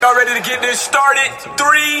ready to get this started?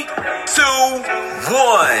 3, 2,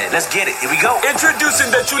 1. Let's get it. Here we go. Introducing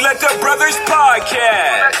the Chuleta Brothers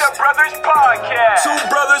Podcast. Chuleta Brothers Podcast. Two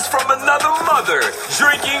brothers from another mother.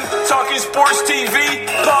 Drinking, talking sports TV,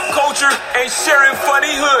 pop culture, and sharing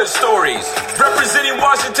funny hood stories. Representing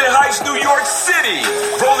Washington Heights, New York City.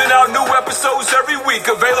 Rolling out new episodes every week.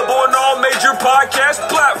 Available on all major podcast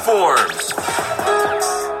platforms.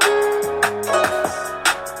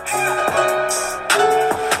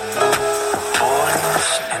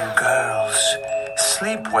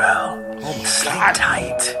 Sleep well. Oh my Sleep God.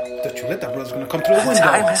 tight. The Chuleta Brothers gonna come through the The window.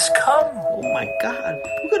 time has come. Oh my God.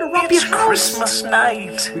 We're gonna rob It's your house. Christmas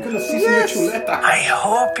night. We're gonna see Yes. some Chuleta. I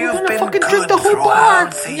hope We're you've gonna been fucking good drink the whole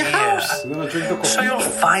bar throughout the in your year. house. We're gonna drink the So you'll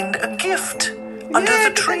coffee. find a gift under Yeah, the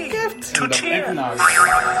get a tree gift. to The cheer. eggnog.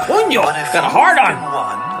 Coño, But if got a you've hard been on.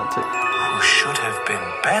 one That's it. who should have been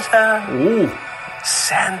better, Ooh.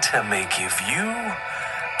 Santa may give you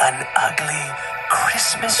an ugly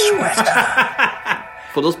Christmas sweater.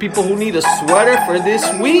 For those people who need a sweater for this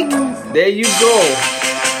week, there you go.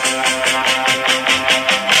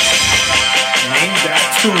 Name that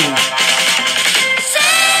tune.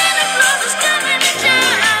 Santa Claus is coming to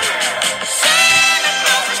town. Santa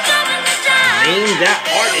Claus is coming to town. Name that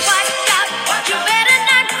artist. Watch out, you better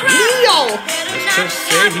not cry. Leo. Let's just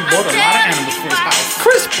say he bought a lot of animals for his house.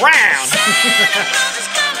 Chris Brown. Santa Claus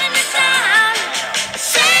is coming to town.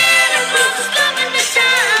 Santa Claus is coming to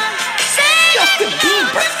town. Santa Justin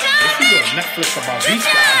Bieber. Claus is We coming do a Netflix about to these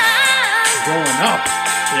guys town. growing up.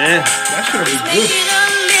 Yeah. That should be good. Making a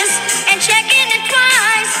list and checking it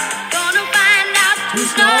twice. Gonna find out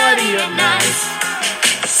who's naughty or nice.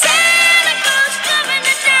 Santa Claus coming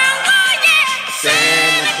to town. Oh yeah.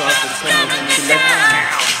 Santa Claus is coming to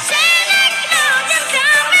town. Santa Claus is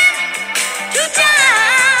coming to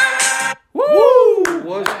town. Woo!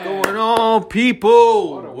 What's going on,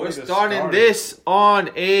 people? What a way We're to starting start it. this on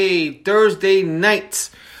a Thursday night,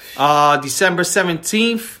 December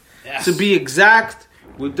 17th. Yes. To be exact,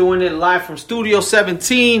 we're doing it live from Studio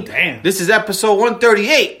 17. Damn. This is episode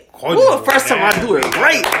 138. Coño, Ooh, first time I damn. do it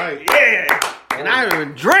right. Right. Yeah. And I don't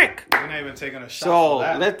even drink. We're not even taking a shot So for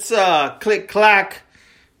that. let's click clack,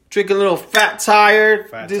 drink a little Fat Tire.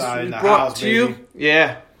 Fat This Tire in is the brought house, to baby. you.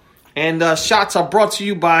 Yeah. And shots are brought to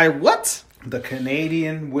you by what? The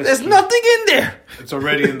Canadian whiskey. There's nothing in there. It's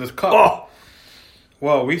already in this cup. Oh.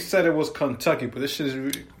 Well, we said it was Kentucky, but this shit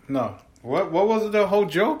is no. What was the whole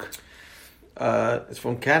joke? It's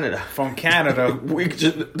from Canada. From Canada.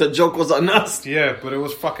 The joke was on us. Yeah, but it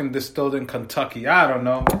was fucking distilled in Kentucky. I don't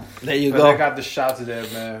know. There you But go. they got the shots there,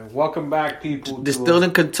 man. Welcome back, people. to- Distilled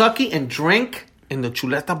in Kentucky and drank in the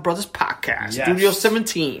Chuleta Brothers Podcast. Yes. Studio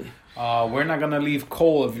 17. We're not gonna leave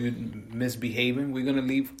Cole if you're misbehaving. We're gonna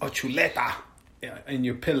leave a chuleta in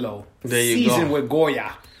your pillow. There you Seasoned go. with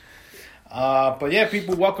Goya. But yeah,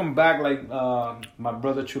 people, welcome back. Like my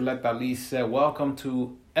brother Chuleta Lee said, welcome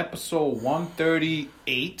to episode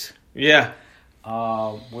 138. Yeah.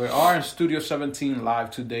 We are in Studio 17 live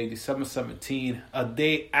today, December 17, a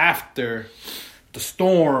day after the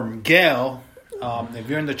storm Gale. If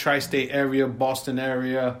you're in the tri-state area, Boston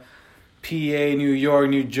area, PA, New York,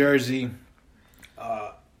 New Jersey,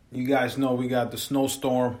 you guys know we got the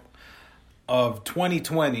snowstorm of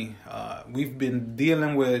 2020. We've been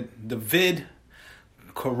dealing with the vid,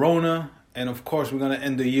 Corona, and of course we're going to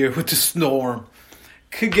end the year with the storm.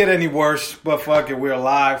 Could get any worse, but fuck it, we're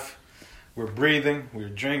alive. We're breathing. We're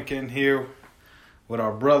drinking here with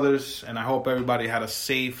our brothers. And I hope everybody had a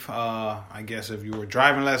safe, I guess if you were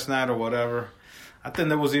driving last night or whatever. I think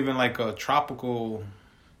there was even like a tropical,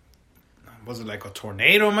 was it like a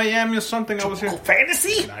tornado in Miami or something? I was here.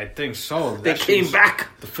 Fantasy? I think so. They That shit came was back.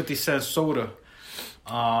 The 50-cent soda.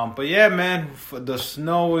 But yeah, man, the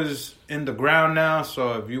snow is in the ground now.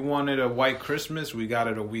 So if you wanted a white Christmas, we got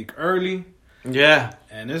it a week early. Yeah.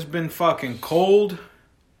 And it's been fucking cold.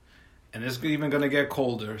 And it's even going to get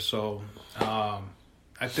colder. So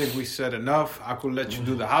I think we said enough. I could let you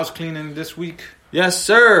do the house cleaning this week. Yes,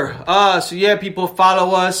 sir. So yeah, people,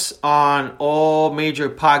 follow us on all major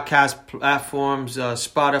podcast platforms,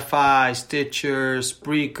 Spotify, Stitcher,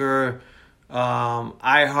 Spreaker,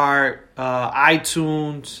 iHeart,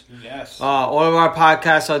 iTunes. Yes. All of our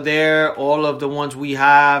podcasts are there. All of the ones we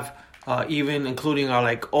have, even including our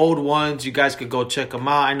like old ones. You guys could go check them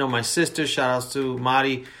out. I know my sister, shout outs to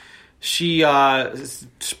Mari. She is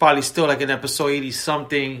probably still like in episode 80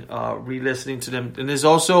 something, re-listening to them. And there's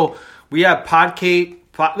also, we have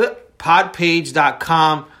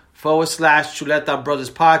podpage.com/Chuleta Brothers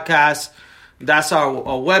Podcast. That's our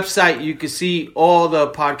website. You can see all the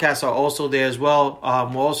podcasts are also there as well.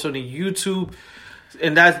 We're also on YouTube.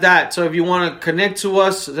 and that's that. So if you want to connect to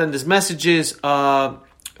us, send us messages.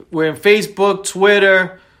 We're in Facebook,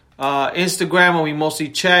 Twitter, Instagram, and we mostly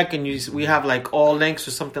check. And we have like all links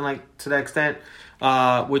or something like to that extent,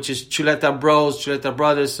 which is Chuleta Bros, Chuleta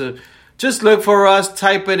Brothers. So just look for us,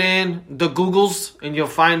 type it in the Googles, and you'll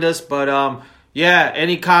find us. But yeah,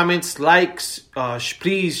 any comments, likes,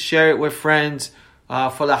 please share it with friends.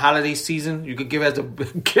 For the holiday season, you could give it as a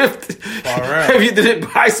gift. All right. If you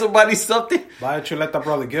didn't buy somebody something, Buy a Chuleta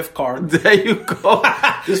Brother gift card. there you go.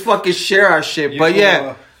 Just fucking share our shit. You But can,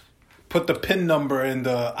 yeah, put the PIN number in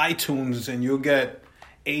the iTunes and you'll get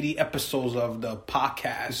 80 episodes of the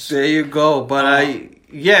podcast. there you go.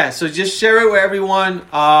 But yeah, so just share it with everyone.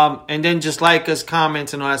 And then just like us,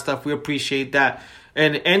 comments, and all that stuff. We appreciate that.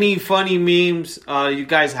 And any funny memes you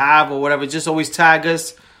guys have or whatever, just always tag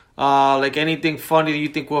us. Like anything funny that you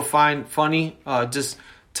think we'll find funny, just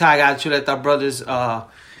tag out Chuleta Brothers.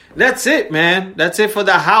 That's it, man. That's it for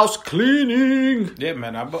the house cleaning. Yeah,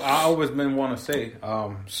 man. I always been want to say,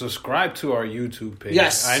 subscribe to our YouTube page.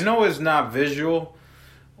 Yes. I know it's not visual.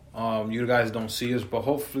 You guys don't see us, but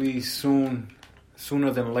hopefully sooner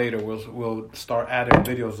than later, we'll start adding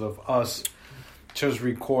videos of us just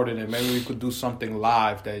recording it. Maybe we could do something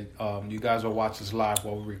live that you guys will watch us live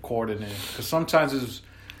while we're recording it. Because sometimes it's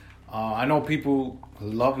I know people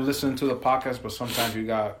love listening to the podcast, but sometimes you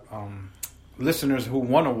got listeners who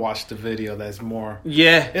want to watch the video. That's more.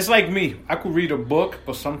 Yeah. It's like me. I could read a book,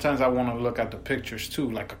 but sometimes I want to look at the pictures too,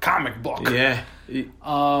 like a comic book. Yeah.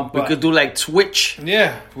 But, We could do like Twitch.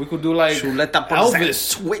 Yeah, we could do like Chuleta Brothers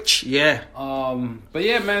Elvis. Twitch. Yeah. But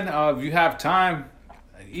yeah, man, if you have time,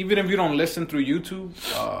 even if you don't listen through YouTube,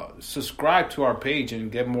 subscribe to our page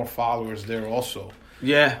and get more followers there also.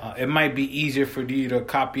 Yeah. It might be easier for you to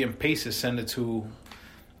copy and paste it, send it to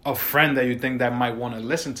a friend that you think that might want to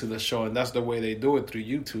listen to the show, and that's the way they do it through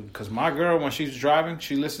YouTube. Because my girl, when she's driving,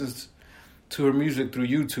 she listens to her music through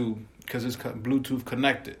YouTube because it's Bluetooth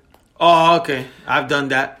connected. Oh, okay. I've done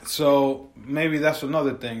that. So maybe that's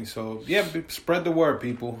another thing. So yeah, spread the word,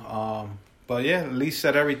 people. But yeah, at least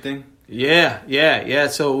said everything. Yeah.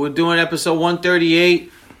 So we're doing episode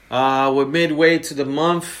 138. We're midway to the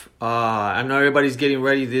month. I know everybody's getting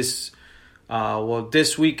ready this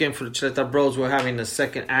weekend for the Chuleta Bros. We're having the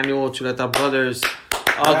second annual Chuleta Brothers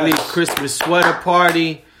Ugly Christmas Sweater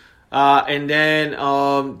Party. And then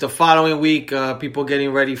the following week, people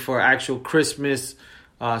getting ready for actual Christmas.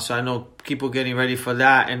 So I know people getting ready for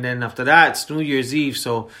that. And then after that, it's New Year's Eve.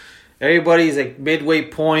 So everybody's like midway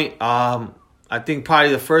point. I think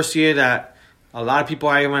probably the first year that a lot of people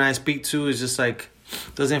when I speak to is just like,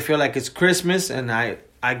 doesn't feel like it's Christmas. And I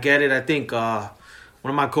get it. I think one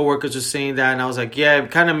of my coworkers was saying that, and I was like, yeah,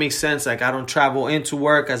 it kind of makes sense. Like, I don't travel into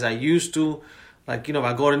work as I used to. Like, you know, if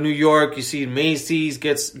I go to New York, you see Macy's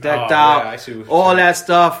gets decked out, I see all that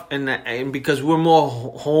stuff. And because we're more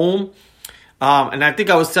home. And I think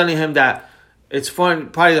I was telling him that it's fun.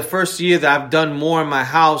 Probably the first year that I've done more in my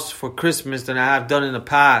house for Christmas than I have done in the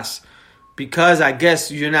past. Because I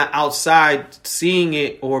guess you're not outside seeing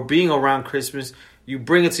it or being around Christmas. You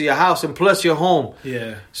bring it to your house, and plus you're home.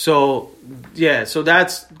 Yeah. So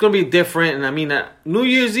that's going to be different. And I mean, New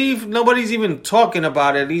Year's Eve, nobody's even talking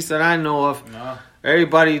about it, at least that I know of. No.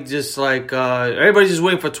 Everybody just like, everybody's just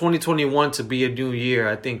waiting for 2021 to be a new year.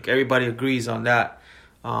 I think everybody agrees on that.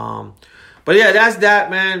 But yeah, that's that,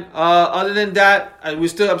 man. Other than that, I'm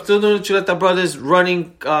still doing the Chuleta Brothers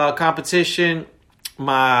running competition.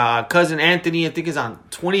 My cousin Anthony, I think, is on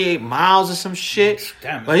 28 miles or some shit.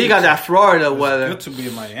 Damn, but he got that Florida weather. Good to be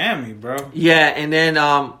in Miami, bro. Yeah, and then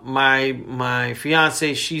my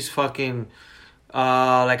fiance, she's fucking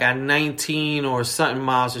like at 19 or something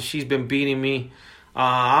miles, so she's been beating me.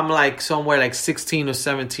 I'm like somewhere like 16 or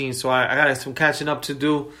 17, so I got some catching up to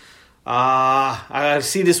do. I gotta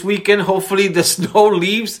see this weekend. Hopefully the snow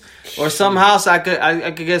leaves, or somehow so I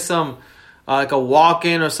could get some like a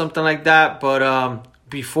walk-in or something like that. But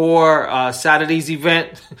before Saturday's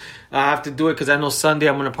event, I have to do it because I know Sunday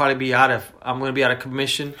I'm gonna be out of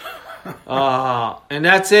commission. And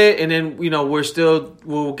that's it. And then, you know,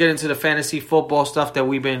 we'll get into the fantasy football stuff that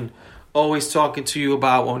we've been always talking to you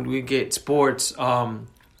about when we get sports. Other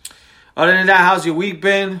than that, how's your week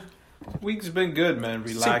been? Week's been good, man.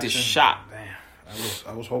 Relaxing. Take this shot. Damn,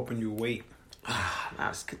 I was hoping you wait. Now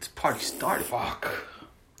let's get this party started. Fuck.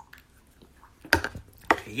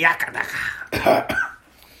 Yakadaka.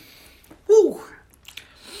 Woo.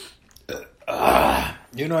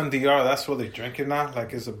 You know, in DR, that's what they're drinking now.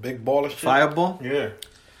 Like, it's a big ball of shit. Fireball? Yeah.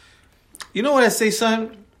 You know what I say,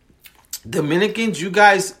 son? Dominicans, you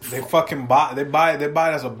guys... They fucking buy it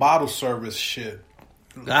as a bottle service shit.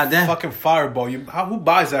 Goddamn. Fucking Fireball. Who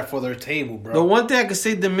buys that for their table, bro? The one thing I can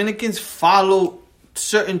say, Dominicans follow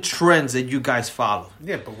certain trends that you guys follow.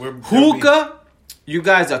 Yeah, but we're... Hookah, you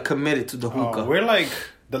guys are committed to the hookah. We're like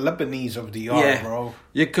the Lebanese of DR, bro.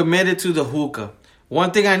 You're committed to the hookah.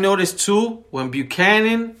 One thing I noticed, too, when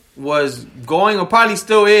Buchanan was going, or probably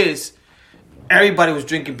still is, everybody was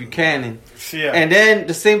drinking Buchanan. Yeah. And then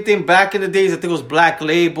the same thing back in the days, I think it was Black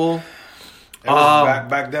Label.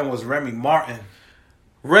 Back then was Remy Martin.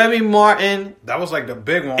 That was like the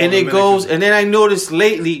big one. And it goes, and then I noticed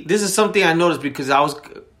lately, this is something I noticed because I was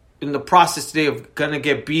in the process today of gonna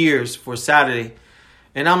get beers for Saturday.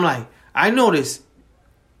 And I'm like, I noticed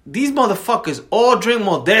these motherfuckers all drink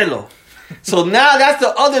Modelo. So now that's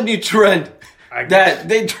the other new trend. That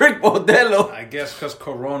they drink Modelo. I guess because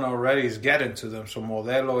Corona already is getting to them. So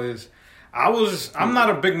Modelo is... I'm not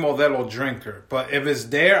a big Modelo drinker, but if it's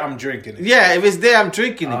there, I'm drinking it. Yeah, if it's there, I'm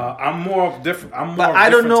drinking it. I'm more different. But I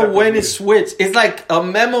don't know when it switched. It's like a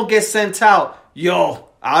memo gets sent out. Yo,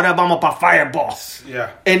 ahora vamos pa Fireball.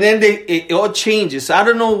 Yeah. And then it all changes. So I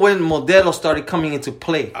don't know when Modelo started coming into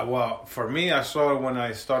play. Well, for me, I saw it when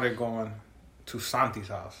I started going to Santi's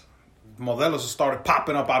house. Modelos started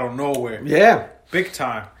popping up out of nowhere. Yeah. Big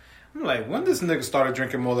time. I'm like, when this nigga started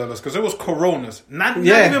drinking Modelos? Because it was Coronas. Not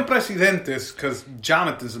even Presidentes, because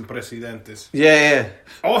Jonathan's in Presidentes. Yeah.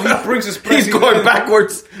 All he brings is Presidentes. He's going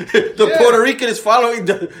backwards. The Puerto Rican is following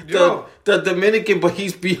the Dominican, but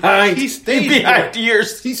he's behind. He's behind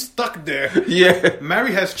years. He's stuck there. Yeah.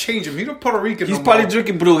 Mary has changed him. He's not Puerto Rican He's no probably more.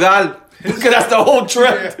 drinking Brugal. Because that's the whole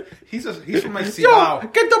trend. Yeah. He's from like Yo,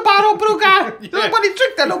 Cibao. get the bottle, Brugal. Nobody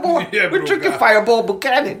drink that no more. Yeah, We're Brugal. drinking Fireball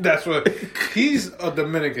Buchanan. That's what he's a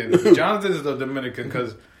Dominican. Jonathan is a Dominican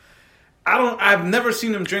because I've never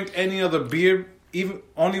seen him drink any other beer, even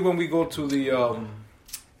only when we go to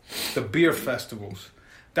the beer festivals.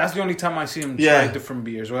 That's the only time I see him try different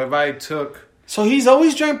beers. Or if I took, so he's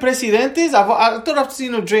always drank Presidentes. I thought I've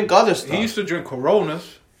seen him drink other stuff. he used to drink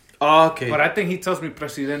Coronas, Oh, okay. but I think he tells me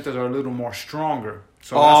Presidentes are a little more stronger,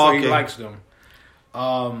 so that's why he likes them.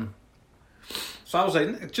 So I was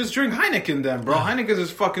like, just drink Heineken then, bro. Heineken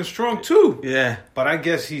is fucking strong too. Yeah. But I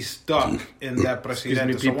guess he's stuck in that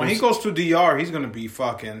Presidente. So when he goes to DR, he's going to be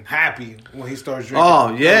fucking happy when he starts drinking.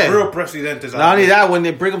 Oh, yeah. The real Presidentes. Not only that, when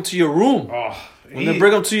they bring him to your room. When they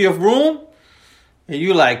bring him to your room, and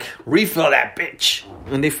you like, refill that bitch.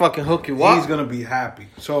 And they fucking hook you up. He's going to be happy.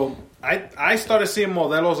 So I started seeing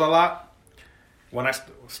Modelos a lot when I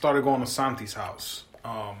started going to Santi's house.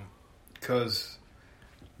 Because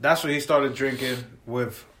that's what he started drinking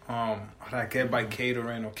with Raquel by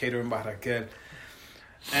Catering or Catering by Raquel.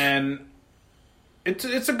 And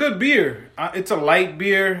it's a good beer. It's a light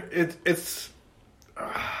beer. It's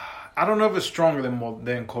I don't know if it's stronger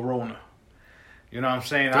than Corona. You know what I'm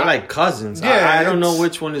saying? They're like cousins. Yeah, I don't know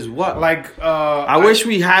which one is what. Like I wish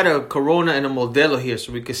we had a Corona and a Modelo here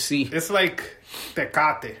so we could see. It's like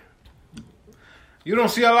Tecate. You don't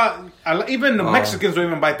see a lot. Even the Mexicans don't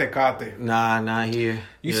even buy Tecate. Nah, not here.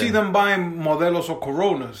 You see them buying Modelos or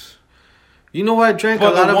Coronas. You know what I drank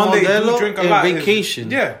But a lot the of one they do Modelo? drink a in lot is-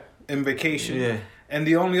 vacation. in vacation. Yeah. And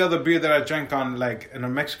the only other beer that I drank on, like, in a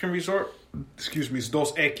Mexican resort, is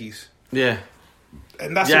Dos Equis. Yeah.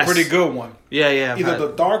 And that's a pretty good one. Yeah. Either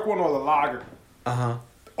the dark one or the lager. Uh-huh.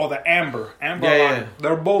 Or the amber. Amber Yeah, lager. yeah.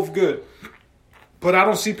 They're both good. But I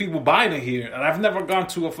don't see people buying it here. And I've never gone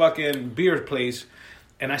to a fucking beer place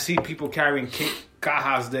and I see people carrying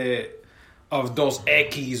cajas of Dos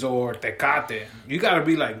Equis or Tecate. You gotta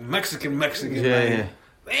be like Mexican. Yeah.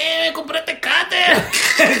 Me compré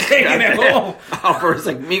Tecate. Taking it home. Albert's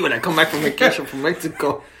like me when I come back from vacation from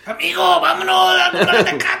Mexico. Amigo, vámonos a comprar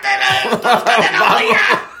Tecate.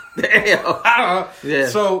 Damn. I don't know. Yeah.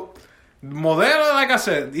 So, Modelo, like I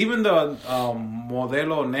said, even the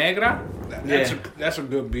Modelo Negra, that's a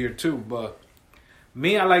good beer too. But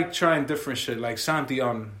me, I like trying different shit. Like Santi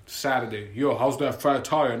on Saturday. Yo, how's that fat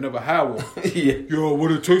tire? I never had one. Yeah. Yo,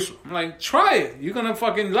 what it tastes? I'm like, try it. You're gonna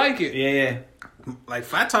fucking like it. Yeah. Like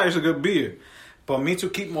Fat Tire's a good beer. But me to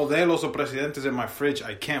keep Modelos or Presidentes in my fridge,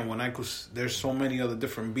 I can't. Cause there's so many other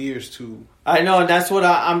different beers to. I know, and that's what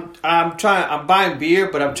I'm trying. I'm buying beer,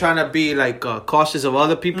 but I'm trying to be like cautious of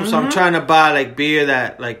other people. So I'm trying to buy like beer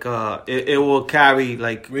that like it will carry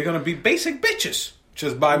like. We're gonna be basic bitches.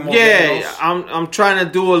 Just buy Modelos. Yeah, I'm trying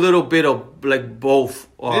to do a little bit of like both.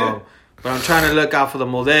 But I'm trying to look out for the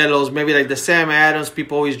Modelos. Maybe like the Sam Adams.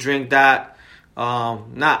 People always drink that.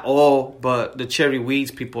 Not all, but the cherry wheats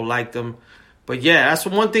people like them. But yeah, that's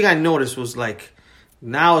one thing I noticed was like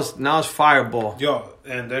now it's Fireball. Yo,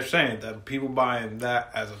 and they're saying that people buying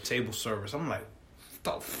that as a table service. I'm like,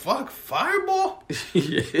 The fuck? Fireball?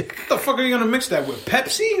 Yeah. What the fuck are you gonna mix that with?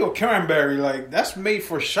 Pepsi or cranberry? Like, that's made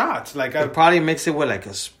for shots. Like, I'd probably mix it with like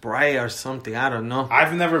a Sprite or something. I don't know.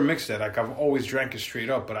 I've never mixed that. Like, I've always drank it straight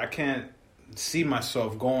up, but I can't see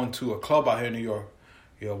myself going to a club out here in New York.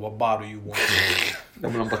 Yo, what bottle you want?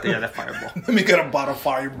 Dame una botella de Fireball. Let me get a bottle of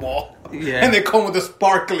Fireball. Yeah. And they come with the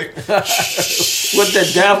sparkling. With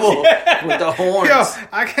the devil. Yeah. With the horns. Yo,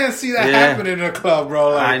 I can't see that happening in a club,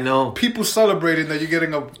 bro. Like, I know. People celebrating that you're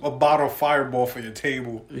getting a bottle of Fireball for your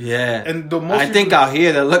table. Yeah. And the most I think out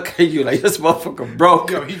here they look at you like this motherfucker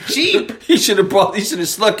broke. Yo, he cheap. He should have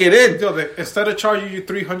snuck it in. Yo, instead of charging you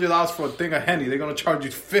 $300 for a thing of Henny, they're gonna charge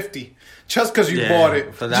you $50 just because you bought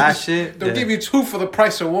it. For that shit. They'll give you 2 for the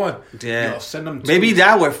price of 1. Yeah. Yo, send them 2. Maybe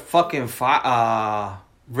that with fucking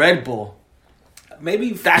Red Bull.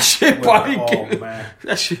 Maybe That shit probably Oh man.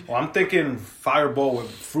 That shit. Well, I'm thinking Fireball with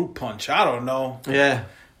fruit punch. I don't know. Yeah.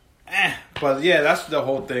 But yeah, that's the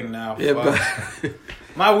whole thing now. Yeah, but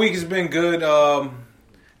my week has been good.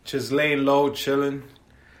 Just laying low, chilling,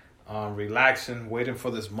 relaxing, waiting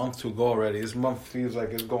for this month to go already. This month feels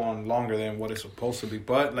like it's going longer than what it's supposed to be.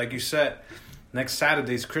 But like you said, next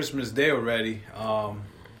Saturday's Christmas Day already.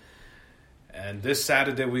 And this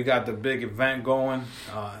Saturday we got the big event going,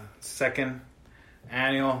 second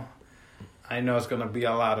annual. I know it's going to be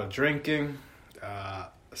a lot of drinking,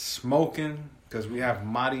 smoking, because we have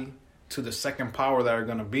Mari to the second power that are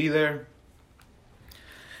going to be there.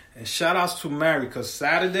 And shout outs to Mary, because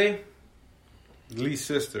Saturday, Lee's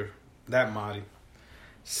sister, that Mari.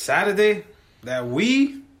 Saturday, that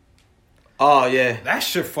weed, Oh yeah. that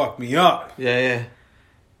shit fucked me up. Yeah.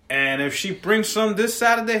 And if she brings some this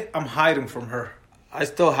Saturday, I'm hiding from her. I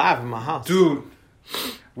still have in my house. Dude,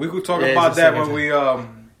 we could talk Yeah, about it's the that second when we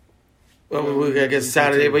Well, we gotta get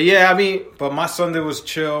Saturday, but yeah, I mean, But my Sunday was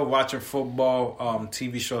chill, watching football,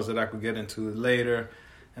 TV shows that I could get into later.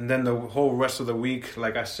 And then the whole rest of the week,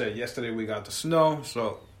 like I said, yesterday we got the snow.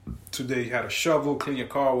 So today you had a shovel, clean your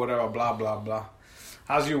car, whatever, blah, blah, blah.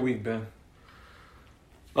 How's your week been?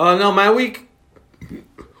 no, my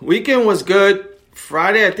weekend was good.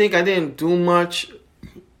 Friday, I think I didn't do much,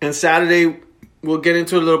 and Saturday we'll get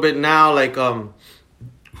into it a little bit now. Like,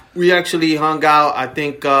 we actually hung out. I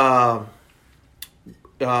think it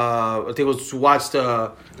was to watch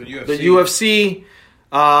the UFC.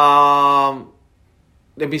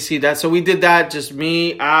 Let me see that. So we did that. Just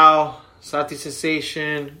me, Al, Sati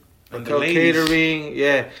Sensation, And Raquel the ladies. Catering,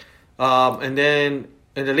 yeah. And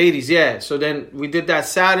the ladies, yeah. So then we did that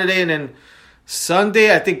Saturday, and then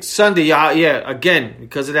Sunday, I think Sunday, yeah, again,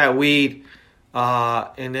 because of that weed.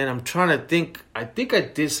 And then I'm trying to think. I think I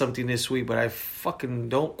did something this week, but I fucking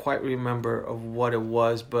don't quite remember of what it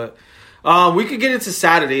was. But we could get into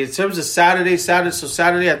Saturday. In terms of Saturday, so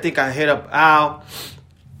Saturday, I think I hit up Al.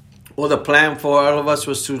 Well, the plan for all of us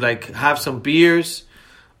was to like have some beers,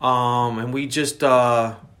 and we just,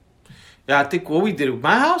 I think what we did at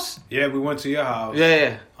my house. Yeah, we went to your house.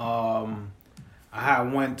 Yeah. I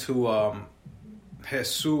went to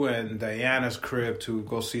Jesus and Diana's crib to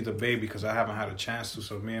go see the baby because I haven't had a chance to.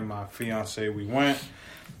 So me and my fiance, we went.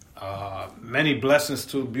 Many blessings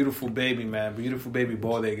to beautiful baby, man. Beautiful baby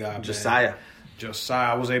boy they got, Josiah.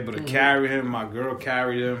 I was able to carry him. My girl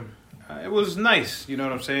carried him. It was nice. You know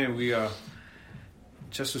what I'm saying? We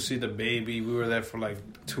just to see the baby. We were there for like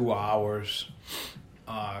 2 hours.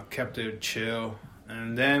 Kept it chill.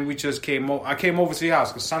 And then we just came over. I came over to your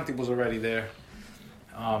house because Santi was already there.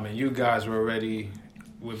 And you guys were already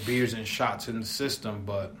with beers and shots in the system.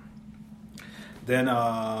 But then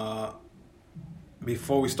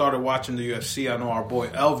before we started watching the UFC, I know our boy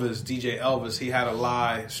Elvis, DJ LVS, he had a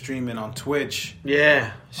live streaming on Twitch.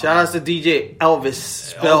 Yeah. Shout out to DJ LVS.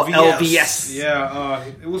 Spell LVS. Yeah,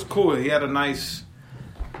 it was cool. He had a nice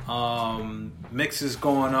mixes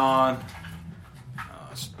going on.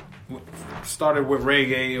 Started with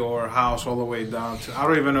reggae or house all the way down to... I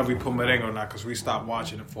don't even know if we put merengue or not because we stopped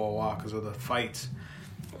watching it for a while because of the fights.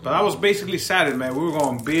 But that was basically Saturday, man. We were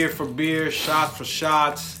going beer for beer, shots for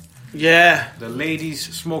shots. Yeah. The ladies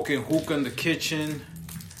smoking hookah in the kitchen.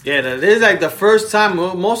 Yeah, that is like the first time.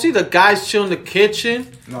 Mostly the guys chill in the kitchen.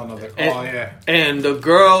 No. And, and the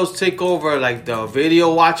girls take over like the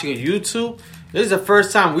video watching on YouTube. This is the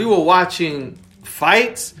first time we were watching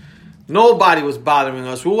fights. Nobody was bothering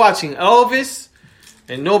us. We were watching Elvis,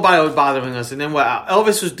 and nobody was bothering us. And then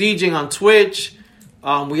Elvis was DJing on Twitch.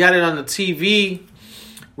 We had it on the TV.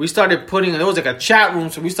 We started putting... There was like a chat room,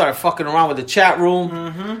 so we started fucking around with the chat room.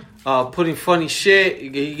 Mm-hmm. Putting funny shit.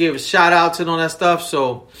 He gave us shout-outs and all that stuff.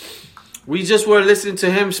 So we just were listening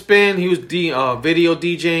to him spin. He was video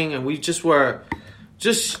DJing, and we just were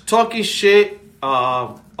just talking shit.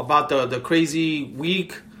 All about the crazy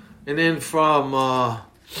week, and then from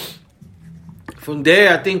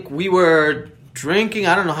there, I think we were drinking.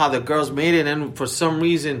 I don't know how the girls made it, and for some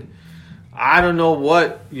reason, I don't know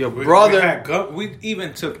what your brother. We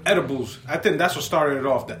even took edibles. I think that's what started it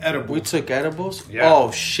off. The edibles. We took edibles. Yeah.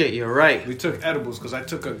 Oh shit, you're right. We took edibles because I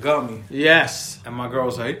took a gummy. Yes. And my girl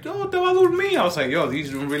was like, "Yo, what the hell with me?" I was like, "Yo,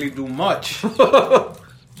 these don't really do much."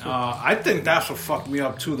 I think that's what fucked me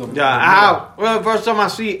up too. Al. Well, first time I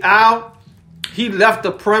see Al, he left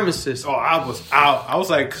the premises. Oh, I was out. I was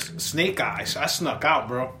like Snake Eyes. I snuck out,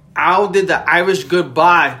 bro. Al did the Irish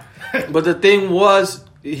goodbye, but the thing was,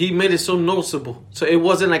 he made it so noticeable. So it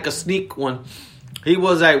wasn't like a sneak one. He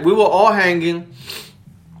was like, we were all hanging.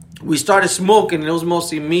 We started smoking. It was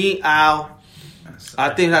mostly me, Al. I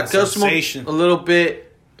think I could smoke a little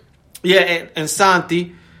bit. Yeah, and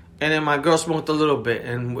Santi. And then my girl smoked a little bit.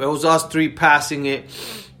 And it was us three passing it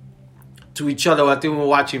to each other. I think we were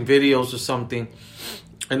watching videos or something.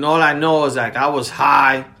 And all I know is like I was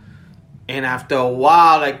high. And after a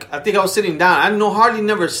while, like I think I was sitting down. I hardly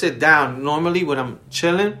never sit down normally when I'm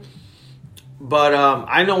chilling. But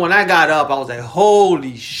I know when I got up, I was like,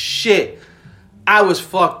 holy shit. I was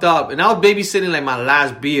fucked up. And I was babysitting like my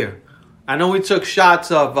last beer. I know we took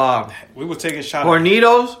shots of we were taking shots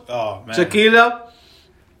Hornitos, oh man, tequila.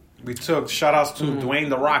 We took shout outs to Dwayne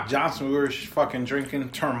The Rock Johnson. We were fucking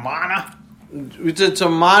drinking Termana. We did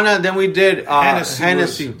Termana, then we did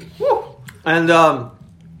Hennessy. And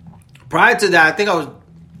prior to that, I think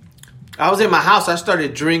I was in my house. I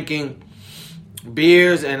started drinking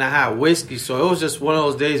beers and I had whiskey, so it was just one of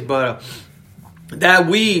those days. But that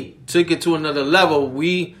weed took it to another level.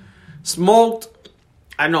 We smoked.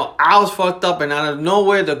 I know I was fucked up, and out of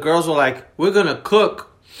nowhere, the girls were like, "We're gonna cook."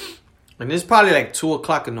 And it's probably like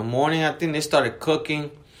 2:00 in the morning. I think they started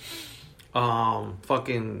cooking.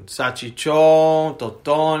 Fucking salchichon,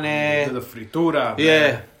 totones. The fritura.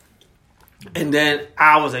 Yeah. Man. And then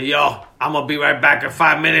I was like, yo, I'm going to be right back in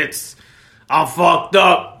 5 minutes. I'm fucked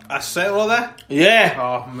up. I said all that? Yeah.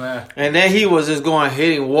 Oh, man. And then he was just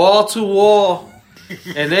hitting wall to wall.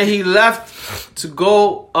 And then he left to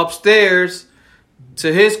go upstairs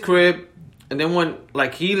to his crib. And then when,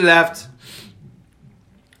 he left,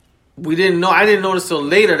 I didn't notice till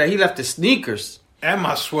later that he left his sneakers. And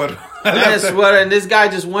my sweater. And this guy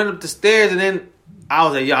just went up the stairs, and then I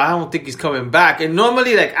was like, yo, I don't think he's coming back. And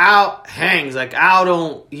normally, Al hangs. Al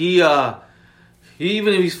don't, he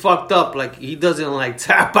even if he's fucked up, he doesn't,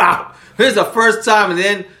 tap out. Here's the first time, and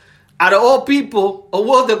then, out of all people, a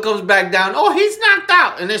Wilder comes back down. Oh, he's knocked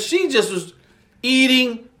out. And then she just was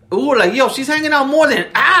eating. We were like, yo, she's hanging out more than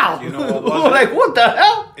Al. You know what was we were like, what the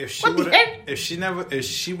hell? If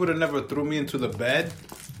she would have never threw me into the bed,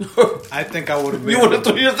 I think I would have been. You would have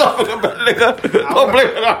threw yourself in the bed, nigga. Don't blame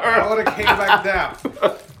it on her. I would have came back down.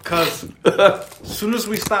 Because as soon as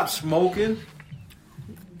we stopped smoking,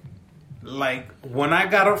 when I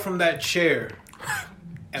got up from that chair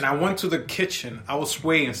and I went to the kitchen, I was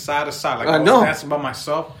swaying side to side. I was dancing by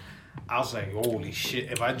myself. I was like, holy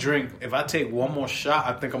shit, if I take one more shot,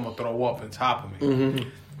 I think I'm going to throw up on top of me. Mm-hmm.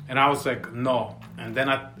 And I was like, no. And then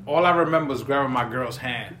all I remember was grabbing my girl's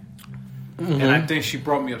hand. Mm-hmm. And I think she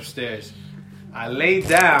brought me upstairs. I laid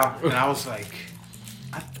down, and I was like,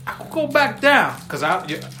 I could go back down. Because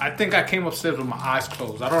I think I came upstairs with my eyes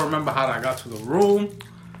closed. I don't remember how I got to the room.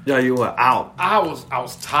 Yeah, you were out. I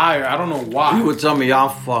was tired. I don't know why. You would tell me y'all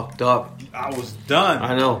fucked up. I was done.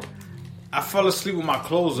 I know. I fell asleep with my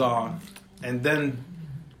clothes on, and then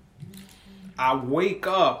I wake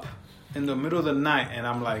up in the middle of the night, and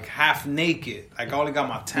I'm half naked. I only got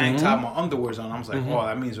my tank top, my underwears on. I was like, oh,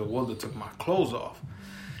 that means a Wilder took my clothes off.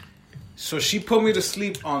 So she put me to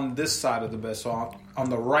sleep on this side of the bed, so on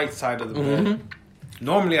the right side of the bed.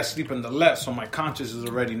 Normally I sleep on the left, so my conscience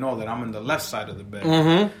already know that I'm in the left side of the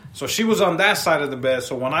bed. So she was on that side of the bed,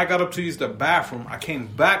 so when I got up to use the bathroom, I came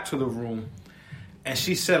back to the room. And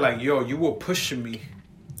she said, yo, you were pushing me.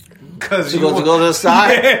 Cause you to go to the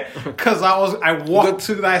side? Yeah, because I walked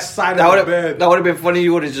to that side of the bed. That would have been funny.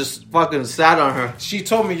 You would have just fucking sat on her. She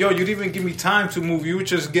told me, yo, you didn't even give me time to move. You were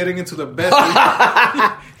just getting into the bed.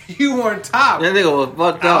 You weren't top. That nigga was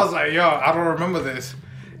fucked up. I was like, yo, I don't remember this.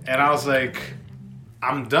 And I was like,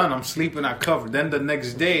 I'm done. I'm sleeping. I covered. Then the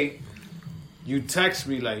next day, you text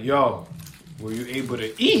me yo, were you able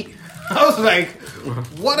to eat? I was like,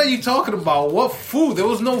 what are you talking about? What food? There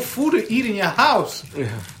was no food to eat in your house. Yeah.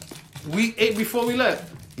 We ate before we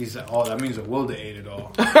left. He said, oh, that means a Wilder ate it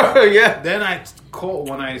all. Yeah. Then I called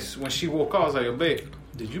when she woke up. I was like, yo, babe,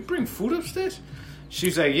 did you bring food upstairs?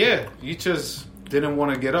 She's like, yeah, you just didn't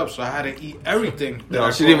want to get up, so I had to eat everything.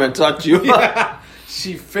 No, she didn't even touch you. Yeah.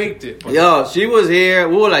 She faked it. But Yo, she was here.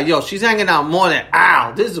 We were like, yo, she's hanging out more than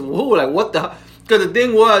Al. We were like, what the? Because the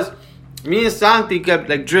thing was, me and Santi kept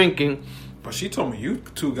like drinking. But she told me you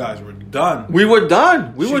two guys were done. We were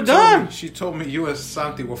done. We were done. She told me you and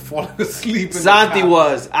Santi were falling asleep. Santi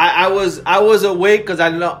was. I was awake because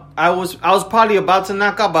I was probably about to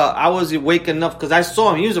knock out, but I was awake enough because I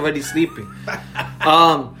saw him. He was already sleeping.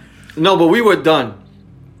 No, but we were done.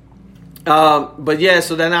 But yeah,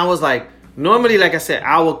 so then I was like, normally, like I said,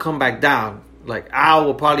 I will come back down. Like I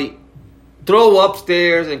will probably throw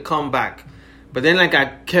upstairs and come back. But then, like, I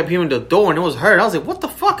kept hearing the door, and it was her. I was like, what the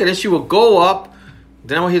fuck? And then she would go up.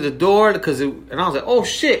 Then I would hear the door, and I was like, oh,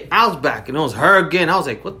 shit, Al's back. And it was her again. I was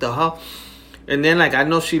like, what the hell? And then, like, I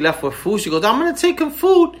know she left with food. She goes, I'm going to take him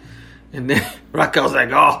food. And then Raquel was like,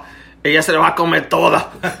 oh, ella se le va a comer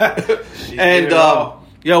toda. And,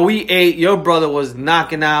 yo, we ate. Your brother was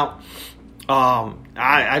knocking out. I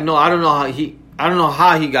don't know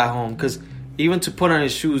how he got home, because even to put on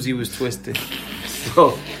his shoes, he was twisted.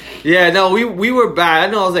 So... yeah, no, we were bad.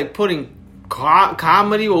 I know I was like putting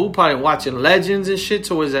comedy, or we probably watching Legends and shit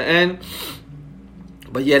towards the end.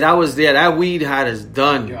 But yeah, that was there. That weed had us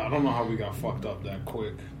done. Yeah, I don't know how we got fucked up that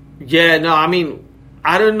quick. Yeah, no, I mean,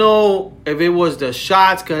 I don't know if it was the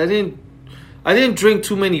shots, because I didn't drink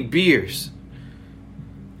too many beers.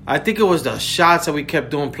 I think it was the shots that we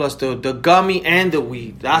kept doing, plus the gummy and the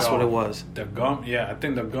weed. That's what it was. I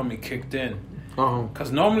think the gummy kicked in. Uh-huh.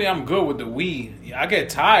 Because normally I'm good with the weed. I get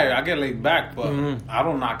tired, I get laid back, but I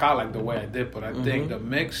don't knock out like the way I did. But I think the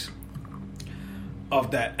mix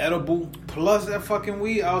of that edible plus that fucking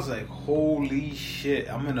weed, I was like, holy shit,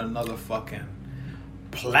 I'm in another fucking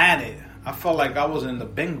planet. I felt like I was in the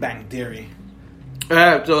Bing Bang Theory.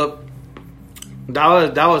 Yeah, so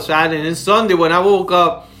that was Saturday. And then Sunday when I woke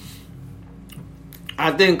up,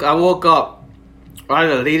 I think I woke up,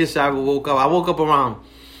 probably the latest I woke up. I woke up around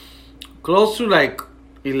close to like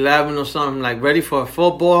 11 or something, like ready for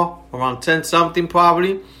football, around 10 something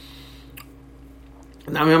probably.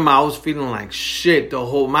 And I remember I was feeling like shit the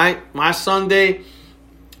whole my Sunday.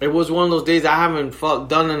 It was one of those days I haven't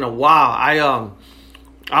done in a while.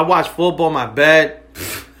 I watched football in my bed.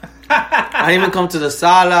 I didn't even come to the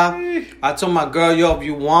sala. I told my girl, yo, if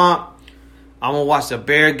you want, I'm gonna watch the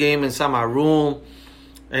Bear game inside my room.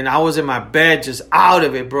 And I was in my bed just out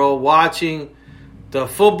of it, bro, watching the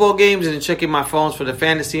football games and checking my phones for the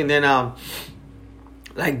fantasy. And then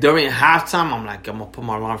like during halftime, I'm like, I'm gonna put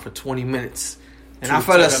my alarm for 20 minutes. And I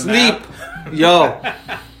fell asleep. Yo,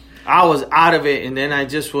 I was out of it. And then I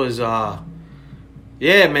just was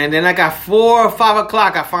yeah, man. Then like at 4 or 5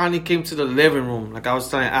 o'clock, I finally came to the living room. Like I was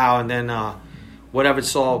telling Al, and then whatever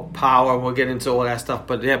saw power, we'll get into all that stuff.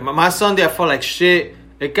 But yeah, my Sunday, I felt like shit.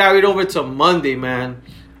 It carried over to Monday, man.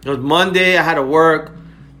 It was Monday, I had to work.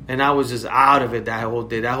 And I was just out of it that whole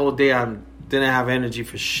day. That whole day, I didn't have energy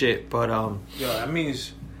for shit. But yo, that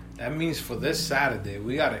means for this Saturday,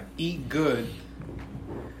 we gotta eat good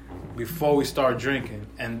before we start drinking,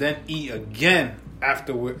 and then eat again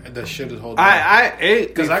after the shit is whole day. I ate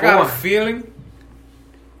because I got a feeling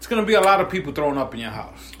it's gonna be a lot of people throwing up in your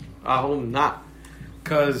house. I hope not,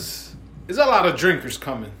 because there's a lot of drinkers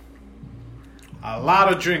coming. A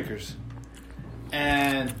lot of drinkers,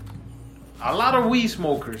 and a lot of weed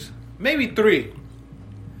smokers. Maybe 3.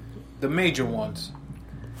 The major ones.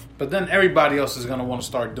 But then everybody else is going to want to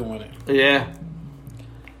start doing it. Yeah.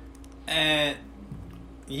 And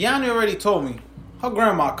Yanni already told me her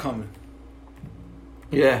grandma coming.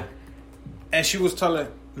 Yeah. And she was telling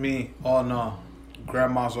me, oh no,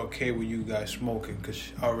 grandma's okay with you guys smoking, because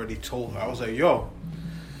I already told her. I was like, yo,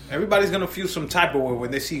 everybody's going to feel some type of way when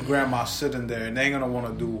they see grandma sitting there, and they ain't going to want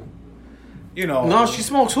to do... You know, no, she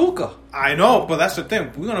smokes hookah. I know, but that's the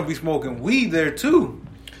thing. We're gonna be smoking weed there too.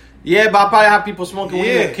 Yeah, but I probably have people smoking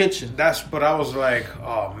weed in the kitchen. But I was like,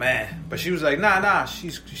 oh man. But she was like, nah,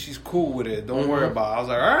 she's cool with it. Don't worry about it. I was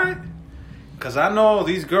like, all right, because I know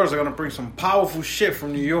these girls are gonna bring some powerful shit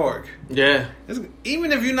from New York. Yeah,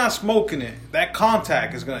 even if you're not smoking it, that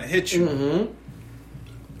contact is gonna hit you.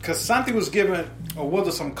 Because Santi was giving a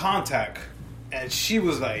Wilder some contact, and she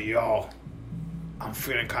was like, yo, I'm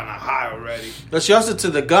feeling kind of high already. But she also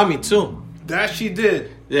took the gummy too. That she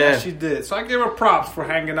did. Yeah, that she did. So I give her props for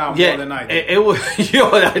hanging out more than I did. It was,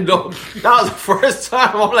 yo, I know. That was the first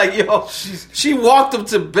time. I'm like, yo, she walked up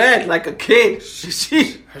to bed like a kid.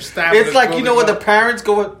 Her stamina. It's like, you know, when the parents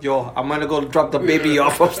go, yo, I'm gonna go drop the baby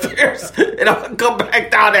off upstairs, and I'm gonna come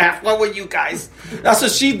back down and have fun with you guys. That's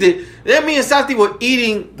what she did. Then me and Santi were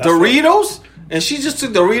eating Doritos. And she just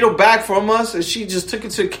took the Dorito bag from us, and she just took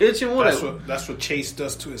it to the kitchen. That's what Chase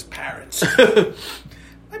does to his parents.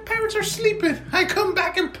 My parents are sleeping. I come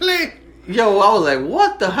back and play. Yo, I was like,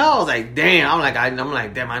 what the hell? I was like, damn. I'm like,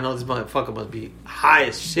 damn. I know this motherfucker must be high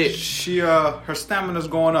as shit. She her stamina's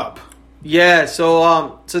going up. Yeah.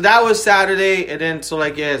 So that was Saturday, and then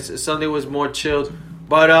Sunday was more chilled.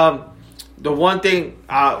 But the one thing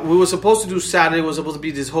we were supposed to do Saturday was supposed to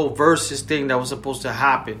be this whole versus thing that was supposed to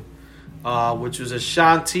happen, which was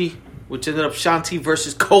Ashanti, which ended up Shanti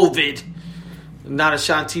versus COVID, not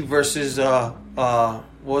Ashanti versus what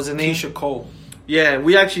was the name? Keisha Cole. Yeah,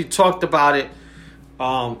 we actually talked about it.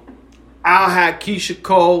 Al had Keisha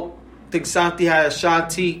Cole. I think Santi had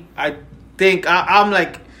Ashanti. I think I'm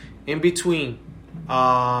like in between.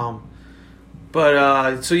 So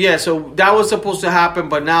that was supposed to happen,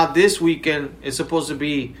 but now this weekend it's supposed to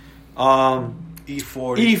be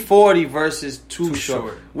E40 versus Too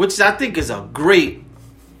Short, which I think is a great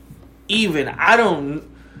even.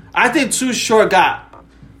 I think Too Short got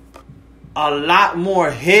a lot more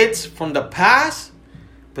hits from the past,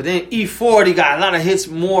 but then E40 got a lot of hits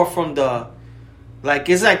more from the, like,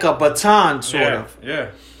 it's like a baton sort of.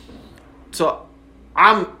 Yeah. So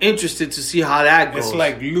I'm interested to see how that goes. It's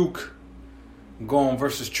like Luke going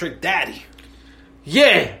versus Trick Daddy.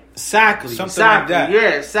 Yeah, exactly. Something like that.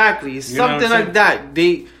 Yeah, exactly. It's something like that.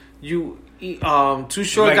 Too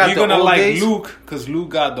Short like got you're the gonna old like days. Luke because Luke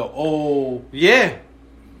got the old. Yeah.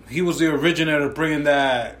 He was the originator of bringing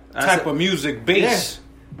that type of music bass. Yeah.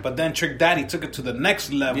 But then Trick Daddy took it to the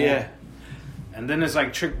next level. Yeah. And then it's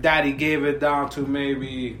like Trick Daddy gave it down to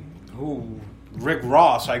maybe Rick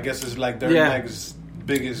Ross, I guess, is like their next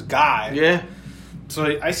biggest guy. Yeah.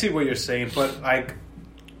 So I see what you're saying, but like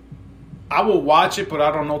I will watch it, but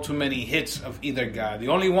I don't know too many hits of either guy. The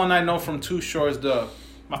only one I know from Too Short is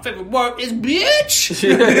my favorite word is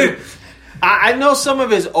bitch. I know some of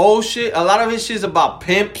his old shit. A lot of his shit is about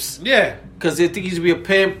pimps. Yeah. Because they think he should be a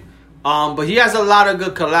pimp. But he has a lot of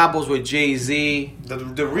good collabos with Jay-Z. The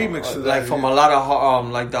remix of that. Like from a lot of,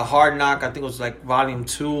 like the Hard Knock, I think it was like Volume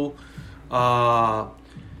 2. Like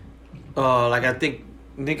I think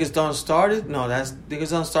Niggas Done Started. No, that's Niggas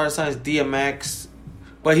Done Started song is DMX.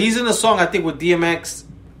 But he's in the song, I think, with DMX,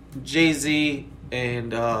 Jay-Z,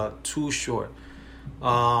 and Too Short.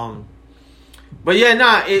 But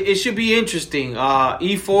yeah, it should be interesting.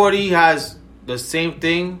 E40 has the same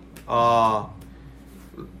thing. I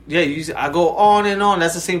go on and on.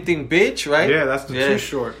 That's the same thing, bitch, right? Yeah, that's the Too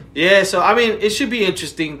Short. Yeah, so I mean, it should be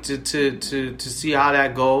interesting to see how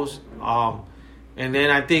that goes. And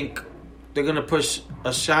then I think they're gonna push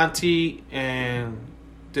Ashanti and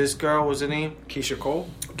this girl, what's her name? Keisha Cole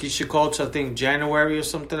To I think January or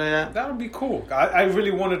something like that. That would be cool. I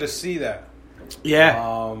really wanted to see that.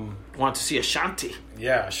 Yeah. Want to see Ashanti.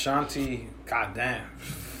 Yeah, Ashanti. Goddamn.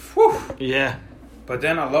 Whew. Yeah. But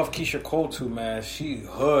then I love Keisha Cole too, man. She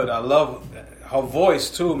hood. I love her voice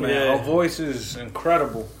too, man. Yeah. Her voice is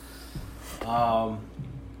incredible. But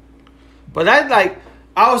that, like,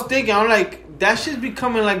 I was thinking, I'm like, that shit's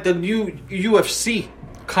becoming like the new UFC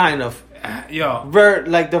kind of. Yo,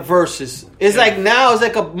 like the verses. It's like now it's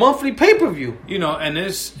like a monthly pay-per-view. You know, and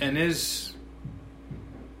it's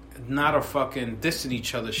not a fucking dissing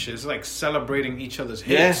each other shit. It's like celebrating each other's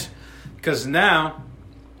hits. Because now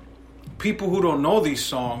people who don't know these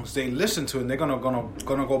songs, they listen to it and they're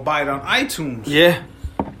gonna go buy it on iTunes. Yeah.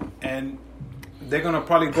 And they're gonna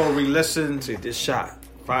probably go re-listen. See this shot.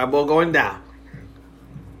 Fireball going down.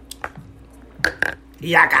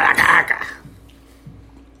 Yakalaka.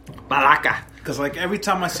 Malaka. Because like every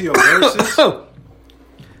time I see a verses,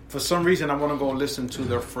 for some reason I want to go listen to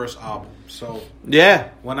their first album. So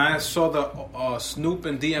yeah, when I saw the Snoop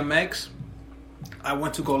and DMX, I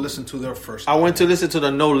went to go listen to their first album. I went to listen to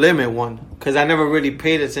the No Limit one because I never really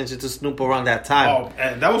paid attention to Snoop around that time. Oh,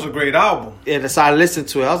 and that was a great album. Yeah, so I listened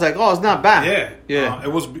to it. I was like, oh, it's not bad. Yeah. It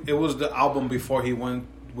was the album before he went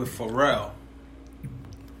with Pharrell.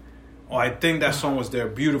 Oh, I think that song was there.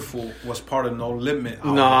 Beautiful was part of No Limit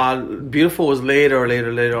album. Nah, Beautiful was later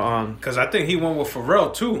on. Because I think he went with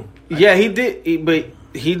Pharrell too. Yeah, he did. But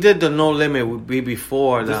he did the No Limit would be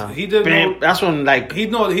before. He did. That's when when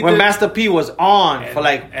did, Master P was on for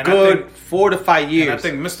like good 4 to 5 years. And I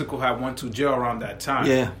think Mystical had went to jail around that time.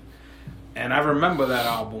 Yeah. And I remember that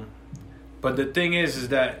album. But the thing is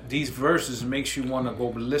that these verses makes you want to go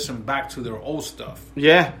listen back to their old stuff.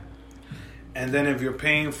 Yeah. And then if you're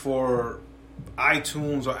paying for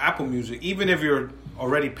iTunes or Apple Music, even if you're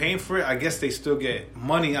already paying for it, I guess they still get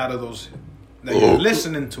money out of those that you're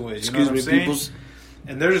listening to it. You know what I'm saying? Peoples.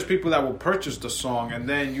 And there's just people that will purchase the song and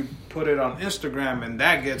then you put it on Instagram and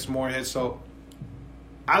that gets more hits. So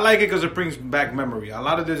I like it because it brings back memory. A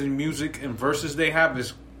lot of the music and verses they have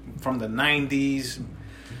is from the 90s,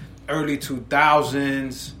 early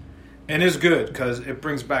 2000s. And it's good because it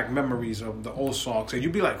brings back memories of the old songs. And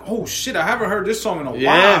you'd be like, oh, shit, I haven't heard this song in a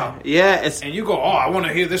while. Yeah. And you go, oh, I want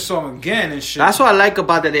to hear this song again and shit. That's what I like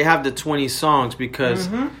about that they have the 20 songs because,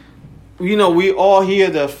 you know, we all hear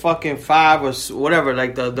the fucking 5 or whatever,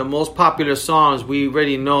 like the most popular songs we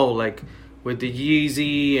already know, like with the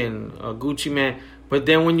Yeezy and Gucci Man. But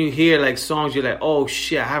then when you hear like songs, you're like, oh,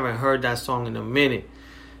 shit, I haven't heard that song in a minute.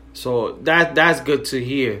 So that's good to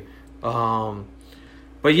hear.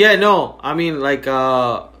 But yeah, no, I mean, like,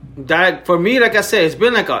 that, for me, like I said, it's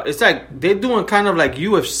been like it's like, they're doing kind of like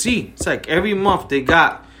UFC. It's like every month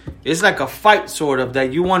it's like a fight sort of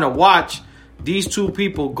that you want to watch these two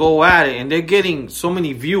people go at it, and they're getting so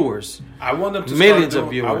many viewers. I want them to millions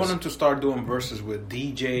of viewers. I want them to start doing verses with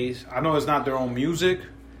DJs. I know it's not their own music,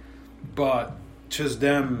 but just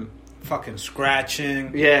them fucking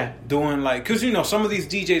scratching. Yeah. Doing like, because, you know, some of these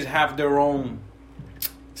DJs have their own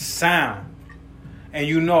sound. And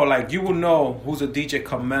you know, like, you will know who's a DJ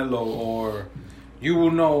Carmelo, or you will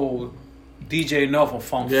know DJ Nuff or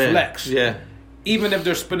Funk Flex. Yeah. Even if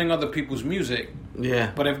they're spinning other people's music.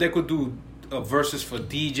 Yeah. But if they could do verses for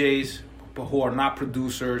DJs, but who are not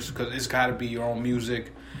producers, because it's got to be your own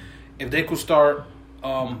music. If they could start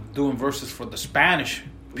doing verses for the Spanish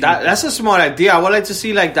people. That's a smart idea. I would like to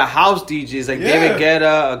see, like, the house DJs, like David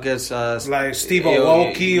Guetta against... like Steve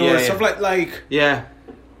Aoki or stuff like... Yeah.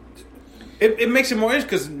 It makes it more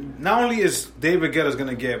interesting because not only is David Guetta's going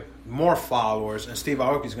to get more followers and Steve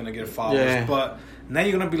Aoki's going to get followers, but now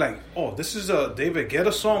you're going to be like, oh, this is a David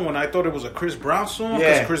Guetta song when I thought it was a Chris Brown song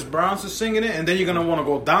because Chris Brown's is singing it, and then you're going to want to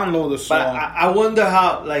go download the song. But I wonder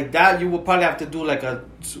how, like that, you would probably have to do like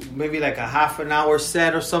maybe like a half an hour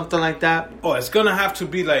set or something like that. Oh, it's going to have to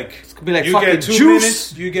be like... It's going to be like you fucking get 2 Juice.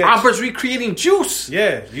 minutes. You get Albert's recreating Juice.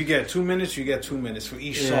 Yeah, you get 2 minutes. You get 2 minutes for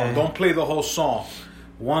each song. Don't play the whole song.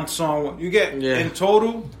 One song. You get, in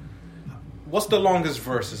total, what's the longest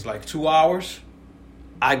verse? It's like 2 hours?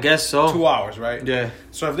 I guess so. 2 hours, right? Yeah.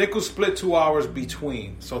 So if they could split 2 hours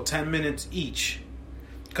between, so 10 minutes each.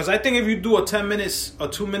 Because I think if you do a 2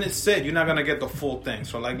 minute set, you're not going to get the full thing.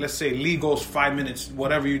 So like, let's say Lee goes 5 minutes,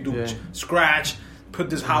 whatever you do, scratch,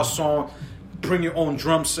 put this house on, bring your own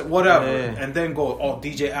drum set, whatever. And then go, oh,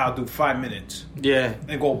 DJ Al, do 5 minutes. Yeah.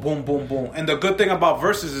 And go boom, boom, boom. And the good thing about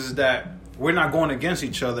verses is that we're not going against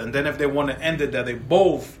each other. And then if they want to end it, that they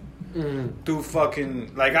both do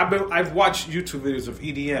fucking... Like, I've watched YouTube videos of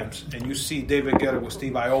EDMs, and you see David Guetta with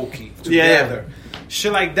Steve Aoki together.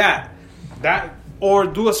 Shit like that. Or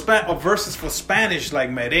do a verses for Spanish, like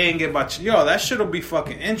merengue, but that shit'll be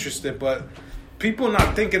fucking interesting, but people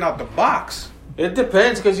not thinking out the box. It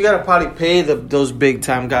depends, because you gotta probably pay those big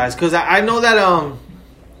time guys. Because I know that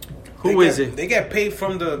who is it? They get paid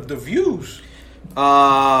from the views.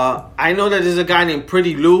 I know that there's a guy named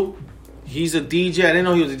Pretty Lou. He's a DJ. I didn't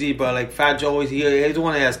know he was a DJ, but like Fat Joe, he's the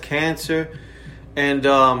one that has cancer, and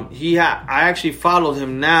I actually followed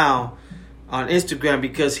him now on Instagram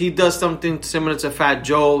because he does something similar to Fat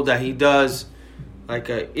Joe, that he does like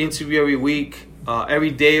an interview every week,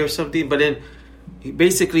 every day or something. But then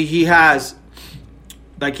he has,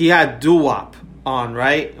 like, he had doo-wop on,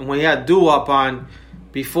 right? And when he had doo-wop on,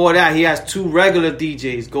 before that, he has 2 regular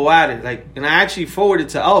DJs go at it. Like, and I actually forwarded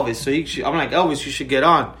to Elvis. So I'm like, Elvis, you should get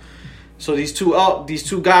on. So these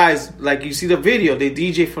two guys, like, you see the video, they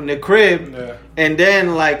DJ from their crib, and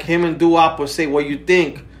then like him and doo-wop will say what you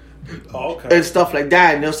think, and stuff like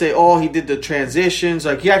that. And they'll say, oh, he did the transitions.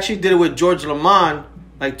 Like, he actually did it with George Lamont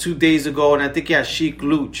like 2 days ago, and I think he has Chic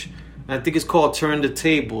Luch. And I think it's called Turn the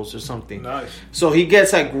Tables or something. Nice. So he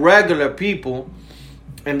gets like regular people.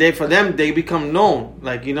 And for them, they become known.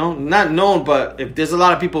 Like, not known, but if there's a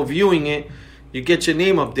lot of people viewing it, you get your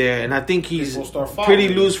name up there. And I think he's pretty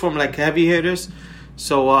loose from, like, heavy hitters.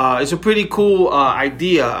 So, it's a pretty cool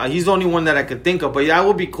idea. He's the only one that I could think of. But, yeah, it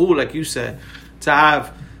would be cool, like you said, to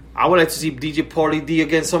have... I would like to see DJ Paulie D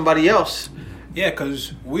against somebody else. Yeah,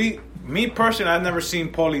 because me personally, I've never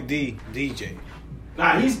seen Paulie D DJ.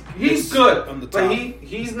 Nah, he's good. On the top. But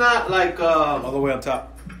he's not, like... all the way on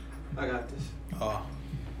top. I got this. Oh.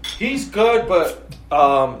 He's good, but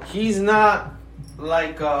he's not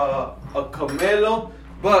like a Camelo.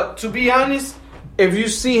 But to be honest, if you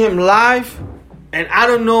see him live, and I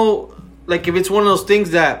don't know, like, if it's one of those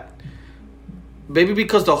things that maybe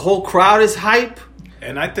because the whole crowd is hype.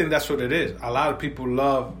 And I think that's what it is. A lot of people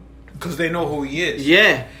love because they know who he is.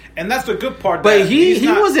 Yeah. And that's the good part. But he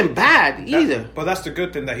wasn't bad either. But that's the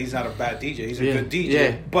good thing, that he's not a bad DJ. He's a good DJ.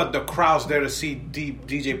 Yeah. But the crowd's there to see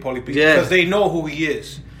DJ Paulie D because they know who he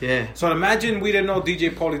is. Yeah. So imagine we didn't know DJ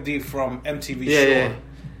Paulie D from MTV Shore.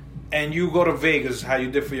 And you go to Vegas, how you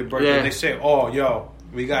did for your birthday, and they say, oh, yo,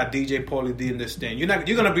 we got DJ Pauly D in this thing. You're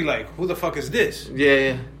gonna be like, who the fuck is this?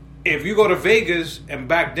 Yeah. If you go to Vegas and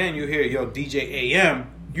back then you hear DJ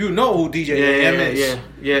AM, you know who DJ AM is.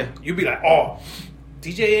 Yeah. You'd be like, oh,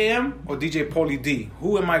 DJ AM or DJ Pauly D?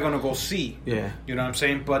 Who am I gonna go see? Yeah. You know what I'm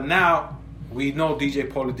saying? But now we know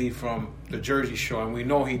DJ Pauly D from the Jersey Show, and we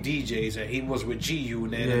know he DJs, and he was with G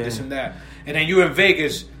Unit and this and that. And then you in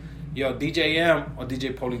Vegas, DJ AM or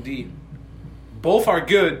DJ Pauly D, both are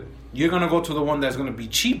good. You're gonna go to the one that's gonna be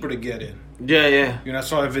cheaper to get in. Yeah. You know,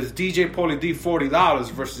 so if it's DJ Pauly D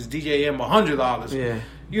 $40 versus DJ AM $100,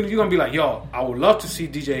 you're gonna be like, yo, I would love to see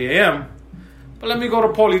DJ AM, but let me go to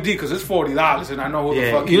Pauly D because it's $40 and I know who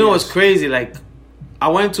the fuck he is. You know what's crazy? Like, I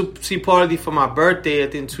went to see Pauly D for my birthday, I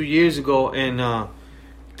think 2 years ago, and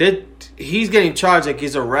he's getting charged like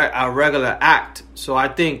he's a regular act. So I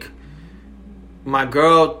think my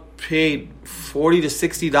girl paid $40 to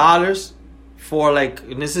 $60 for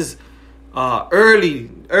and this is early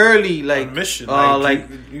like admission.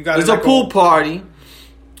 You got it's a pool party,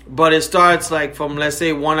 but it starts from let's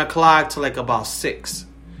say 1 o'clock to about 6,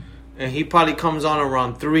 and he probably comes on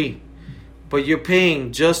around 3. But you're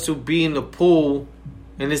paying just to be in the pool.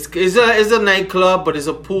 And it's a nightclub, but it's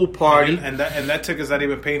a pool party. And that ticket's not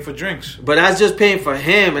even paying for drinks. But that's just paying for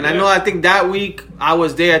him. And I think that week I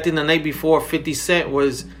was there. I think the night before 50 Cent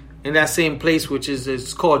was in that same place, which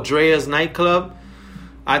it's called Drea's Nightclub.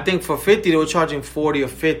 I think for 50 they were charging 40 or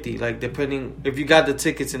 50, depending if you got the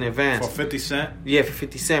tickets in advance. For 50 Cent? Yeah, for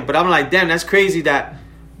 50 Cent. But I'm like, damn, that's crazy that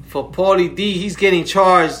for Pauly D, he's getting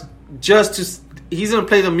charged just to... He's gonna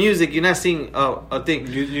play the music. You're not seeing a thing.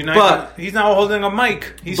 He's not holding a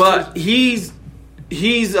mic. He's like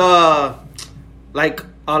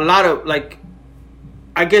a lot of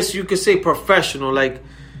I guess you could say professional.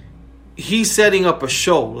 He's setting up a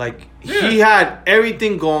show. He had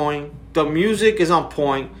everything going. The music is on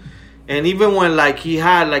point, and even when he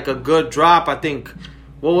had a good drop. I think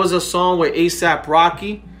what was a song with A$AP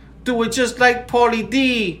Rocky. Do it just like Pauly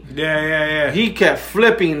D. Yeah. He kept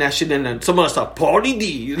flipping that shit, and then someone started Pauly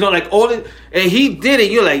D. all it, and he did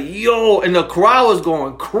it. You're like, yo, and the crowd was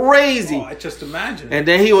going crazy. Oh, I just imagine. And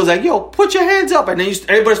then he was like, yo, put your hands up, and then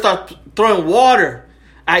everybody started throwing water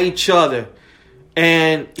at each other.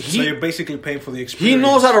 And so you're basically paying for the experience. He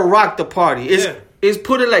knows how to rock the party. It's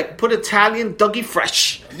put Italian Dougie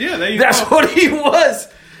Fresh. Yeah, there you go. That's what he was.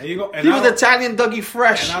 There you go. And he was Italian Dougie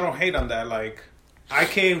Fresh. And I don't hate on that. I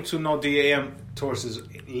came to know DAM towards his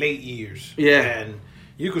late years. Yeah. And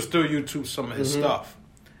you could still YouTube some of his stuff.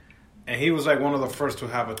 And he was one of the first to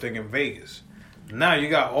have a thing in Vegas. Now you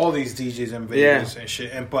got all these DJs in Vegas and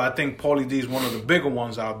shit. But I think Pauly D is one of the bigger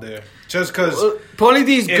ones out there. Just because Pauly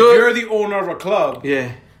D's good. If you're the owner of a club,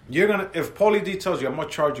 you're gonna. If Pauly D tells you, I'm gonna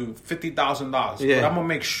charge you $50,000, but I'm gonna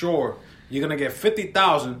make sure you're gonna get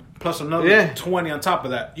 $50,000 plus another 20 on top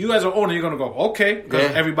of that. You as an owner, you're gonna go okay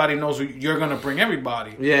because everybody knows you're gonna bring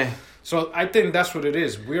everybody. Yeah. So I think that's what it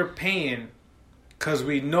is. We're paying because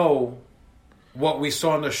we know what we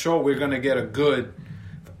saw on the show. We're gonna get a good,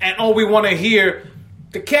 and all we want to hear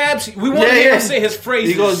the Cabs. We want to hear him say his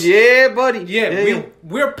phrases. He goes, "Yeah, buddy."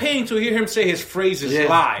 We're paying to hear him say his phrases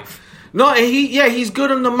live. No, and he's good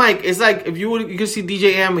on the mic. It's if you can see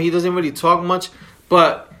DJ M, he doesn't really talk much,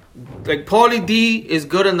 but. Pauly D is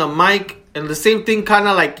good on the mic, and the same thing kind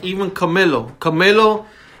of even Camilo.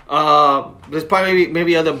 There's probably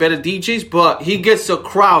maybe other better DJs, but he gets the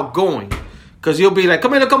crowd going. Because you'll be like,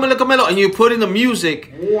 Camilo, and you put in the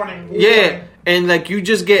music. Warning. Yeah, and you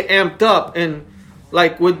just get amped up. And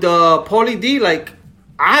with the Pauly D,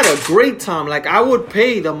 I had a great time. I would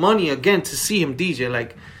pay the money again to see him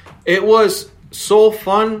DJ. It was so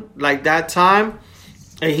fun, that time.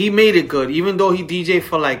 And he made it good, even though he DJed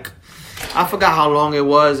for I forgot how long it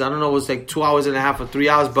was. I don't know, it was 2 hours and a half or 3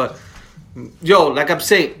 hours. But, yo, I'm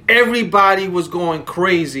saying, everybody was going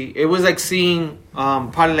crazy. It was seeing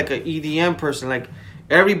probably an EDM person.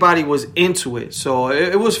 Everybody was into it. So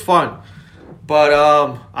it was fun. But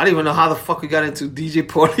I don't even know how the fuck we got into DJ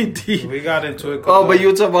Pauly D. We got into it. Oh, but you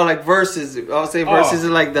were talking about verses. I would say verses is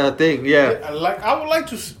the thing. Yeah. I would like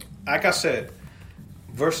to, like I said,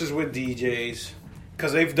 verses with DJs.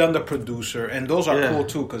 Because they've done the producer, and those are cool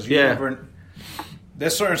too. Because you never,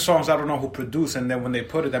 there's certain songs I don't know who produced, and then when they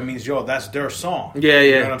put it, that means that's their song. Yeah.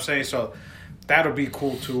 You know what I'm saying? So that'll be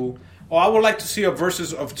cool too. Or I would like to see a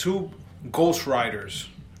verses of 2 ghostwriters,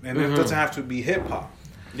 and it doesn't have to be hip hop.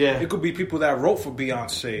 Yeah, it could be people that wrote for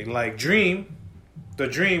Beyonce, like Dream. The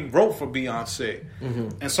Dream wrote for Beyonce,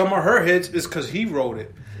 and some of her hits is because he wrote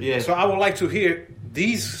it. Yeah. So I would like to hear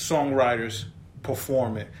these songwriters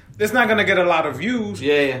perform it. It's not gonna get a lot of views.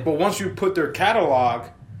 Yeah. But once you put their catalog,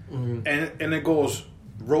 and it goes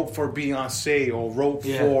wrote for Beyonce or wrote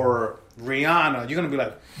Yeah. for Rihanna, you're gonna be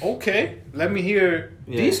like, okay, let me hear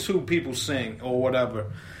these two people sing or whatever.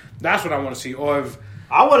 That's what I want to see. Or if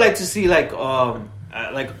I would like to see like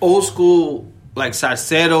old school like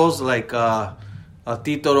salseros, like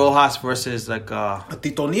Tito Rojas versus like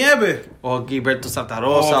Tito Nieve or Gilberto Santa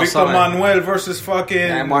Rosa or or Victor something. Manuel versus fucking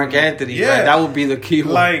And Mark Anthony. Yeah, Right? That would be the key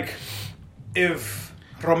one. like if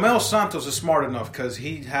Romeo Santos is smart enough because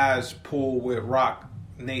he has pull with Rock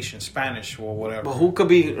Nation Spanish or whatever. But who could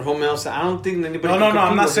be Romeo? I don't think anybody. No, can no, I'm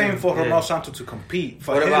compete not with saying him. for Yeah. Romeo Santos to compete.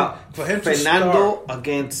 For What him, about for him to Fernando start,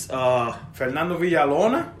 against Fernando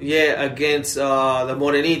Villalona? against the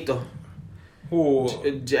Morenito Who?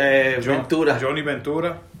 Ventura. Johnny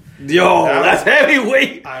Ventura. Yo, that's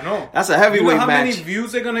heavyweight. I know. That's a heavyweight You know how match. many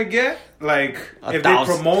views they're gonna get? Like if 1,000. they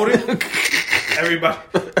promote it, everybody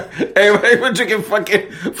Everybody been drinking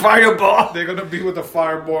fucking Fireball. they're gonna be with the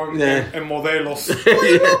Fireball Yeah. and Modelos. Yeah.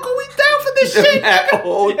 Look, we down for this shit. That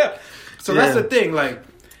old. Yeah. So Yeah. that's the thing. Like,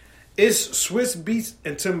 it's Swiss Beats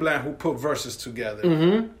and Timbaland who put verses together.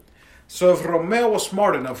 Mm-hmm. So if Romeo was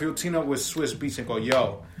smart enough, he'll team up with Swiss Beats and go,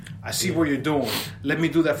 "Yo, I see what you're doing. Let me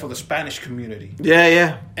do that for the Spanish community." Yeah,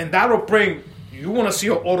 yeah. And that'll bring. You want to see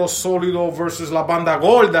a Oro Sólido versus La Banda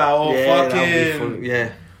Gorda or Yeah, that'll be fucking fun. Yeah.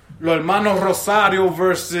 Los Hermanos Rosario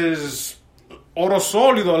versus Oro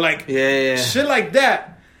Sólido, like Yeah. shit like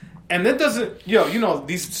that. And it doesn't, you know,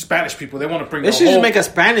 these Spanish people, they want to bring They their should just whole, make a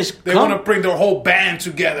Spanish. they want to bring their whole band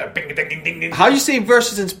together. Bing, ding, ding, ding, ding. How you say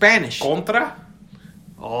verses in Spanish? Contra,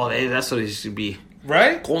 Oh, that's what it should be.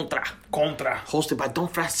 right? Contra. Contra. Hosted by Don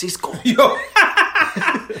Francisco. Yo,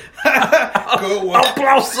 good one.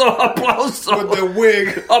 Aplauso, aplauso. With the wig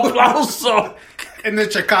Aplauso. and the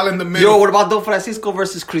chacal in the middle. Yo, what about Don Francisco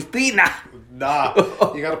versus Cristina? Nah,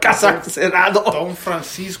 you gotta Casa put Cerrado Don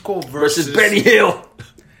Francisco versus versus Benny Hill.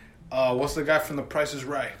 What's the guy from The Price Is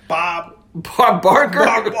Right? Bob Barker.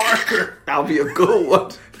 Barker. That would be a good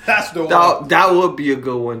one. That's the one. That would be a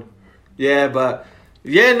good one. Yeah, but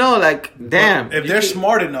yeah, no, like damn. If they're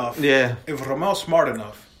smart enough, Yeah. If Romel's smart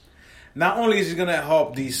enough, not only is he gonna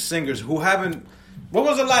help these singers who haven't. When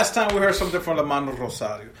was the last time we heard something from La Mano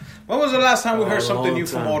Rosario? When was the last time we heard something long new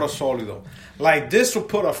from time. Oro Sólido? Like this will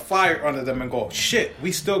put a fire under them and go, shit,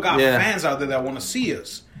 we still got Yeah. fans out there that want to see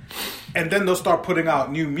us. And then they'll start putting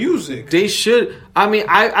out new music. They should. I mean,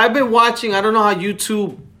 I've been watching. I don't know how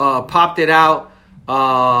YouTube popped it out.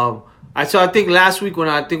 I think last week when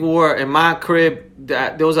I think we were in my crib,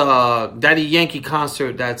 that there was a Daddy Yankee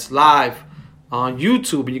concert that's live on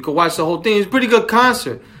YouTube, and you can watch the whole thing. It's a pretty good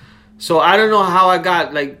concert. So I don't know how I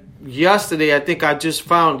got like yesterday. I think I just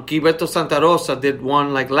found Gilberto Santa Rosa did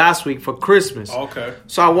one like last week for Christmas. Okay.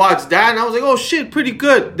 So I watched that and I was like, oh shit, pretty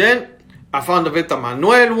good. Then I found the Victor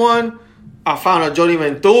Manuel one. I found a Johnny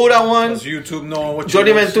Ventura one. Does YouTube know what Johnny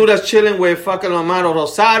you want to see? Ventura's chilling with fucking Romano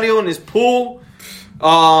Rosario in his pool.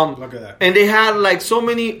 Look at that. And they had like so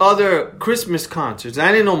many other Christmas concerts.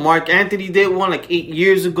 I didn't know Mark Anthony did one like 8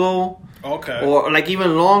 years ago. Okay. Or like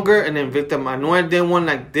even longer. And then Victor Manuel did one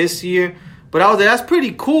like this year. But I was like, that's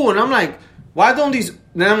pretty cool. And I'm like, why don't these...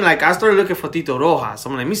 Then I'm like, I started looking for Tito Rojas.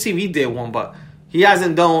 I'm like, let me see if he did one. But he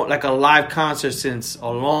hasn't done like a live concert since a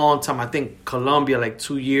long time. I think Colombia like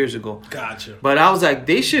 2 years ago. Gotcha. But I was like,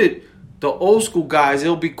 they should... The old school guys,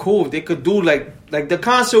 it'll be cool if they could do like the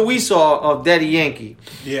concert we saw of Daddy Yankee.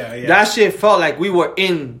 Yeah, yeah. That shit felt like we were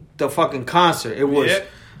in the fucking concert. It was Yeah.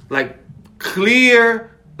 like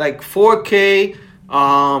clear, like 4K.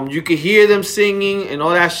 You could hear them singing and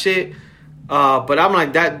all that shit. But I'm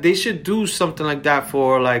like that they should do something like that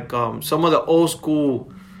for like some of the old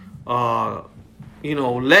school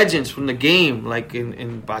legends from the game, like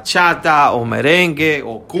in bachata or merengue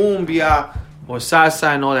or cumbia or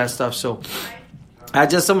salsa and all that stuff. So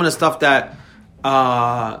that's just some of the stuff that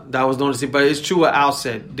I was noticing. But it's true what Al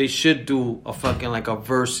said. They should do a fucking like a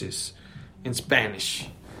verses in Spanish.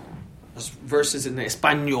 Verses in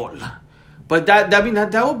Espanol. But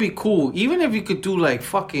that would be cool. Even if you could do like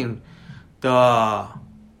fucking or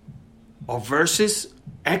versus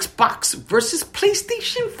Xbox versus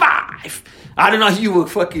PlayStation 5. I don't know how you would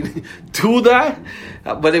fucking do that.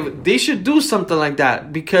 But they should do something like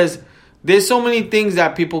that. Because there's so many things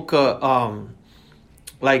that people could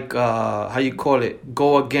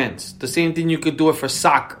go against. The same thing you could do it for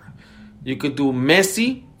soccer. You could do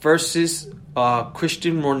Messi versus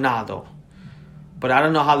Cristiano Ronaldo. But I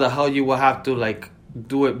don't know how the hell you will have to like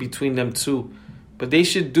do it between them two. But they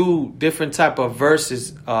should do different type of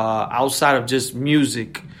verses outside of just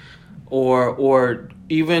music, or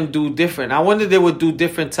even do different. I wonder if they would do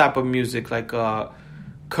different type of music, like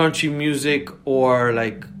country music, or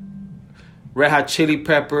like Red Hot Chili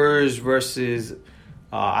Peppers versus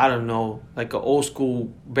I don't know, like an old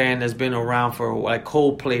school band that's been around for like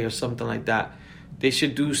Coldplay or something like that. They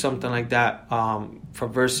should do something like that for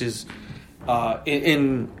verses.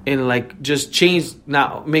 In like just change,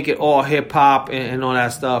 not make it all hip hop and all that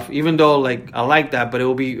stuff. Even though like I like that, but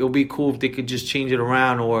it'll be cool if they could just change it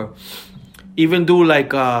around, or even do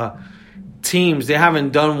like teams. They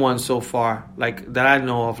haven't done one so far, like that I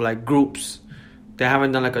know of, like groups. They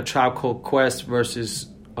haven't done like a Tribe Called Quest versus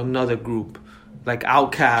another group, like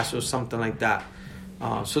Outkast or something like that.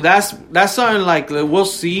 So that's something like we'll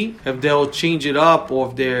see if they'll change it up, or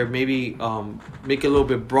if they're maybe make it a little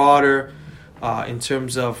bit broader in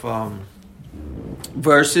terms of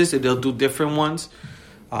verses. If they'll do different ones.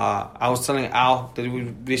 I was telling Al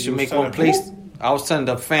that they should make one place. I was telling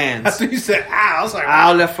the fans. I think you said Al. I was like,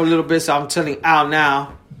 Al left for a little bit, so I'm telling Al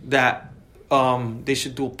now that they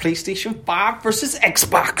should do a PlayStation 5 versus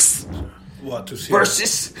Xbox. What, to see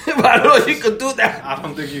versus? I don't know if you could do that. I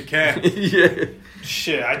don't think you can. Yeah.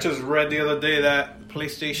 Shit, I just read the other day that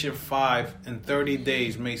PlayStation 5 in 30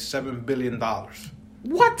 days made $7 billion.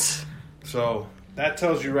 What? So that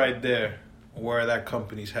tells you right there where that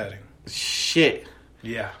company's heading. Shit.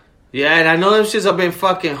 Yeah. Yeah, and I know them shits have been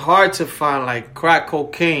fucking hard to find, like crack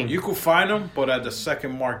cocaine. You could find them, but at the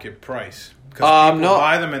second market price. Because people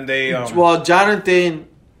buy them and they... Well, Jonathan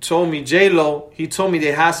told me, J-Lo, he told me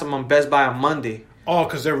they had some on Best Buy on Monday. Oh,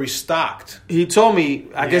 because they're restocked. He told me,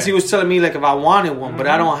 I guess he was telling me like if I wanted one, but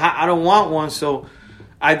I don't want one, so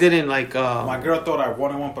I didn't like... My girl thought I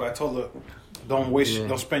wanted one, but I told her,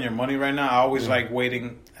 don't spend your money right now. I always like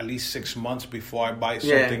waiting at least 6 months before I buy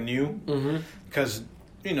something new. Because,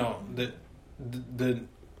 you know, the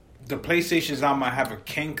PlayStations now might have a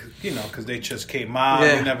kink, you know, because they just came out.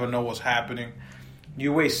 You never know what's happening.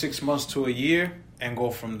 You wait 6 months to a year and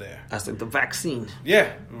go from there. That's like the vaccine.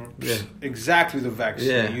 Yeah. Exactly the vaccine.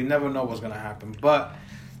 Yeah. You never know what's going to happen. But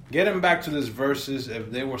getting back to this verses,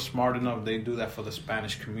 if they were smart enough, they do that for the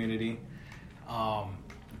Spanish community.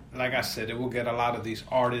 Like I said, it will get a lot of these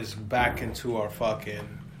artists back into our fucking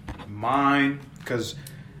mind, because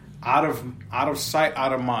out of sight,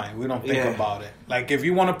 out of mind. We don't think about it. Like if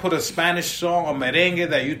you want to put a Spanish song or merengue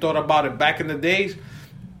that you thought about it back in the days,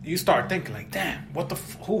 you start thinking like, damn,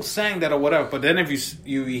 who sang that or whatever. But then if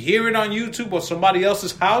you hear it on YouTube or somebody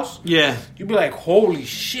else's house, you be like, holy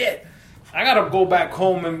shit, I gotta go back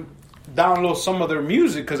home and download some of their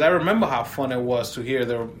music, because I remember how fun it was to hear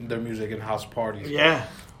their music in house parties. Yeah.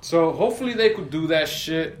 So hopefully they could do that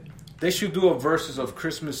shit. They should do a versus of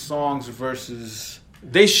Christmas songs versus...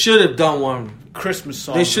 They should have done one. Christmas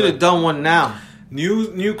songs. They should have done one now.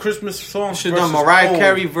 New Christmas songs. Should have done Mariah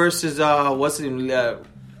Carey versus what's it?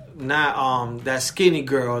 That skinny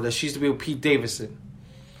girl that she used to be with Pete Davidson.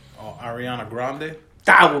 Oh, Ariana Grande.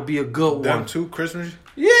 That would be a good one. Them two Christmas.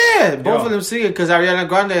 Yeah, both of them singing, because Ariana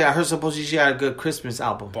Grande, I heard supposedly she had a good Christmas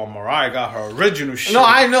album. But Mariah got her original shit. No,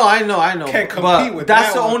 I know. Can't compete but with that's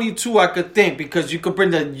that the one. only two I could think, because you could bring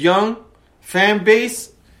the young fan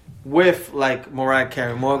base with like Mariah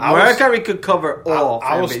Carey. Mariah Carey could cover all.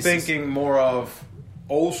 I was bases. thinking more of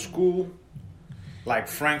old school, like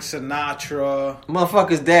Frank Sinatra.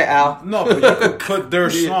 Motherfuckers dead, Al. No, but you could put their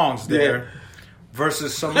songs there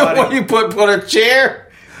versus somebody. What, you put a chair?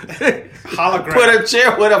 Hologram. Put a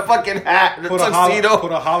chair with a fucking hat and a tuxedo.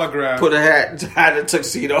 Put a hologram. Put a hat and a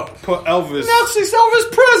tuxedo. Put Elvis.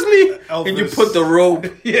 Elvis Presley. Elvis. And you put the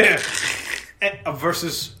robe. Yeah.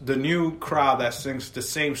 Versus the new crowd that sings the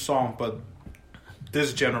same song, but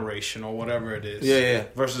this generation or whatever it is. Yeah.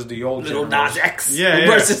 Versus the old Little generation. Nas X. Yeah.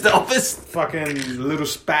 Versus the Elvis. Fucking Little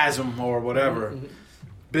Spasm or whatever.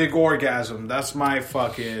 Big Orgasm. That's my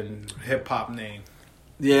fucking hip hop name.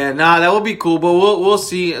 Yeah, that would be cool, but we'll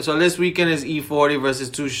see. So this weekend is E40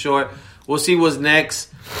 versus Too Short. We'll see what's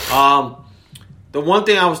next. The one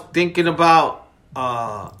thing I was thinking about,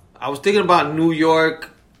 New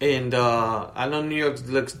York, and I know New York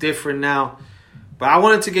looks different now, but I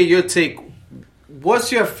wanted to get your take.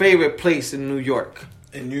 What's your favorite place in New York?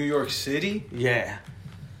 In New York City? Yeah.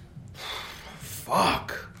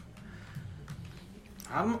 Fuck.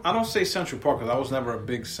 I don't say Central Park, because I was never a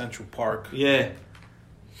big Central Park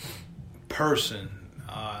person.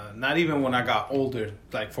 Not even when I got older,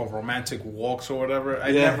 like for romantic walks or whatever.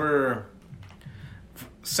 I never...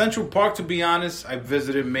 Central Park, to be honest, I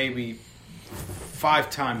visited maybe 5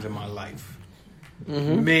 times in my life.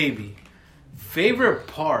 Maybe. Favorite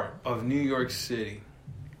part of New York City?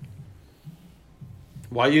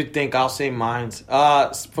 Why you think I'll say mine?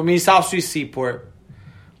 For me, South Street Seaport.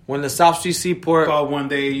 When the South Street Seaport... when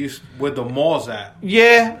they used... Where the malls at.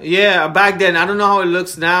 Yeah. Back then, I don't know how it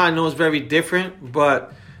looks now. I know it's very different,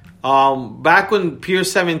 but Back when Pier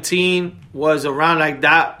 17 was around like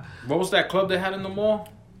that, What was that club they had in the mall?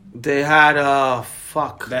 they had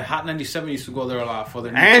fuck. That Hot 97 used to go there a lot for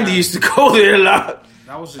their new Andy talent. used to go there a lot.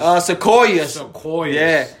 That was just Sequoias. Sequoias.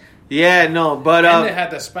 Yeah, yeah, no, but And they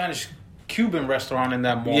had that Spanish Cuban restaurant in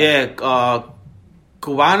that mall. yeah,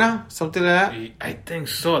 Cubana, something like that. I think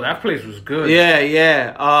so. That place was good. Yeah,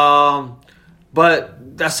 yeah.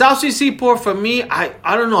 But the South Street Seaport for me,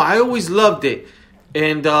 I don't know. I always loved it,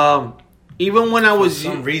 and even when I For was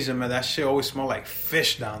some reason, man, that shit always smelled like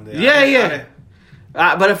fish down there. Yeah, I yeah. didn't-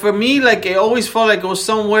 but for me, like it always felt like it was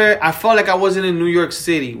somewhere. I felt like I wasn't in New York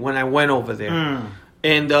City when I went over there.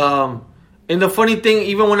 And the funny thing,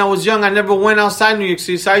 even when I was young, I never went outside New York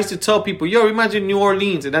City. So I used to tell people, "Yo, imagine New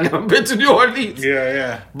Orleans," and I never been to New Orleans. Yeah,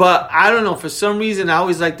 yeah. But I don't know. For some reason, I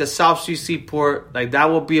always like the South Street Seaport. Like that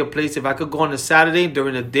would be a place if I could go on a Saturday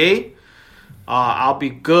during the day. I'll be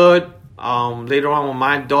good. Later on, when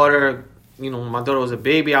my daughter, when my daughter was a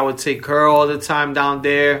baby, I would take her all the time down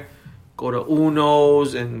there. Go to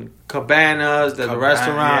Uno's and Cabanas, the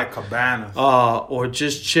restaurant. Yeah, Cabanas. Or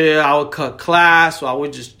just chill. I would cut class, so I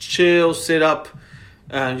would just chill, sit up.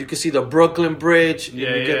 You can see the Brooklyn Bridge. And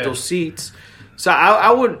Yeah, you get yeah. those seats. So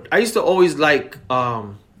I used to always like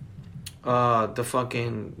the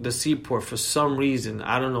Seaport for some reason.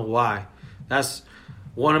 I don't know why. That's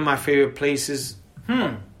one of my favorite places.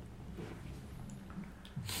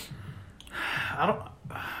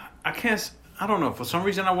 I don't know. For some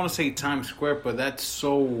reason, I want to say Times Square, but that's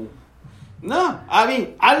so. No, I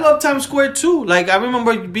mean, I love Times Square too. Like, I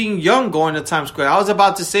remember being young going to Times Square. I was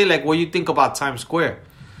about to say, like, what you think about Times Square.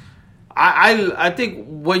 I think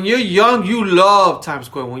when you're young, you love Times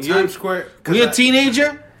Square. When you're a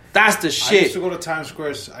teenager, that's the I shit. used to go to Times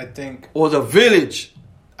Square, I think. Or the Village.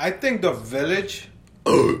 I think the Village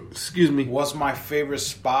Excuse me. was my favorite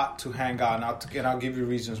spot to hang out, and I'll give you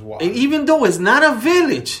reasons why. And even though it's not a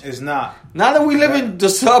village, It's not. now that we live in the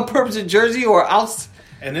suburbs of Jersey or out,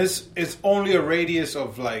 And it's only a radius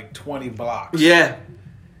of like 20 blocks. yeah,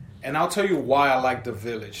 And I'll tell you why I like the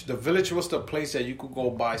Village. The Village was the place that you could go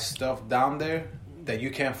buy stuff down there that you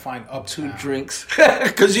can't find up to drinks.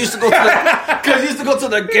 Because you used to go to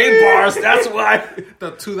the gay bars. That's why.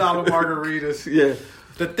 The $2 margaritas. Yeah.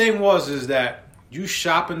 The thing is that you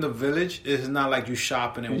shop in the Village. It's not like you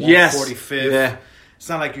shopping in 145th. Yes. Yeah. It's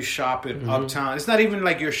not like you shopping uptown. It's not even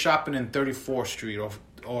like you're shopping in 34th Street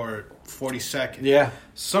or 42nd. Yeah.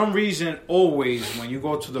 Some reason always when you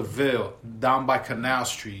go to the Ville down by Canal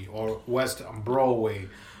Street or West on Broadway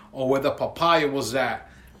or where the Papaya was at,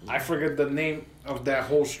 I forget the name of that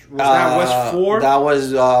whole. Was that West 4? That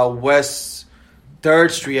was West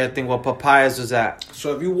 3rd Street, I think, where Papayas was at.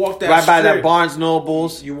 So if you walk that Right by strip, that Barnes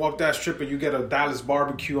Nobles. you walk that strip and you get a Dallas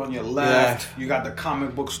barbecue on your left. Yeah. You got the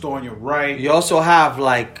comic book store on your right. You also have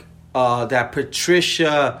like that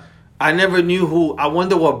Patricia. I never knew who. I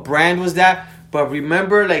wonder what brand was that. But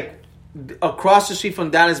remember, like across the street from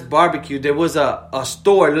Dallas Barbecue, there was a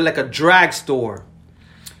store. It looked like a drag store.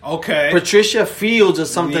 Okay. Patricia Fields or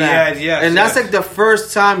something. Yeah, like that. yes, And that's yes. like the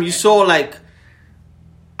first time you saw like,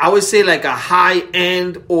 I would say like a high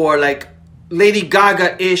end or like Lady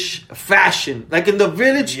Gaga-ish fashion. Like in the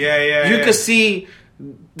Village, you could see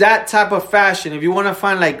that type of fashion. If you want to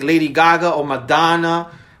find like Lady Gaga or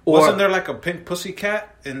Madonna, or Wasn't there like a pink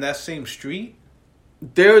pussycat in that same street?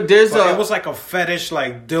 there's But it was like a fetish,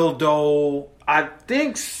 like dildo, I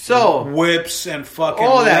think so. whips, and fucking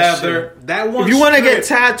All that leather. That one. If you want to get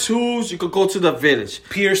strip, tattoos, you could go to the Village.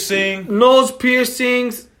 piercing. Nose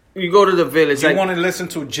piercings, you go to the Village. You Like, want to listen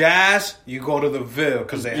to jazz? You go to the Ville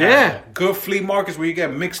because they Yeah. have good flea markets where you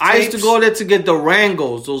get mixed. I used to go there to get the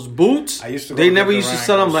Wrangles, those boots. I used to go They get never the used to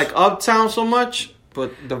sell them Wrangles. like uptown so much,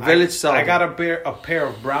 but the Village sell I them. got a pair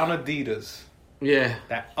of brown Adidas Yeah.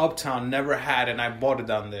 that Uptown never had, and I bought it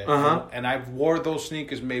down there. Uh-huh. And I wore those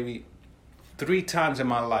sneakers maybe 3 times in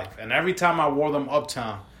my life, and every time I wore them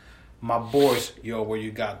Uptown, my boys, yo, where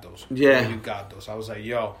you got those? Yeah. Where you got those? I was like,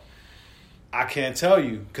 yo, I can't tell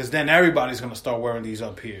you, because then everybody's gonna start wearing these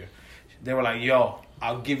up here. They were like, yo,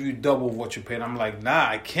 I'll give you double what you paid. I'm like, nah,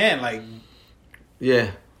 I can't. Like,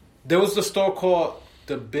 Yeah. there was the store called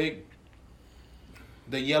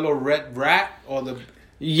the Yellow Red Rat, or the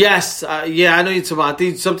Yes. Yeah, I know you're talking about. I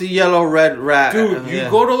think something yellow, red, rat. dude. You yeah.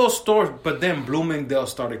 go to those stores, but then Bloomingdale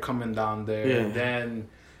started coming down there, Yeah. and then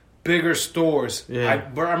bigger stores. Yeah. I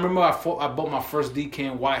remember I bought my first DK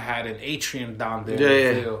and white hat in Atrium down there. Yeah,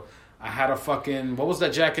 in yeah. Ville. I had a fucking, what was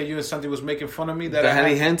that jacket you and something was making fun of me? That The I had?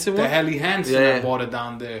 Helly Hansen The one? Helly Hansen. Yeah. I bought it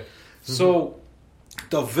down there. So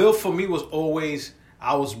the Ville for me was always,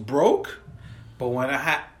 I was broke, but when I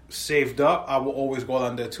had saved up, I would always go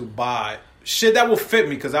down there to buy shit that will fit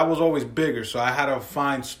me because I was always bigger, so I had to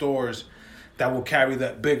find stores that will carry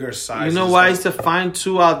that bigger size. You know what I used to find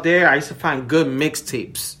too out there? I used to find good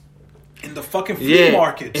mixtapes. In the fucking flea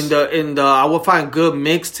markets. In the I would find good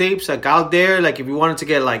mixtapes like out there. Like if you wanted to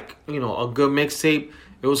get like, you know, a good mixtape,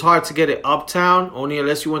 it was hard to get it uptown, only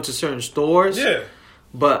unless you went to certain stores. Yeah.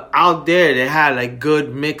 But out there they had like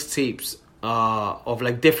good mixtapes of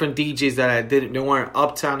like different DJs that I didn't, they weren't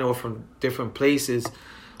uptown, they were from different places.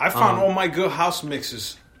 I found all my good house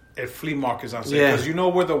mixes at flea markets, I'm saying. Because you know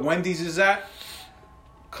where the Wendy's is at?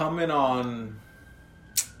 Coming on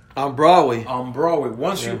Broadway. On Broadway.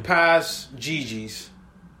 Once you pass Gigi's,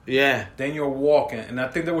 then you're walking. And I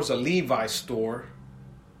think there was a Levi's store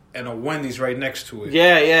and a Wendy's right next to it.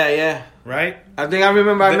 Yeah. Right? I think I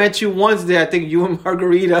remember I met you once there. I think you and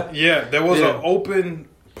Margarita. Yeah, there was an open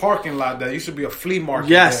parking lot that used to be a flea market.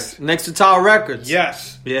 Yes, there. next to Tower Records.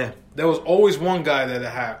 Yes. Yeah. There was always one guy that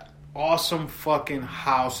had awesome fucking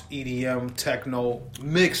house EDM techno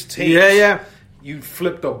mixtapes. Yeah. You'd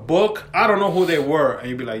flip the book. I don't know who they were. And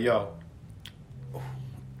you'd be like, yo,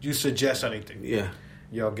 you suggest anything. Yeah.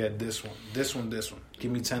 Yo, get this one. This one.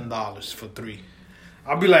 Give me $10 for 3.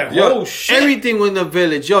 I'll be like, oh, shit. Everything in the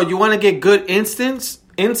village. Yo, you want to get good incense?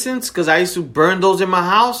 Because I used to burn those in my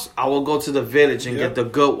house. I will go to the village and get the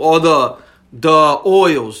good, or the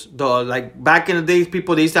oils. Like back in the days,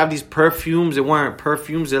 people, they used to have these perfumes. They weren't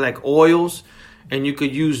perfumes. They're like oils. And you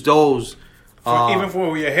could use those. Even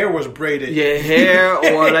for when your hair was braided. Your hair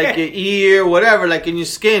or like your ear, whatever, like in your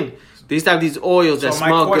skin. They used to have these oils that smell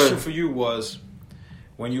good. So my question for you was,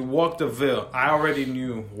 when you walked the Ville, I already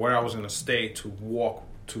knew where I was going to stay to walk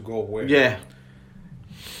to go where. Yeah.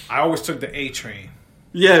 I always took the A train.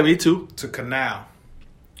 Yeah, me too. To Canal.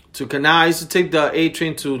 I used to take the A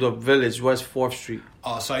train to the village, West 4th Street.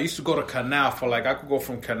 So I used to go to Canal for like, I could go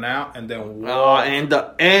from Canal and then walk. And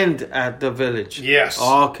the end at the village. Yes.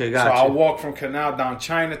 Okay, gotcha. So I'll walk from Canal down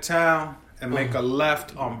Chinatown and make a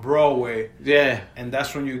left on Broadway. Yeah. And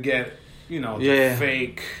that's when you get, the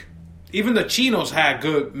fake. Even the Chinos had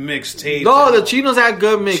good mixtapes. No, the Chinos had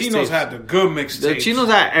good mixtapes. Chinos had the good mixtapes. The Chinos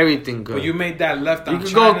had everything good. But you made that left on Chinatown.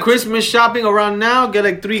 You can go Christmas shopping around now, get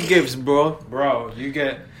like 3 gifts, bro. Bro, you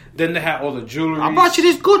get... Then they had all the jewelry. I bought you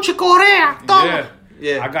this Gucci Correa.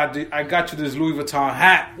 Yeah. I got you this Louis Vuitton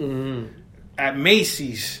hat at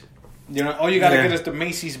Macy's. All you gotta get is the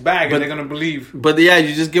Macy's bag, and they're gonna believe. But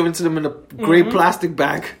you just give it to them in a gray plastic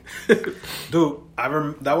bag. Dude,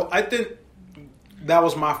 I think that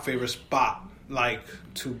was my favorite spot, like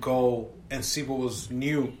to go and see what was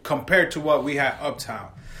new compared to what we had uptown.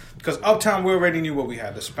 Because uptown, we already knew what we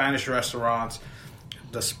had: the Spanish restaurants,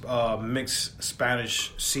 the mixed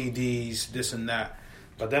Spanish CDs, this and that.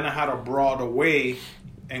 But then I had to broad away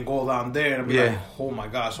and go down there and be like, oh my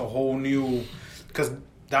God, it's a whole new... Because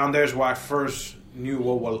down there is where I first knew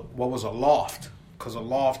what was a loft. Because a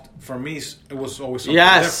loft, for me, it was always something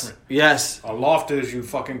different. Yes. A loft is you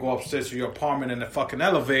fucking go upstairs to your apartment in the fucking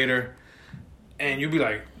elevator and you be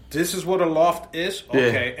like, this is what a loft is?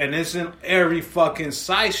 Okay. And it's in every fucking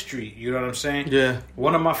side street. You know what I'm saying? Yeah.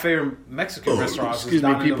 One of my favorite Mexican restaurants is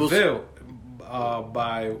down in the Ville.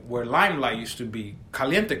 By where Limelight used to be,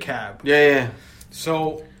 Caliente Cab. Yeah.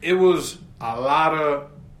 So it was a lot of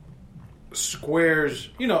squares,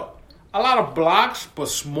 a lot of blocks, but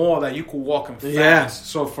small that you could walk in fast. Yeah.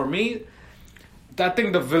 So for me, I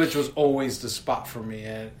think the Village was always the spot for me,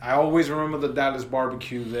 and I always remember the Dallas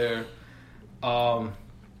barbecue there.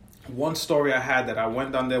 One story I had that I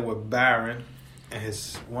went down there with Baron and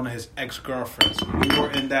one of his ex-girlfriends. We were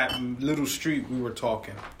in that little street we were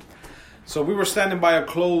talking. So we were standing by a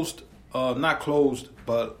not closed,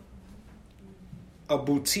 but a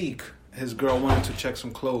boutique. His girl wanted to check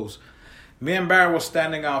some clothes. Me and Barry were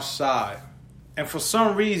standing outside. And for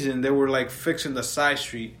some reason, they were like fixing the side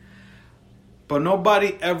street. But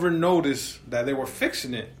nobody ever noticed that they were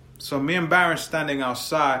fixing it. So me and Barry standing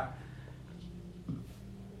outside.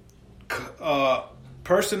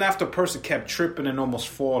 Person after person kept tripping and almost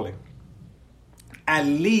falling. At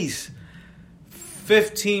least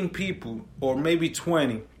 15 people, or maybe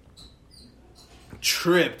 20,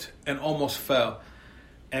 tripped and almost fell.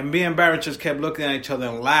 And me and Barrett just kept looking at each other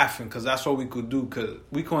and laughing because that's all we could do because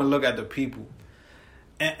we couldn't look at the people.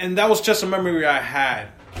 And that was just a memory I had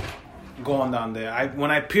going down there.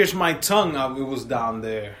 When I pierced my tongue, it was down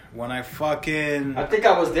there. When I think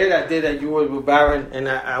I was there that day that you were with Baron and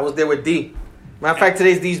I was there with D. Matter of fact,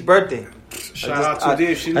 today's D's birthday. Shout out to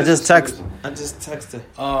D. I just texted.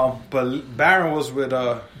 But Baron was with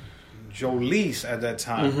Jolise at that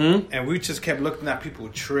time. And we just kept looking at people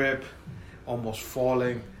trip, almost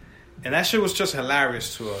falling. And that shit was just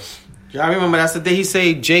hilarious to us. Yeah, I remember that's the day he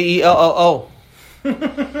said JELLO.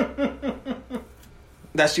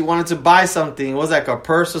 That she wanted to buy something. It was like a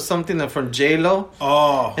purse or something from J-Lo.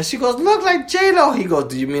 Oh. And she goes, look like J-Lo. He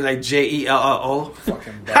goes, do you mean like JELLO?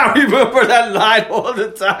 Fucking I remember that line all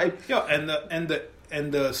the time. Yo,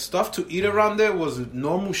 and the stuff to eat around there was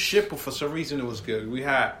normal shit, but for some reason it was good. We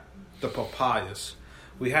had the papayas.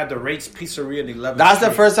 We had the Rates Pizzeria in 11th That's Street.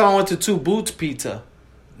 the first time I went to Two Boots Pizza.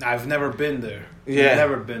 I've never been there. Yeah.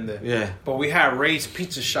 Never been there. Yeah. But we had Ray's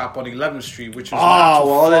Pizza Shop on 11th Street, which was not too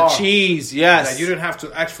all far. the cheese, yes. That you didn't have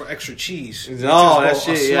to ask for extra cheese. You No, that just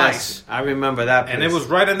go a shit, slice. yes. I remember that place. And it was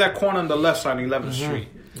right in that corner on the left side, 11th Street.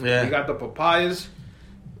 Yeah. You got the papayas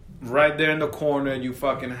right there in the corner. You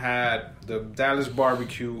fucking had the Dallas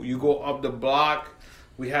barbecue. You go up the block.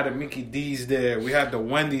 We had a Mickey D's there. We had the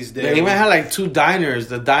Wendy's there. They even had like two diners.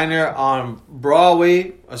 The diner on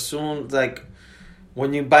Broadway, assumed like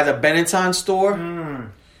when you buy the Benetton store,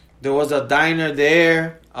 there was a diner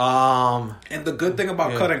there. And the good thing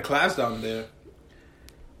about cutting class down there,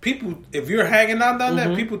 people, if you're hanging out down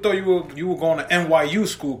there, people thought you were going to NYU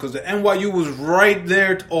school because the NYU was right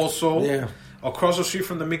there also. Yeah. Across the street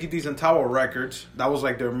from the Mickey D's and Tower Records. That was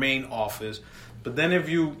like their main office. But then if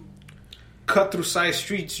you cut through side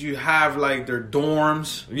streets, you have like their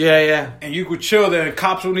dorms. Yeah. And you could chill there and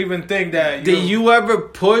cops wouldn't even think that Did you ever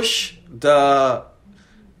push the...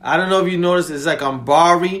 I don't know if you noticed, it's like on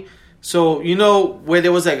Bowery. So, you know where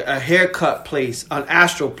there was like a haircut place on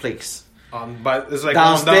Astro Place? It's like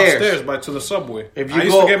Downstairs. downstairs to the subway. If you I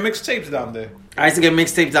used to get mixtapes down there. I used to get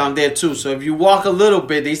mixtapes down there too. So if you walk a little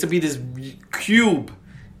bit, there used to be this cube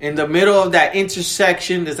in the middle of that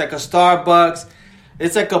intersection. There's like a Starbucks.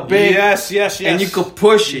 It's like a big... Yes. And you could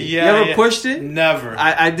push it. Yeah, you ever pushed it? Never.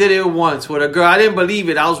 I did it once with a girl. I didn't believe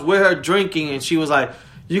it. I was with her drinking and she was like,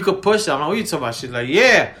 you could push it. I'm like, what are you talking about? She's like,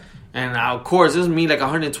 yeah. And of course, this is me like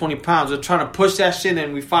 120 pounds. We're trying to push that shit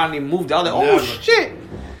and we finally moved. I was like, oh Never. shit.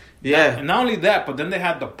 Yeah. And not only that, but then they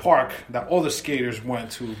had the park that all the skaters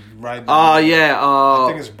went to, right? Yeah. I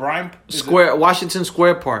think it's Bryan Washington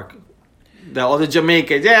Square Park. All the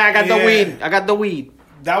Jamaicans. Yeah, I got the weed. I got the weed.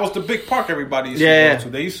 That was the big park everybody used to go to.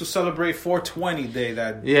 They used to celebrate 420 Day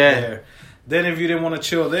there. Then if you didn't want to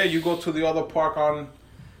chill there, you go to the other park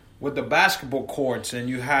with the basketball courts, and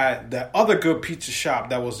you had that other good pizza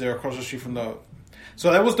shop that was there across the street from the...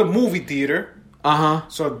 So that was the movie theater.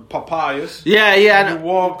 So Papayas. Yeah. And you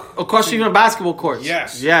walk across the street from the basketball courts.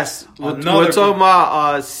 Yes. We're talking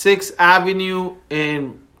about 6th Avenue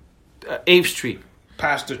and 8th Street.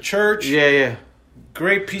 Past the church. Yeah.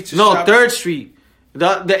 Great pizza No, shop. 3rd Street.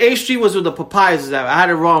 The 8th Street was with the Papayas. I had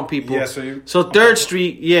it wrong, people. Yeah, so 3rd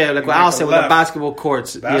Street, like what I'll say, with the basketball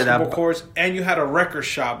courts. Basketball courts. And you had a record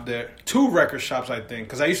shop there. 2 record shops, I think.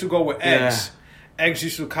 Because I used to go with Eggs. Eggs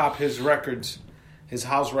used to cop his records. His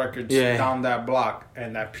house records down that block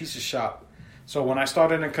and that pizza shop. So when I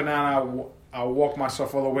started in Canal, I walk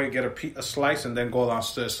myself all the way, get a slice, and then go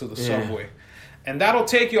downstairs to the subway. And that'll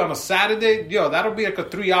take you on a Saturday. That'll be like a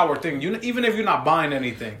 3-hour thing. Even if you're not buying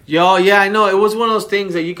anything. I know. It was one of those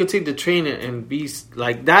things that you could take the train and be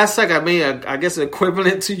like, that's like, I guess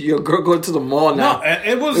equivalent to your girl going to the mall now. No,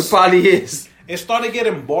 it probably is. It started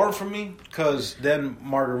getting boring for me because then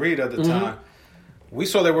Margarita at the time, we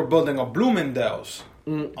saw they were building a Bloomingdale's.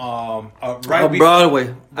 Right on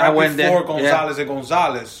Broadway. I went there. Before Gonzalez and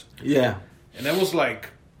Gonzalez. Yeah. And it was like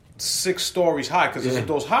 6 stories high because it's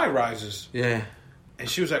those high rises. Yeah. And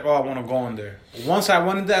she was like, oh, I want to go in there. Once I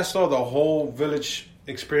went in that store, the whole village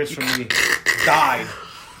experience for me died.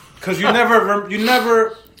 Because you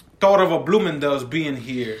never thought of a Bloomingdale's being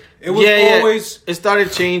here. It was always... It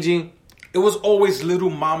started changing. It was always little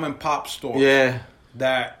mom and pop stores. Yeah.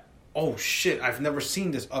 That, oh shit, I've never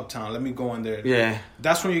seen this uptown. Let me go in there. Yeah.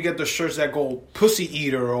 That's when you get the shirts that go Pussy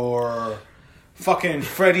Eater or fucking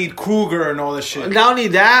Freddy Krueger and all this shit. Not only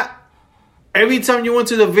that, every time you went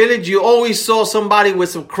to the village, you always saw somebody with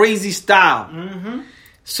some crazy style. Mm-hmm.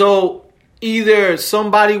 So either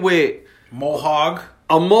somebody with a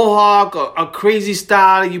mohawk, a crazy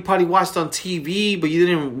style that you probably watched on TV, but you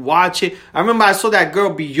didn't watch it. I remember I saw that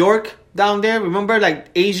girl Bjork down there. Remember, like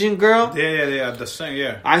Asian girl? Yeah. The same,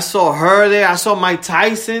 yeah. I saw her there. I saw Mike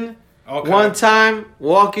Tyson one time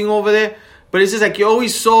walking over there. But it's just like you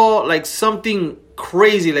always saw like something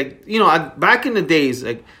crazy. Like, back in the days,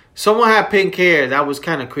 like someone had pink hair. That was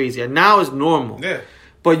kind of crazy. And now it's normal. Yeah.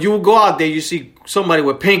 But you go out there, you see somebody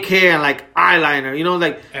with pink hair and like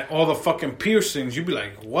eyeliner, and all the fucking piercings. You'd be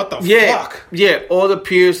like, what the fuck? Yeah, all the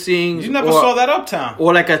piercings. You never saw that uptown.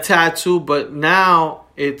 Or like a tattoo, but now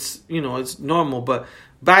it's, it's normal. But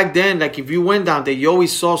back then, like if you went down there, you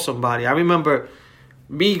always saw somebody. I remember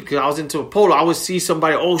me, because I was into polo, I would see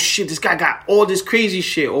somebody, oh shit, this guy got all this crazy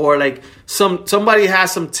shit. Or like somebody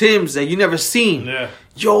has some Timbs that you never seen. Yeah.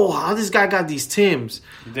 Yo, how this guy got these Timbs?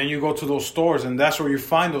 Then you go to those stores, and that's where you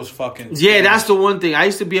find those fucking... Yeah, that's the one thing. I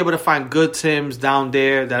used to be able to find good Timbs down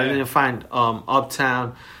there that I Yeah. didn't find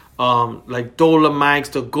uptown. Like Dolomites,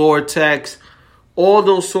 the Gore-Tex, all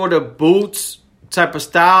those sort of boots type of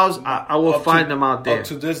styles, I will find them out there. Up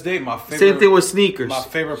to this day, my favorite... Same thing with sneakers. My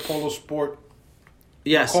favorite polo sport...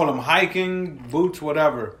 Yes. Call them hiking, boots,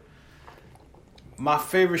 whatever. My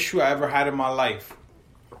favorite shoe I ever had in my life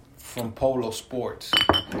from Polo Sports.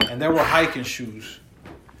 And they were hiking shoes.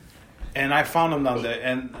 And I found them down there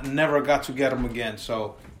and never got to get them again.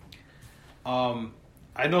 So,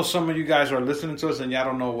 I know some of you guys are listening to us and y'all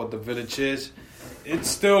don't know what the Village is. It's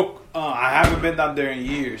still, I haven't been down there in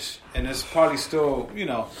years. And it's probably still,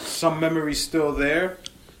 some memories still there.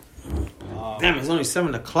 Damn, it's only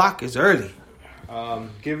 7 o'clock. It's early.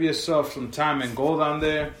 Give yourself some time and go down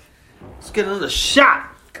there. Let's get another shot.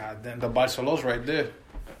 God damn, the Barcelo's right there.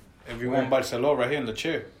 If you want Barcelo, right here in the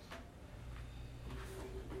chair.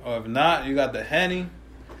 Or if not, you got the Henny.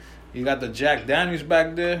 You got the Jack Daniels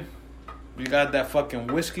back there. You got that fucking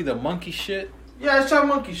whiskey, the monkey shit. Yeah, let's try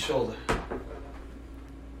Monkey Shoulder.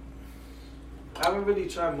 I haven't really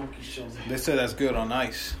tried Monkey Shoulder. They said that's good on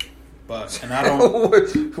ice. And I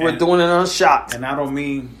don't... We're doing it on shots. And I don't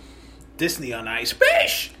mean Disney on ice.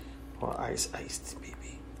 Bish! Or ice,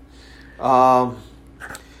 baby.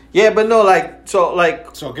 Yeah, but no,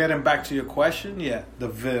 So getting back to your question, yeah, the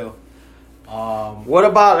Ville. What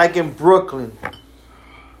about like in Brooklyn?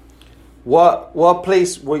 What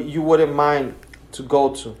place you wouldn't mind to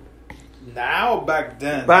go to? Now, back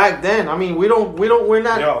then. Back then, I mean, we're not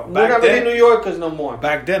really New Yorkers no more.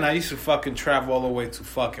 Back then, I used to fucking travel all the way to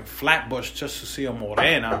fucking Flatbush just to see a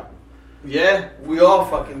Morena. Yeah, we all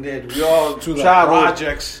fucking did. We all To the traveled.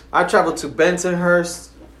 projects. I traveled to Bensonhurst.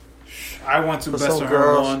 I went to For some Bensonhurst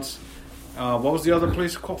girls. once. What was the other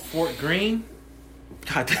place called? Fort Greene?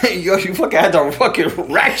 God damn, yo, you fucking had the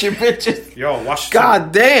fucking ratchet bitches. Yo, Washington.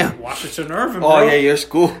 God damn. Washington Irving, bro. Oh, yeah, your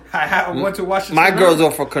school. I went to Washington My Irving. girls were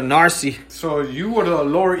from Canarsie. So you were the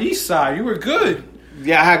Lower East Side. You were good.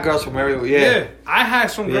 Yeah, I had girls from everywhere. Yeah. I had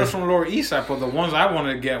some girls from Lower East Side, but the ones I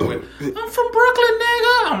wanted to get with, I'm from Brooklyn,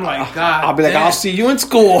 nigga. I'm like, God I'll be like, damn. I'll see you in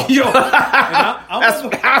school. Yo, and I'm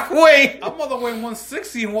That's halfway. I'm all the way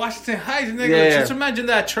 160 in Washington Heights, nigga. Yeah. Just imagine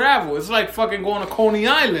that travel. It's like fucking going to Coney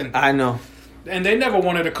Island. I know. And they never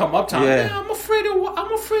wanted to come uptown. Yeah. Yeah, I'm afraid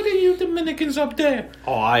of you Dominicans up there.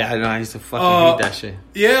 Oh, I know. I used to fucking hate that shit.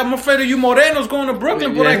 Yeah, I'm afraid of you Morenos going to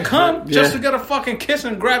Brooklyn, but Yeah, I come yeah. just to get a fucking kiss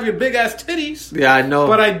and grab your big ass titties. Yeah, I know.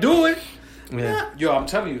 But I do it. Yeah. Yo, I'm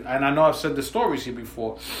telling you, and I know I've said the stories here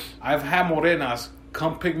before. I've had Morenas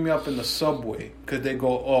come pick me up in the subway because they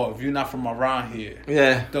go, oh, if you're not from around here,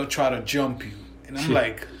 Yeah. they'll try to jump you. And I'm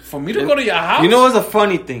like, for me to go to your house? You know what's a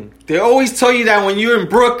funny thing? They always tell you that when you're in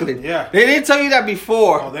Brooklyn. Yeah. They didn't tell you that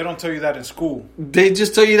before. Oh, they don't tell you that in school. They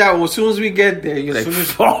just tell you that as soon as we get there. You're like,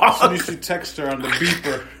 As fuck. soon as you text her on the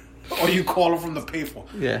beeper, or you call her from the payphone.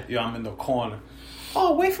 Yeah. Yo, I'm in the corner.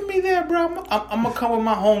 Oh, wait for me there, bro. I'm going to come with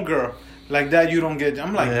my homegirl. Like that, you don't get...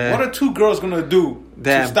 I'm like, Yeah. what are two girls going to do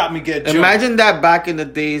Damn. to stop me get jumped? Imagine that back in the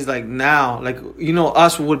days, like now. Like,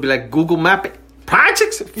 us would be like, Google Map it.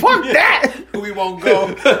 Projects? Fuck that. We won't go.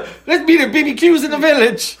 Let's be the BBQs in the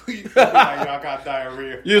village. Y'all got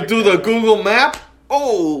diarrhea. You do the Google Map?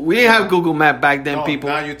 Oh, we didn't have Google Map back then, No, people.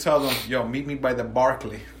 Now you tell them, yo, meet me by the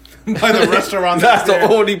Barclay. By the restaurant. That's the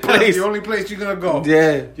there. only That's place. the only place you're going to go.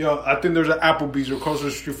 Yeah. Yo, I think there's an Applebee's across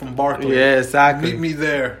the street from Barclay. Yeah, exactly. Meet me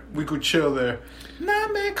there. We could chill there. Nah,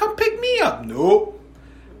 man, come pick me up. Nope.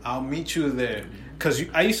 I'll meet you there. Because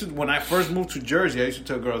I used to, when I first moved to Jersey, I used to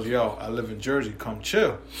tell girls, yo, I live in Jersey. Come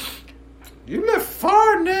chill. You live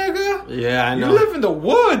far, nigga. Yeah, I know. You live in the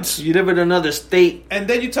woods. You live in another state. And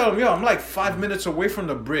then you tell them, yo, I'm like 5 minutes away from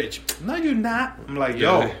the bridge. No, you're not. I'm like,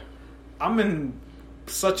 yo, Yeah. I'm in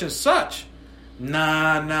such and such.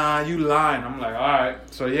 Nah, you lying. I'm like, all right.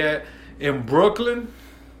 So, yeah, in Brooklyn,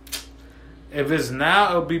 if it's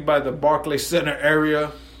now, it'll be by the Barclays Center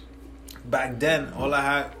area. Back then, all I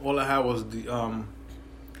had was the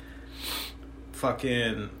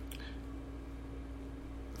fucking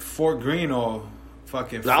Fort Greene or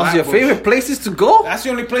fucking That was your Flatbush. favorite places to go? That's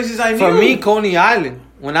the only places I knew. For me, Coney Island,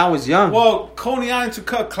 when I was young. Well, Coney Island to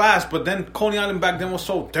cut class, but then Coney Island back then was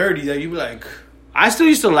so dirty that you be like... I still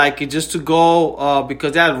used to like it just to go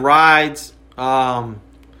because they had rides. Yeah,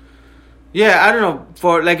 I don't know.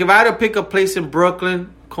 For like, if I had to pick a place in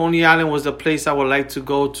Brooklyn, Coney Island was the place I would like to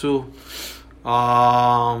go to.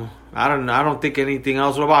 I don't know. I don't think anything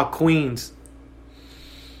else. What about Queens?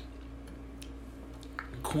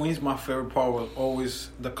 Queens, my favorite part was always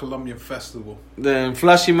the Colombian Festival. The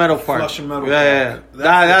Flushing Meadow Park. Flushing Meadow yeah, Park.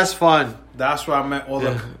 That's fun. That's where I met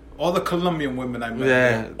all the Colombian women I met.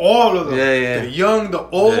 Yeah. All of them. Yeah. The young, the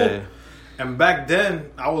old. Yeah. And back then,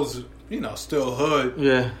 I was, still hood.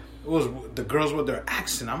 Yeah. It was the girls with their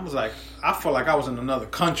accent. I was like, I felt like I was in another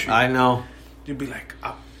country. I know. You'd be like,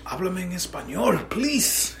 háblame en español,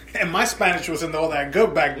 please. And my Spanish wasn't all that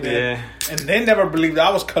good back then. Yeah. And they never believed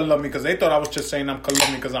I was Colombian because they thought I was just saying I'm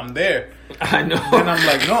Colombian because I'm there. I know. And I'm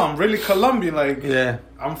like, no, I'm really Colombian. Like, yeah.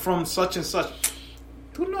 I'm from such and such.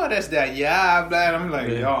 Tú no eres de allá, blah. And I'm like,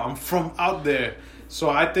 yo, I'm from out there. So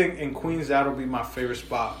I think in Queens, that'll be my favorite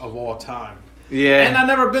spot of all time. Yeah. And I've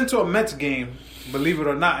never been to a Mets game, believe it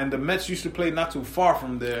or not. And the Mets used to play not too far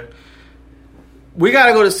from there. We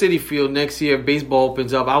gotta go to Citi Field next year. Baseball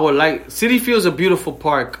opens up. I would like Citi Field's a beautiful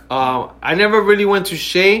park. I never really went to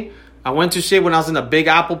Shea. I went to Shea when I was in the Big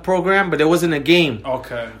Apple program, but there wasn't a game.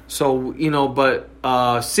 Okay. So but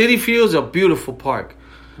Citi Field's a beautiful park.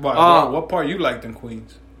 What part you liked in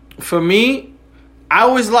Queens? For me, I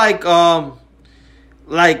always like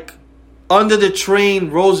under the train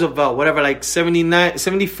Roosevelt, whatever, like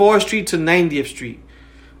 74th Street to 90th Street.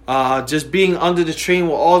 Just being under the train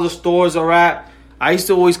where all the stores are at. I used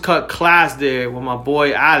to always cut class there with my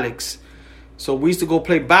boy Alex. So we used to go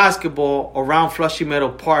play basketball around Flushing Meadow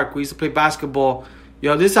Park. We used to play basketball.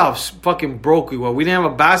 Yo, this is how fucking broke we were. We didn't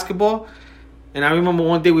have a basketball. And I remember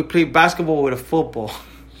one day we played basketball with a football. I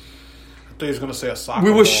thought you was going to say a soccer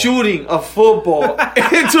We were ball. shooting a football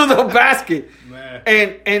into the basket. Man.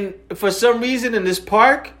 And for some reason in this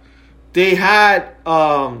park, they had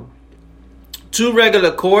 2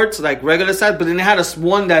 regular courts, like regular size, but then they had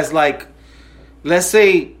one that's like, let's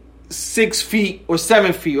say 6 feet or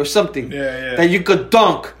 7 feet or something. Yeah. That you could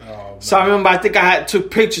dunk. Oh, so I remember, I think I took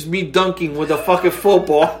pictures me dunking with a fucking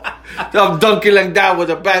football. I'm dunking like that with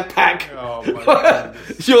a backpack. Oh, my God.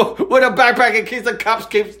 Yo, with a backpack in case the cops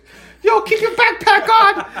came. Yo, keep your backpack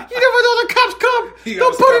on. You never know the cops come.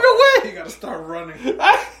 Don't put it away. You gotta start running.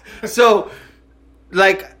 So,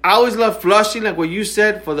 like, I always love Flushing, like what you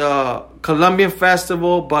said, for the Colombian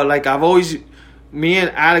Festival. But, like, me and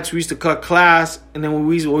Alex, we used to cut class. And then what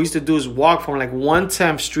we used to do is walk from, like,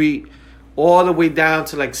 110th Street all the way down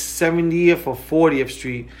to, like, 70th or 40th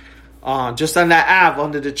Street. Just on that Ave,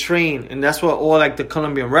 under the train. And that's where all, like, the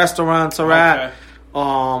Colombian restaurants are at.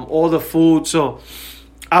 All the food. So,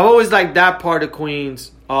 I've always liked that part of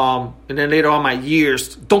Queens. And then later on my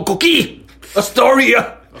years, Don Coqui,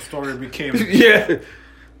 Astoria. Astoria became... Yeah.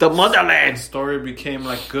 The motherland. Astoria became,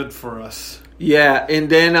 like, good for us. Yeah, and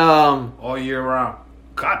then... all year round.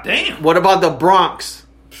 God damn. What about the Bronx?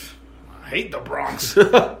 I hate the Bronx.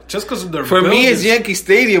 Just because of their For me, buildings. it's Yankee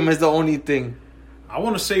Stadium is the only thing. I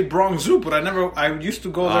want to say Bronx Zoo, but I used to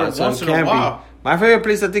go there So once it in a can't while. be. My favorite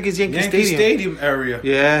place, I think, is Yankee Stadium area.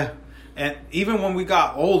 Yeah. And even when we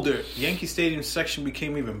got older, Yankee Stadium section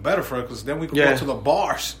became even better for us because then we could Yeah. go to the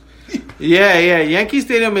bars. Yeah. Yankee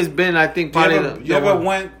Stadium has been, I think, probably You ever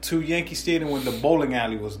went to Yankee Stadium when the bowling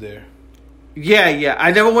alley was there? Yeah.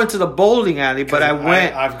 I never went to the bowling alley, but I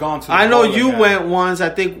went. I've gone to the I know bowling you alley. went once, I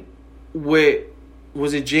think, with,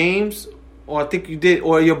 was it James? Or I think you did,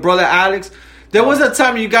 or your brother Alex. There was a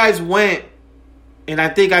time you guys went, and I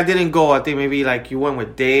think I didn't go. I think maybe like you went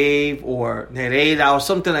with Dave or Nereida or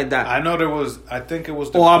something like that. I know there was, I think it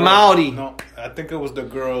was the Or girls. Amauri. No, I think it was the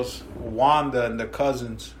girls, Wanda and the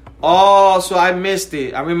cousins. Oh, so I missed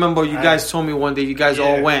it. I remember you guys told me one day you guys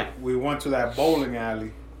all Yeah, went. We went to that bowling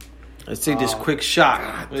alley. Let's take this quick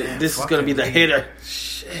shot. damn, This is going to be the fucking hitter.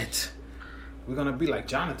 Shit. We're going to be like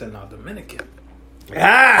Jonathan now, Dominican.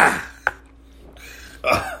 Ah!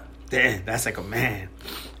 Damn, that's like a man.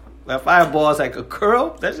 That fireball is like a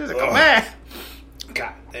curl. That's just like a man.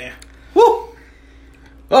 God damn. Woo!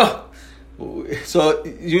 Oh. So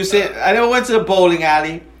you said I never went to the bowling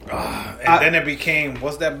alley. And then it became,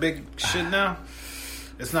 what's that big shit now?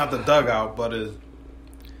 It's not the dugout, but it's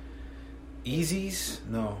Easy's?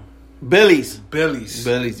 No. Billy's.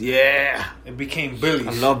 Billy's. Yeah. It became Billy's.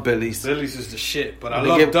 I love Billy's. Billy's is the shit, but I They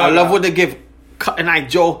love give- dugout. I love what they give Cotton Eye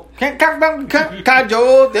Joe. Can't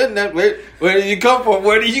Joe. Then where did you come from?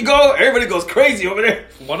 Where did you go? Everybody goes crazy over there.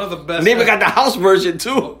 One of the best. And they even got the house version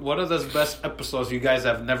too. One of the best episodes you guys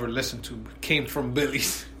have never listened to came from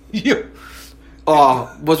Billy's. Yeah.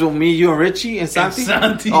 Oh, was with me, you, and Richie, and Santi?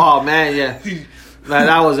 Santi. Oh, man, yeah. Man,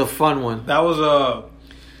 that was a fun one. That was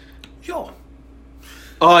yo,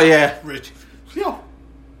 Oh, yeah. Rich. Yo,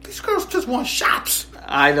 these girls just want shops.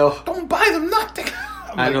 I know. Don't buy them nothing.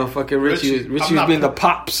 I know, fucking Richie I'm was not being the pl-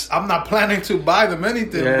 pops. I'm not planning to buy them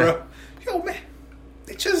anything, Yeah. bro. Yo, man,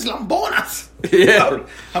 they Pinches lambonas. Yeah.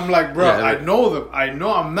 I'm like, bro, Yeah. I know them. I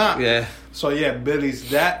know I'm not. Yeah. So, yeah,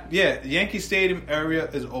 Billy's Yankee Stadium area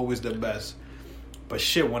is always the best. But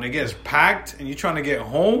shit, when it gets packed and you're trying to get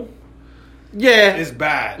home, Yeah. it's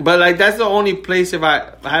bad. But like that's the only place if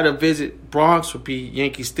I had to visit Bronx would be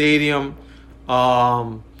Yankee Stadium.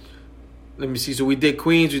 Let me see. So we did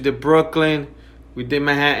Queens, we did Brooklyn, we did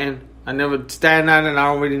Manhattan. I never Staten Island.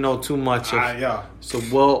 I don't really know too much of. Yeah. So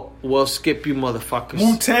we'll skip you motherfuckers.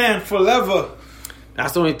 Mutan forever.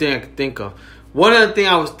 That's the only thing I could think of. One other thing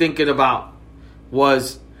I was thinking about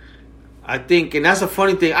was, I think, and that's a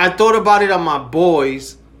funny thing. I thought about it on my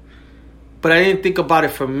boys, but I didn't think about it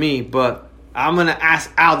for me. But I'm gonna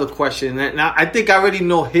ask Al the question, and now I think I already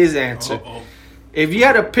know his answer. Uh-oh. If you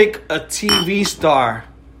had to pick a TV star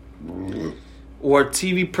or a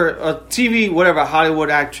TV whatever Hollywood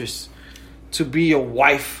actress to be your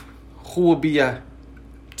wife, who would be your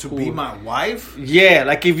To be my wife? yeah,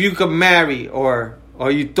 like if you could marry or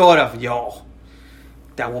you thought of, yo,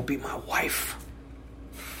 that will be my wife.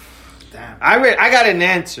 Damn. I got an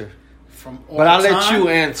answer. From all But I'll let time? you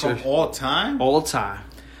answer. From all time? All time.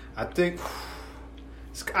 I think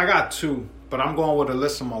I got two, but I'm going with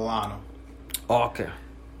Alyssa Milano. Okay.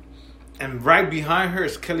 And right behind her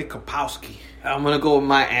is Kelly Kapowski. I'm gonna go with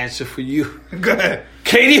my answer for you. Go ahead.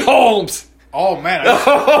 Katie Holmes. Oh man,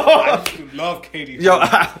 I used to love Katie. Yo,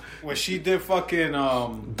 Holmes. When she did fucking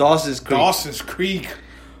Dawson's Creek. Dawson's Creek.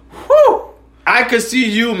 Whew. I could see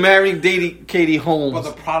you marrying Katie Holmes. But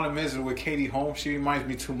the problem is with Katie Holmes, she reminds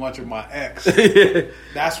me too much of my ex. Yeah.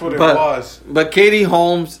 That's what it was. But Katie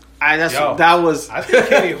Holmes, that was. I think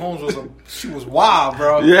Katie Holmes she was wild,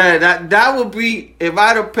 bro. Yeah, that would be if I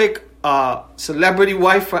had to pick a celebrity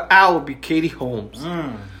wife for Al would be Katie Holmes.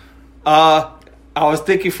 I was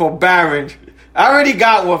thinking for Baron. I already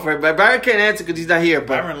got one for him, but Baron can't answer because he's not here.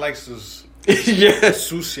 But Byron likes his yeah,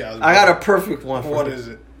 sucia. I got a perfect one. What is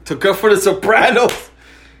it? To go for the Sopranos.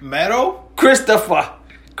 Meadow?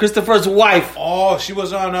 Christopher's wife. Oh, she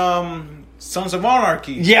was on Sons of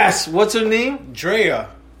Anarchy. Yes, what's her name? Drea.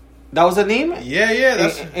 That was her name. Yeah.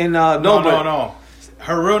 That's No.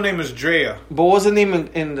 Her real name is Drea. But what's her name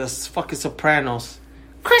in the fucking Sopranos?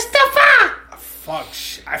 Christopher. Fuck,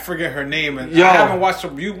 I forget her name. And Yo. I haven't watched.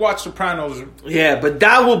 You watched Sopranos? Yeah, but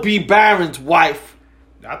that will be Baron's wife.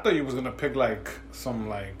 I thought you was gonna pick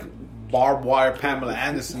some barbed wire Pamela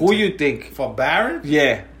Anderson. Who you think? For Baron?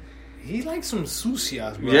 Yeah. He likes some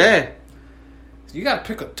sucias, bro. Yeah. You gotta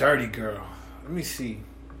pick a dirty girl. Let me see.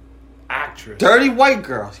 Actress. Dirty white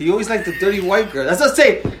girl. He always liked the dirty white girl. That's what I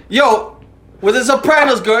say. Yo, with the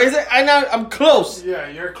Sopranos girl, is it? I'm close. Yeah,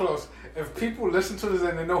 you're close. If people listen to this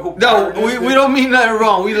and they know who No, Baron is, we don't mean nothing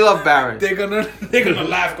wrong. We love Baron. they're gonna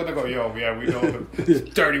laugh. Gonna go, yo, yeah, we know the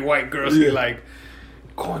dirty white girls. He like,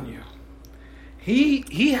 coño.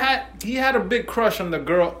 He had a big crush on the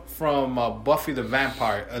girl from Buffy the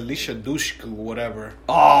Vampire, Alicia Dushku, whatever.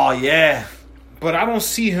 Oh yeah. But I don't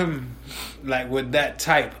see him with that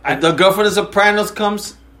type. The girl from the Sopranos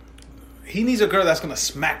comes. He needs a girl that's gonna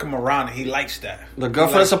smack him around, and he likes that. The girl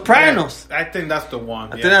from the Sopranos. Yeah, I think that's the one.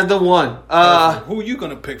 I think that's the one. Who are you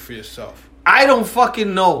gonna pick for yourself? I don't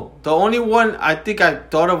fucking know. The only one I think I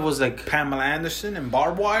thought of was Pamela Anderson and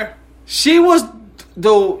Barbed Wire. She was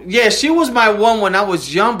she was my one when I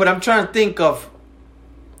was young, but I'm trying to think of.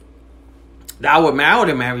 I would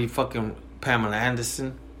have married fucking Pamela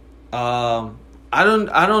Anderson. I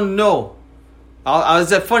don't know. I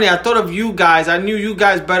was funny. I thought of you guys. I knew you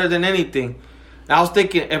guys better than anything. And I was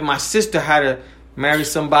thinking if my sister had to marry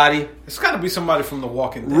somebody, It's got to be somebody from The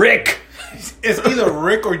Walking Dead. Rick. It's either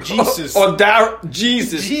Rick or Jesus. or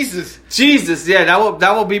Jesus. Jesus. Yeah,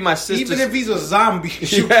 that would be my sister. Even if he's a zombie, you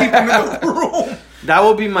keep him in the room. That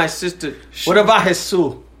would be my sister. What about Jesus?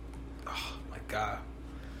 Oh my God.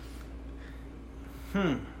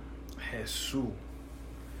 Jesus.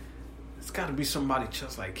 It's got to be somebody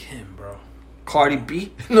just like him, bro. Cardi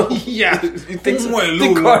B? No. Yeah. You think so?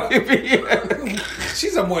 Lulu. Cardi B.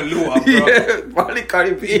 She's a more Lua, bro. Yeah, probably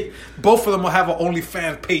Cardi B. Both of them will have an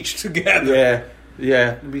OnlyFans page together.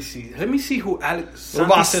 Yeah. Let me see who Alex. What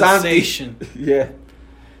about Sensation? Yeah.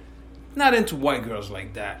 Not into white girls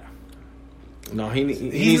like that. No, he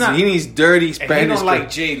needs dirty And Spanish. he don't girl. like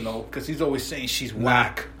J-Lo because he's always saying she's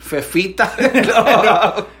whack. Fefita?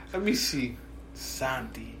 No. Let me see.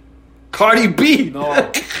 Santi. Cardi B.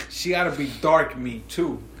 No, she gotta be dark meat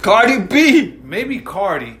too. Cardi B. Maybe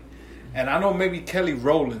Cardi, and I know maybe Kelly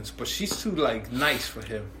Rowlands, but she's too nice for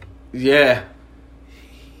him. Yeah.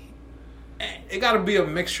 It gotta be a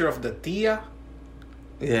mixture of the Tia.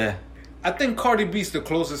 Yeah. I think Cardi B's the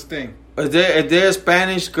closest thing. Is there a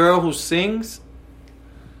Spanish girl who sings?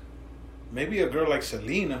 Maybe a girl like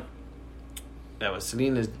Selena. Yeah, but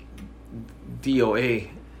Selena's DOA.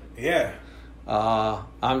 Yeah.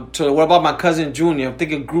 What about my cousin Junior? I'm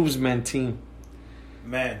thinking groomsmen team.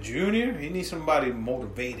 Man, Junior, he needs somebody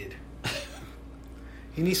motivated.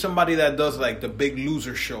 He needs somebody that does like the Big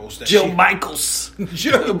Loser shows. That Jill Michaels.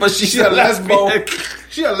 But she's a lesbo.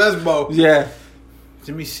 She a lesbo. Yeah.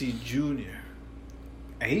 Let me see Junior.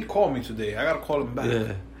 And he called me today. I gotta call him back.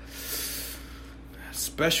 Yeah.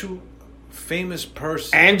 Special famous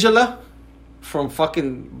person. Angela from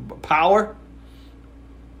fucking Power.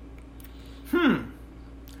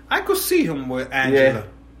 I could see him with Angela. Yeah.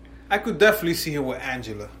 I could definitely see him with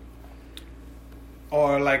Angela.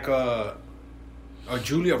 Or like a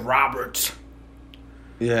Julia Roberts.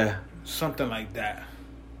 Yeah. Something like that.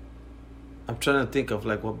 I'm trying to think of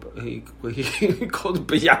like what he calls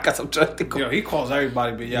bellacas. I'm trying to think of. Yo, he calls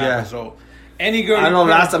everybody bellacas. Yeah. So any girl. I know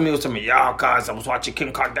last time he was telling me, yo, guys, I was watching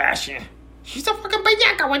Kim Kardashian. She's a fucking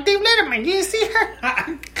bellaca with Dave Letterman. You didn't see her?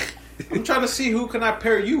 I'm trying to see who can I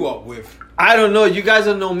pair you up with. I don't know. You guys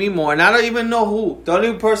don't know me more, and I don't even know who. The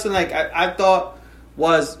only person like I thought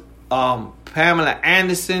was Pamela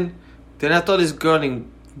Anderson. Then I thought this girl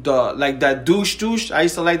named that douche. I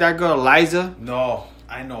used to like that girl, Eliza. No,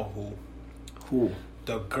 I know who. Who?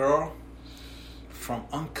 The girl from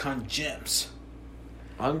Uncut Gems.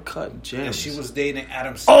 Uncut Gems. And she was dating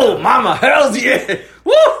Adam Sandler. Oh, mama, hell yeah!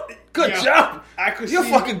 Woo! Good Yeah, job. You're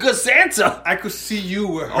fucking good Santa. I could see you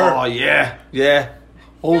with her. Oh yeah.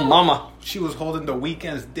 Oh, mama. She was holding the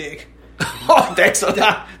Weeknd's dick. Oh, thanks a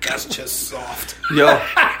lot. That's just soft. Yo,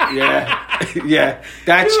 yeah.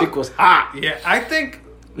 That chick was hot. Yeah, I think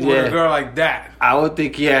with Yeah. a girl like that. I would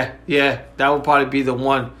think, yeah, that would probably be the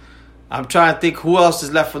one. I'm trying to think who else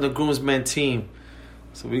is left from the groomsmen team.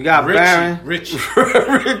 So we got Baron. Richie.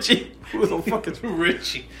 Who the fuck is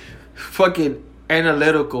Richie? fucking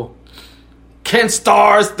analytical? Ken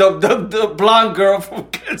Stars, the blonde girl from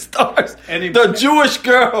Ken Stars. The Jewish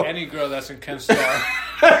girl. Any girl that's in Ken Star.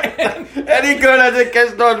 Any girl that's in Ken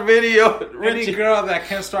Star's video. Any girl that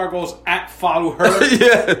Ken Star goes at follow her.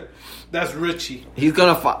 Yeah. That's Richie. He's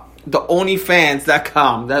gonna the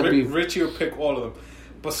OnlyFans.com. That'd be Richie will pick all of them.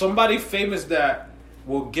 But somebody famous that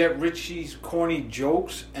will get Richie's corny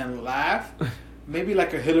jokes and laugh. Maybe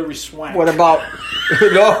like a Hillary Swank. What about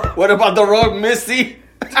the Wrong Missy?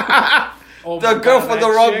 Oh the my girl God, from the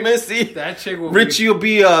that Wrong chick- Missy. That chick will Richie will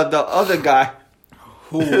be the other guy.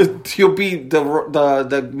 Who? He'll be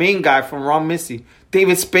the main guy from Wrong Missy.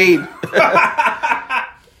 David Spade.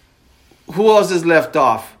 Who else is left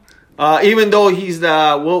off? Even though he's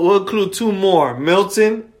we'll include two more: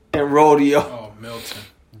 Milton and Rodeo. Oh, Milton.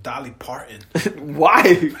 Dolly Parton. Why?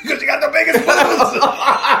 Because you got the biggest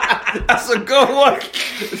balls. That's a good one.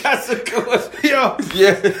 That's a good one. Yo,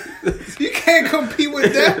 Yeah, you can't compete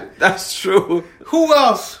with that. that's true. Who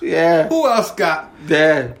else? Yeah. Who else got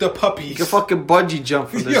Yeah. the puppies? You can fucking bungee jump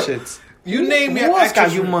from the Yo, shits. You name me Who an else got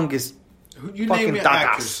actress. humongous? You fucking name me an tatas?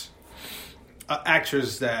 actress. An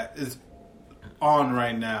actress that is on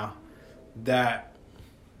right now that...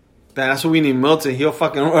 Man, that's what we need. Milton. He'll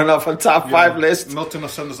fucking run off a top 5 list. Milton will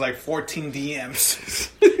send us like 14 DMs.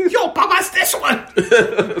 Yo, Papa, it's this one.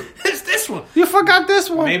 It's this one. You forgot this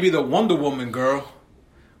one. Maybe the Wonder Woman girl,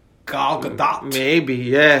 Gal Gadot. Maybe,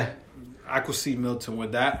 yeah. I could see Milton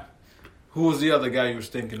with that. Who was the other guy you was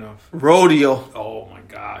thinking of? Rodeo. Oh my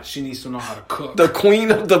God, she needs to know how to cook. The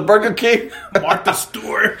queen of the Burger King. Martha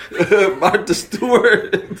Stewart. Martha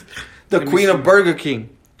Stewart. The queen of Burger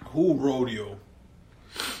King. Who Rodeo?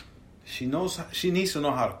 She needs to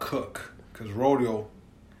know how to cook. Because Rodeo,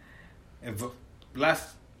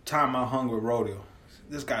 last time I hung with Rodeo,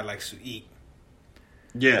 this guy likes to eat.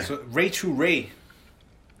 Yeah. So Rachel Ray.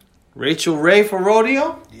 Rachel Ray for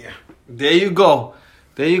Rodeo? Yeah. There you go.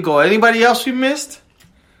 Anybody else we missed?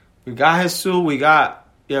 We got Jesus. We got,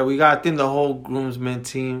 I think the whole groomsmen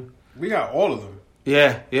team. We got all of them.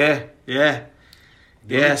 Yeah. The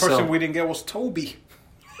only person we didn't get was Toby.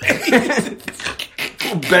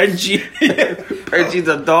 Benji. Benji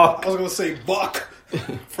the dog. I was going to say Buck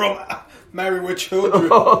from Married with Children.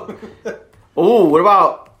 Oh, what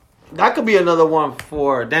about... That could be another one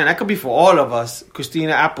that could be for all of us.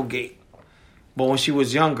 Christina Applegate. But when she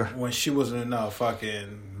was younger. When she was in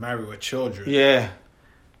fucking Married with Children. Yeah.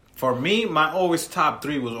 For me, my always top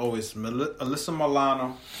 3 was always Alyssa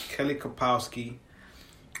Milano, Kelly Kapowski,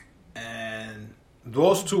 and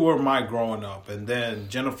those two were my growing up. And then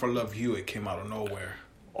Jennifer Love Hewitt came out of nowhere.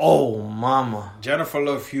 Oh, mama. Jennifer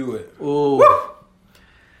Love Hewitt. Ooh. Woo!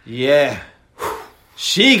 Yeah.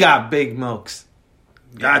 She got big milks.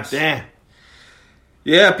 God damn.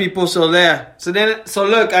 Yeah, people. So look,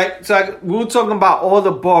 we were talking about all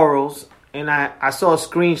the boroughs, and I saw a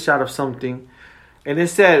screenshot of something, and it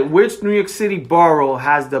said, which New York City borough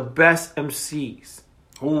has the best MCs?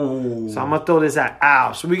 Ooh. So I'm going to throw this at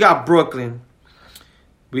Al. So we got Brooklyn.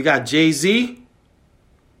 We got Jay-Z.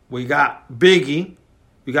 We got Biggie.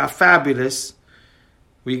 We got Fabulous.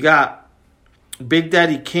 We got Big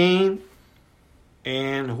Daddy Kane.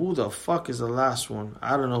 And who the fuck is the last one?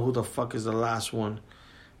 I don't know who the fuck is the last one.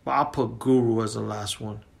 But I'll put Guru as the last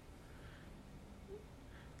one.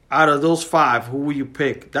 Out of those 5, who will you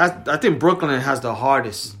pick? I think Brooklyn has the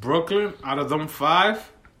hardest. Brooklyn, out of them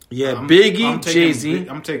 5? Yeah, Biggie, Jay-Z.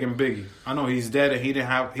 I'm taking Biggie. I know he's dead and he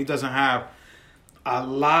doesn't have a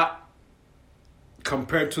lot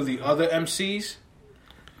compared to the other MCs.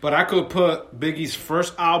 But I could put Biggie's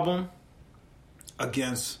first album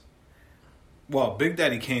against... Well, Big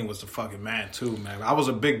Daddy Kane was the fucking man too, man. I was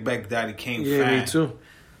a big Big Daddy Kane fan. Yeah, me too.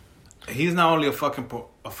 He's not only a fucking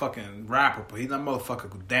rapper, but he's that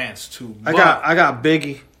motherfucker who dance too. I got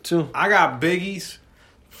Biggie too. I got Biggie's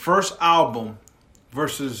first album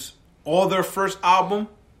versus all their first album,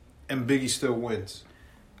 and Biggie still wins.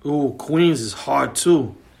 Ooh, Queens is hard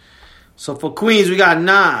too. So for Queens, we got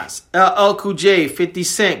Nas, LL Cool J, 50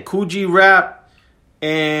 Cent, Cool G Rap,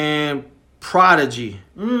 and Prodigy.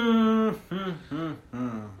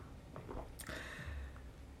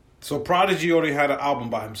 So Prodigy already had an album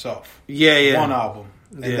by himself. Yeah. One album.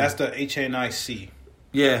 And that's the HNIC.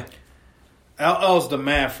 Yeah. LL's the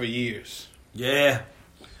man for years. Yeah.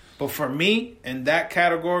 But for me, in that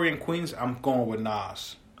category in Queens, I'm going with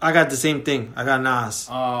Nas. I got the same thing. I got Nas.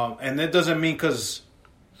 And that doesn't mean because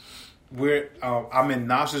I'm in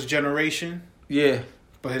Nas's generation. Yeah.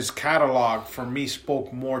 But his catalog, for me,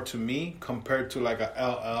 spoke more to me compared to like a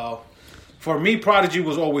LL. For me, Prodigy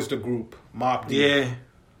was always the group. Mobb Deep. Yeah.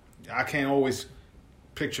 I can't always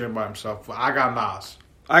picture him by himself. But I got Nas.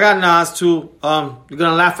 I got Nas too. You're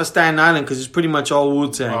gonna laugh at Staten Island because it's pretty much all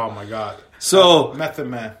Wu-Tang. Oh my god. So Method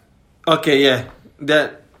Man. Okay, yeah.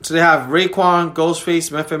 So they have Raekwon,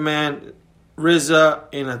 Ghostface, Method Man, RZA,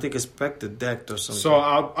 and I think Inspector Deck or something. So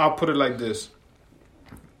I'll put it like this.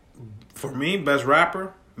 For me, best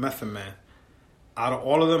rapper, Method Man. Out of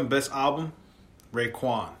all of them, best album,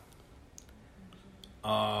 Raekwon.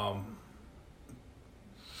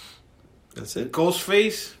 That's it.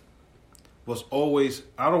 Ghostface was always,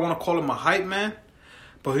 I don't want to call him a hype man,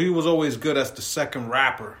 but he was always good as the second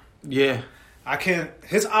rapper. Yeah.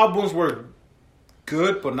 His albums were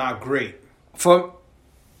good, but not great. So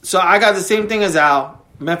I got the same thing as Al.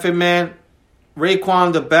 Method Man,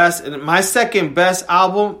 Raekwon the best. And my second best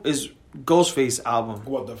album is Ghostface album.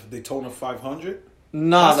 What, the Daytona 500?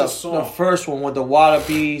 No, the first one with the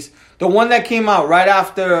Wallabies. The one that came out right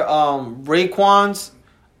after Raekwon's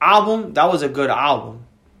album, that was a good album.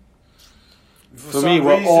 For me,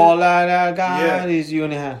 we're all that I got is you in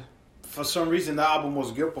the hand. For some reason, that album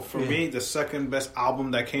was good, but for me, the second best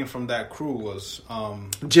album that came from that crew was...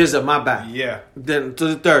 Jizza, my bad. Yeah. Then to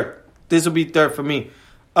the third. This will be third for me.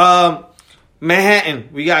 Manhattan,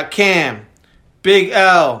 we got Cam, Big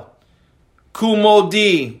L, Kumo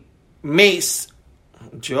D, Mace,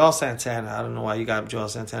 Joel Santana. I don't know why you got Joel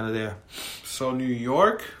Santana there. So New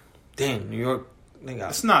York? Damn, New York.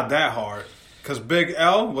 It's not that hard. Because Big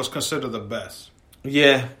L was considered the best.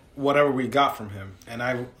 Yeah. Whatever we got from him. And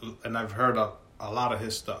I've heard a lot of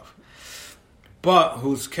his stuff. But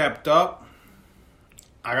who's kept up?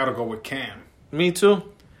 I got to go with Cam. Me too.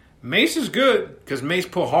 Mace is good because Mace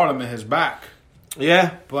put Harlem in his back.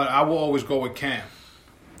 Yeah. But I will always go with Cam.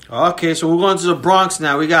 Okay, so we're going to the Bronx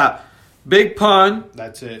now. We got Big Pun.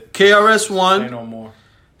 That's it. KRS-One. Say no more.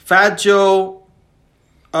 Fat Joe.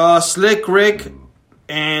 Slick Rick.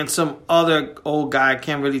 And some other old guy. I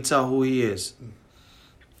can't really tell who he is.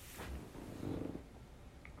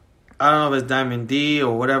 I don't know if it's Diamond D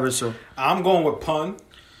or whatever. So I'm going with Pun.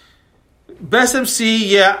 Best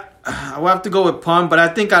MC, yeah. I will have to go with Pun. But I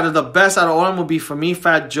think out of the best out of all of them would be for me,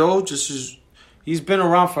 Fat Joe. He's been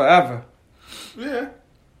around forever. Yeah.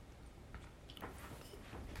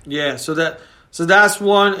 Yeah, so that's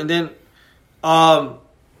one. And then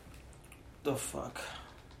the fuck.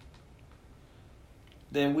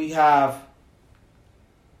 Then we have,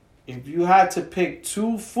 if you had to pick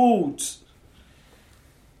 2 foods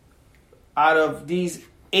out of these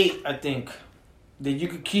 8, I think, that you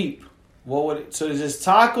could keep, what would it? So there's just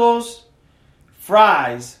tacos,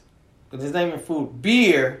 fries, but there's not even food,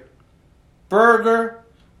 beer, burger,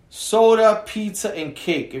 soda, pizza, and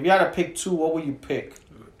cake. If you had to pick 2, what would you pick?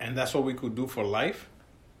 And that's what we could do for life?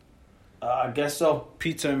 I guess so.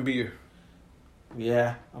 Pizza and beer.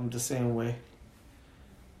 Yeah, I'm the same way.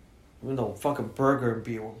 Even though fucking burger and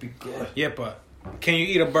beer would be good. Yeah, but can you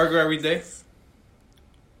eat a burger every day?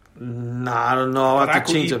 Nah, I don't know. I But have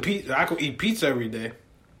to change it. I could eat pizza every day.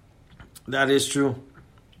 That is true.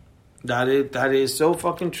 That is so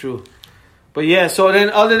fucking true. But yeah, so then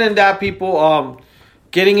other than that, people,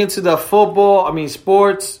 getting into the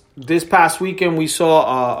sports. This past weekend we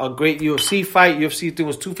saw a great UFC fight. UFC I think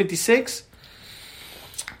was 256.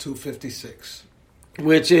 256.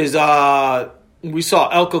 Which is we saw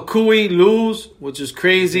El Kakui lose, which is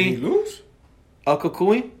crazy. Did he lose? El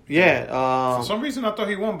Kakui? Yeah. For some reason, I thought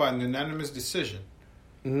he won by an unanimous decision.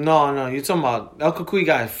 No, you're talking about El Kakui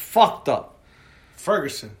got fucked up.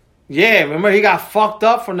 Ferguson. Yeah, remember he got fucked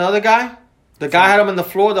up from the other guy? The guy had him on the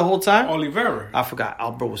floor the whole time? Oliveira. I forgot.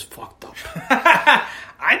 Albert was fucked up.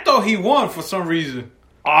 I thought he won for some reason.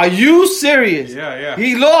 Are you serious? Yeah.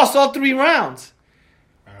 He lost all 3 rounds.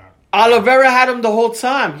 Oliveira had him the whole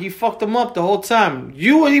time. He fucked him up the whole time.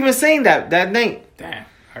 You were even saying that night. Damn,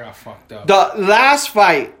 I got fucked up. The last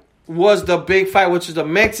fight was the big fight, which is the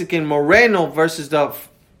Mexican Moreno versus the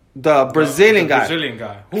Brazilian guy. Brazilian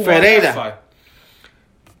guy. Who won Ferreira. that fight?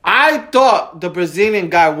 I thought the Brazilian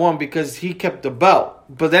guy won because he kept the belt.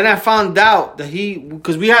 But then I found out that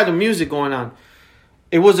because we had the music going on,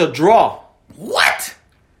 it was a draw. What?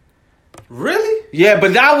 Really? Yeah,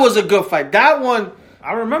 but that was a good fight. That one...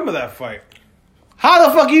 I remember that fight. How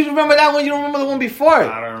the fuck you remember that one? You don't remember the one before it?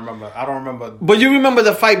 I don't remember. But you remember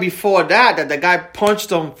the fight before that the guy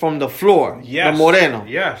punched him from the floor. Yes. The Moreno.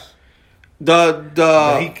 Yes.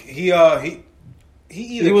 He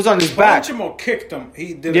He was on his back. Punched him or kicked him.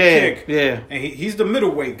 He did a kick. Yeah. And he's the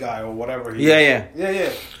middleweight guy or whatever. Yeah.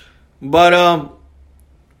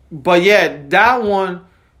 But yeah, that one,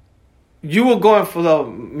 you were going for the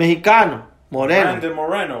Mexicano, Moreno. Brandon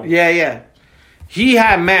Moreno. Yeah. He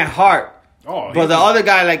had mad heart. Oh, but the other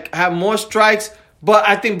guy had more strikes. But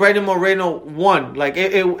I think Brandon Moreno won.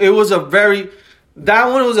 It was that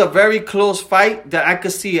one was a very close fight that I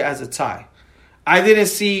could see it as a tie. I didn't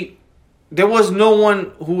see, there was no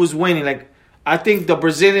one who was winning. I think the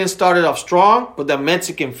Brazilian started off strong, but the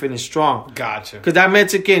Mexican finished strong. Gotcha. Because that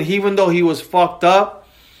Mexican, even though he was fucked up,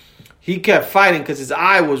 he kept fighting because his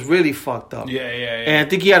eye was really fucked up. Yeah. And I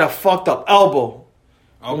think he had a fucked up elbow.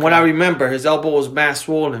 Okay. From what I remember, his elbow was mass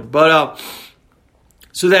swollen. But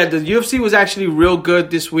so that the UFC was actually real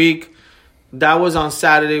good this week. That was on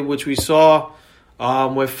Saturday, which we saw.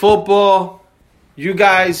 With football, you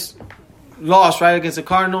guys lost, right, against the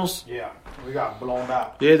Cardinals? Yeah, we got blown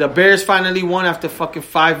out. Yeah, the Bears finally won after fucking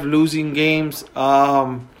 5 losing games.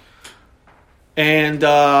 So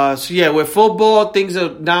yeah, with football, things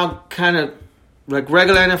are now kind of like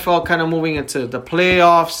regular NFL, kind of moving into the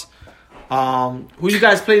playoffs. Who you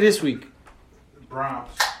guys play this week? The Browns.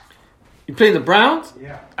 You play the Browns?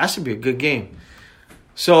 Yeah. That should be a good game.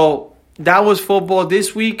 So that was football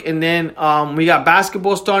this week, and then we got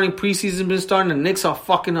basketball starting. Preseason been starting. The Knicks are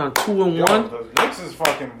fucking on 2-1. The Knicks is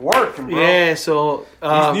fucking working, bro. Yeah, so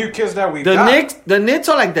these new kids that we got. The Knicks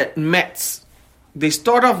are like the Mets. They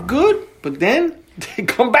start off good, but then they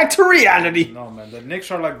come back to reality. No, man. The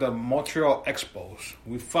Knicks are like the Montreal Expos.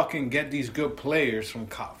 We fucking get these good players from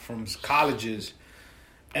colleges,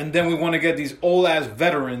 and then we want to get these old-ass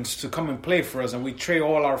veterans to come and play for us, and we trade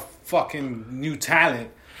all our fucking new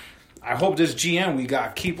talent. I hope this GM we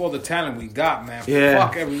got keep all the talent we got, man. Yeah.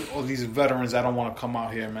 Fuck all these veterans that don't want to come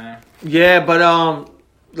out here, man. Yeah, but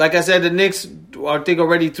like I said, the Knicks, I think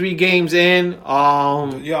already 3 games in.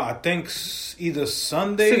 Yeah, I think either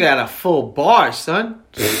Sunday. They got a full bar, son.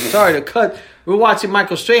 Sorry to cut. We're watching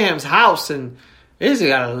Michael Strahan's house, and he's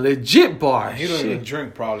got a legit bar. He don't even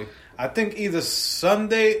drink, probably. I think either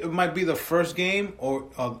Sunday it might be the first game, or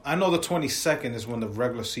I know the 22nd is when the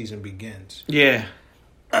regular season begins. Yeah.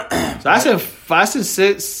 So that's in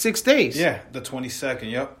 6 days. Yeah, the 22nd.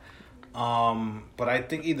 Yep. But I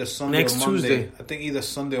think either Sunday Next or Monday. Tuesday. I think either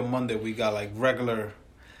Sunday or Monday we got like regular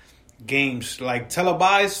games, like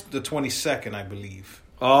televised the 22nd, I believe.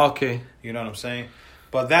 Oh, okay. You know what I'm saying?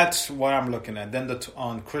 But that's what I'm looking at. Then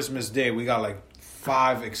on Christmas Day we got like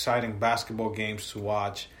 5 exciting basketball games to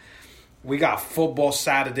watch. We got football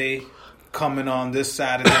Saturday coming on this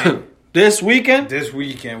Saturday. This weekend? This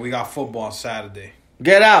weekend we got football on Saturday.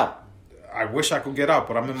 Get out. I wish I could get out,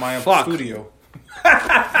 but I'm in my own Fuck. studio.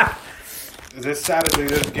 This Saturday,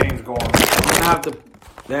 this game's going on.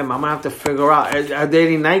 I'm gonna have to figure out. Are there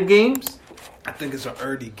any night games? I think it's an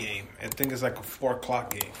early game. I think it's like a 4 o'clock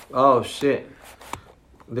game. Oh shit!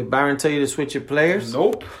 Did Byron tell you to switch your players?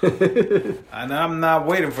 Nope. And I'm not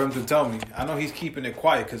waiting for him to tell me. I know he's keeping it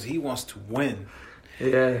quiet because he wants to win.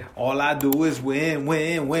 Yeah. All I do is win,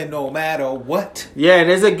 no matter what. Yeah,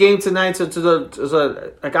 there's a game tonight. So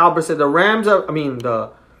like Albert said, the Raiders.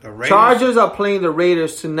 Chargers Chargers are playing the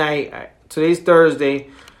Raiders tonight. Today's Thursday.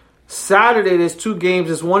 Saturday, there's 2 games.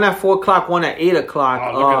 There's one at 4 o'clock, one at 8 o'clock.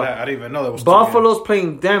 Oh, look at that. I didn't even know there was 2 Buffalo's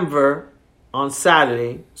playing Denver on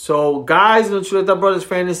Saturday. So, guys in the Chuleta Brothers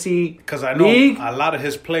Fantasy Because I know League, a lot of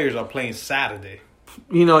his players are playing Saturday.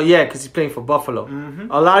 because he's playing for Buffalo.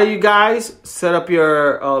 A lot of you guys set up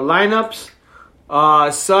your lineups.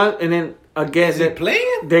 And then again, Is he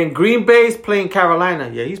playing? Then Green Bay's playing Carolina.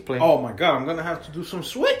 Yeah, he's playing. Oh, my God. I'm going to have to do some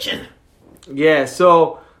switching. Yeah,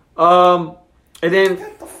 so and then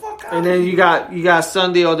Get the fuck out and then you got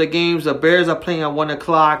Sunday all the games. The Bears are playing at 1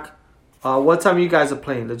 o'clock. What time you guys are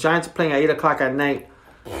playing? The Giants are playing at 8 o'clock at night.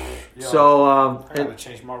 Yo, So I got to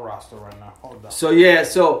change my roster right now. Hold on.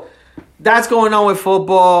 so that's going on with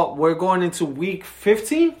football. We're going into week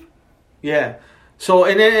 15. Yeah. So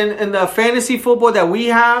and then in the fantasy football that we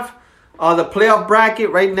have, the playoff bracket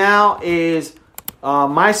right now is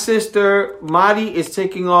my sister Madi is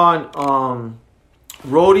taking on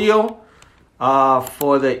Rodeo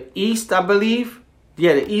for the East, I believe.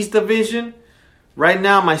 Yeah, the East Division. Right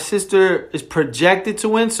now, my sister is projected to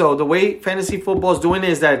win. So the way fantasy football is doing it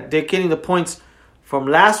is that they're getting the points from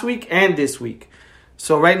last week and this week.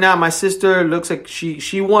 So right now, my sister looks like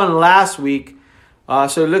she won last week.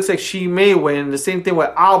 So it looks like she may win. The same thing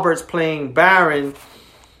with Albert's playing Barron.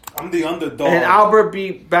 I'm the underdog. And Albert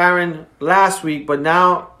beat Barron last week, but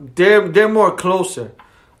now they're more closer,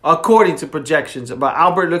 according to projections. But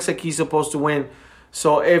Albert looks like he's supposed to win.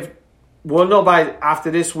 So if we'll know by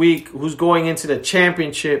after this week who's going into the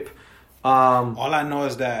championship. All I know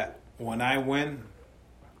is that when I win,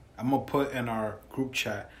 I'm going to put in our group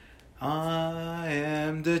chat, I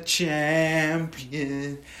am the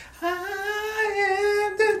champion.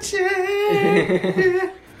 I am the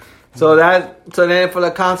champion. So then for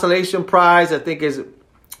the consolation prize, I think is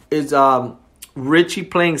Richie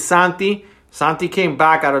playing Santi. Santi came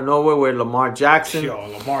back out of nowhere with Lamar Jackson. Yo,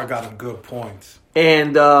 Lamar got him good points.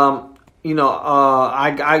 And I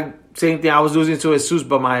same thing. I was losing to Jesus,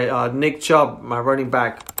 but my Nick Chubb, my running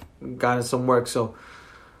back, got in some work. So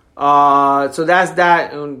that's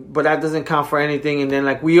that. But that doesn't count for anything. And then,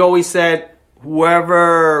 like we always said,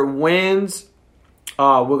 whoever wins,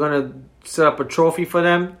 we're gonna set up a trophy for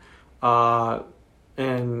them. And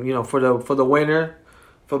for the winner,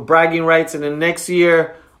 for bragging rights. And then next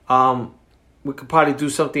year, we could probably do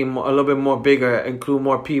something a little bit more bigger, include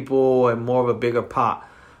more people and more of a bigger pot.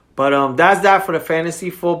 But that's that for the fantasy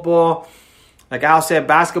football. Like Al said,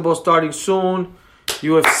 basketball starting soon.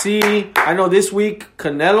 UFC. I know this week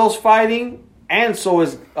Canelo's fighting, and so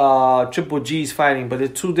is Triple G's fighting, but they're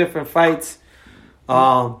 2 different fights.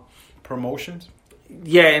 Promotions?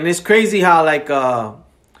 Yeah, and it's crazy how like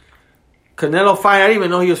Canelo fight. I didn't even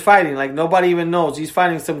know he was fighting. Like nobody even knows he's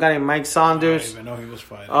fighting some guy named Mike Saunders. I didn't even know he was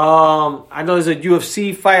fighting. I know there's a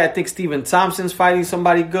UFC fight. I think Steven Thompson's fighting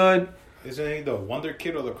somebody good. Isn't he the Wonder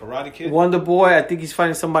Kid or the Karate Kid? Wonder Boy. I think he's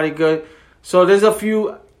fighting somebody good. So there's a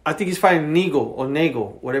few. I think he's fighting Nego,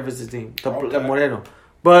 whatever his name, the Moreno.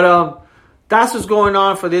 But that's what's going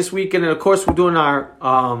on for this weekend. And of course, we're doing our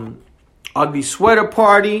ugly sweater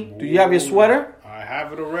party. Do you have your sweater? I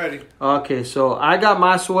have it already. Okay, so I got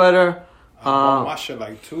my sweater. I bought my shit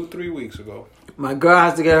like 2-3 weeks ago. My girl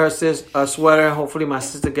has to get her sweater. Hopefully, my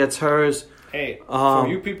sister gets hers. Hey, for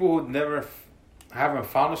you people who haven't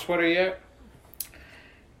found a sweater yet,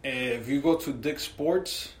 if you go to Dick's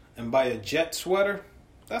Sports and buy a Jet sweater,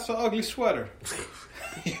 that's an ugly sweater.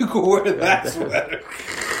 You can wear that sweater.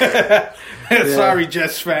 Sorry,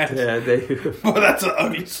 Jets fans. Yeah, but that's an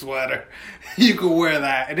ugly sweater. You can wear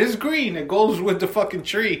that. It is green. It goes with the fucking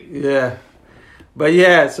tree. Yeah. But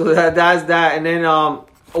yeah, so that's that. And then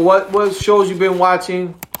what shows you been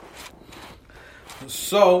watching?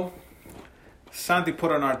 So, Santi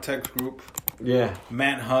put on our text group. Yeah.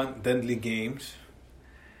 Manhunt, Deadly Games.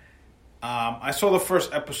 I saw the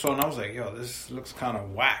first episode and I was like, yo, this looks kind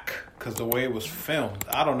of whack because the way it was filmed.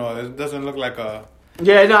 I don't know. It doesn't look like a...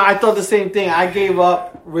 Yeah, no, I thought the same thing. I gave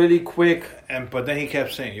up really quick. But then he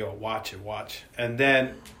kept saying, yo, watch it. And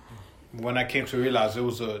then when I came to realize it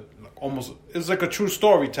was it's like a true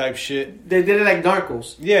story type shit. They did it like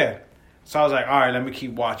Narcos. Yeah. So I was like, all right, let me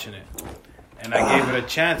keep watching it. And I gave it a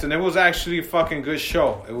chance. And it was actually a fucking good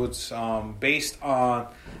show. It was based on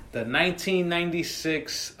the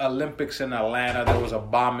 1996 Olympics in Atlanta. There was a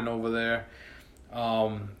bombing over there.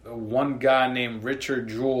 One guy named Richard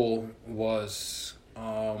Jewell was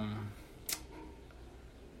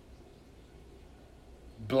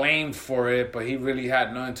blamed for it, but he really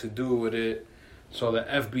had nothing to do with it. So the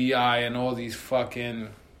FBI and all these fucking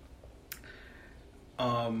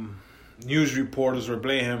news reporters were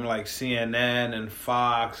blaming him, like CNN and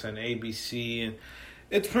Fox and ABC, and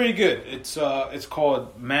it's pretty good. It's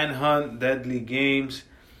called Manhunt, Deadly Games.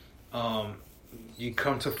 You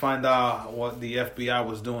come to find out what the FBI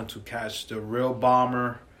was doing to catch the real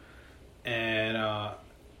bomber, and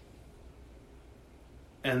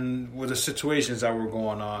with the situations that were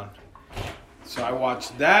going on. So I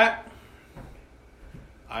watched that.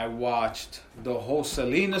 I watched the whole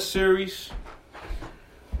Selena series,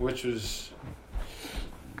 which was,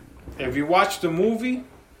 if you watch the movie,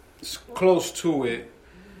 it's close to it,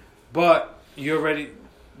 but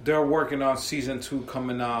they're working on season 2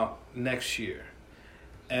 coming out next year.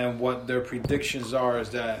 And what their predictions are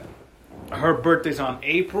is that her birthday's on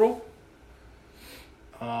April,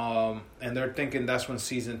 and they're thinking that's when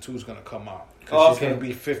season 2 is going to come out. Because she's going to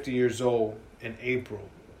be 50 years old in April,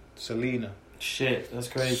 Selena. Shit, that's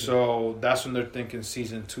crazy. So that's when they're thinking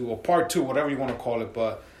season 2 or part 2, whatever you want to call it.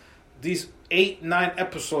 But these 8-9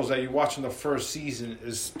 episodes that you watch in the first season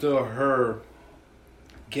is still her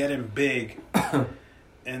getting big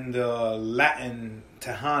in the Latin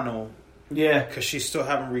Tejano. Yeah. Because she still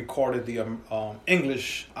haven't recorded the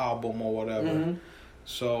English album or whatever. Mm-hmm.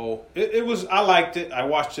 So it was, I liked it. I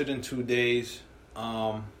watched it in 2 days.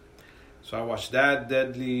 So I watched that,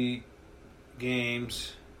 Deadly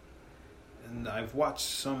Games. And I've watched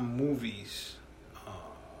some movies.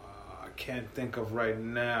 I can't think of right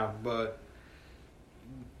now, but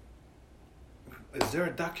is there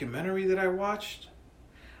a documentary that I watched?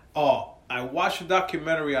 Oh, I watched a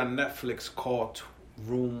documentary on Netflix called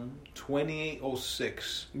Room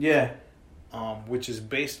 2806. Yeah. Which is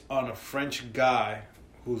based on a French guy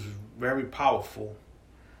who's very powerful.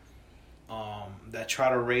 That tried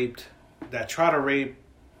to rape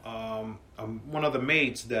one of the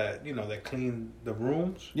maids that cleaned the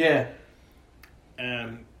rooms. Yeah.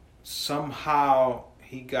 And somehow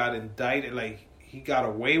he got indicted, like he got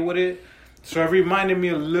away with it. So it reminded me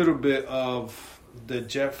a little bit of the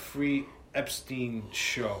Jeffrey Epstein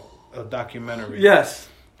show, a documentary. Yes.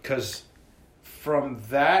 Because from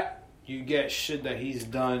that, you get shit that he's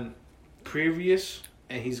done previous,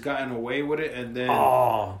 and he's gotten away with it, and then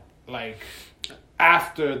like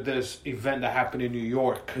after this event that happened in New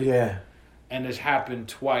York. Yeah. And it's happened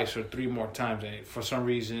twice or 3 more times, and for some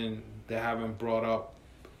reason they haven't brought up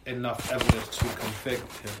enough evidence to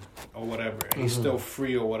convict him or whatever. And he's still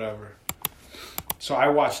free or whatever. So I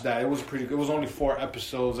watched that. It was pretty good. It was only 4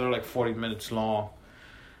 episodes. They're like 40 minutes long.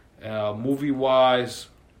 Movie-wise,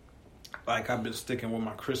 like I've been sticking with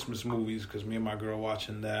my Christmas movies because me and my girl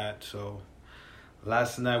watching that. So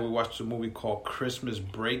last night we watched a movie called Christmas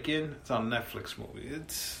Break-In. It's on Netflix movie.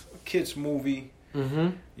 It's a kid's movie. Mm-hmm.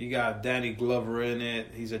 You got Danny Glover in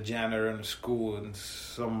it. He's a janitor in the school, and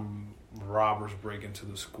some robbers break into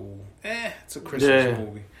the school. It's a Christmas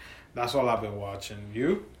movie. That's all I've been watching.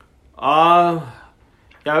 You?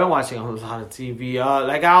 Yeah, I've been watching a lot of TV.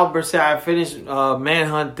 Like Albert said, I finished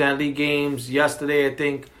Manhunt Deadly Games yesterday, I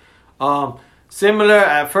think. Similar.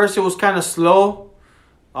 At first, it was kind of slow.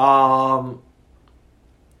 I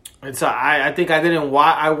think I didn't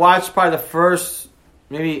watch. I watched probably the first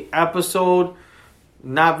maybe episode,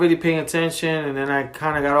 not really paying attention, and then I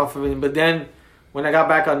kind of got off of it. But then when I got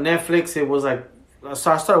back on Netflix, it was like,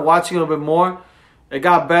 so I started watching a little bit more. It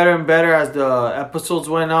got better and better as the episodes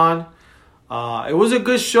went on. It was a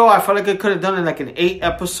good show. I felt like I could have done it like in 8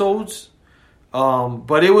 episodes.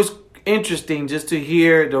 But it was interesting just to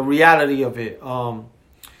hear the reality of it.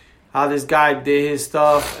 How this guy did his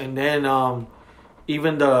stuff, and then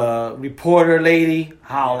even the reporter lady,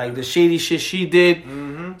 how like the shady shit she did.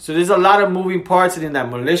 Mm-hmm. So there's a lot of moving parts in that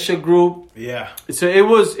militia group. Yeah. So it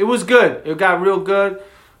was good. It got real good.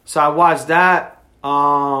 So I watched that.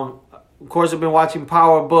 Of course, I've been watching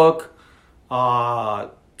Power Book,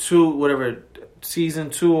 season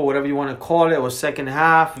 2 or whatever you want to call it, or second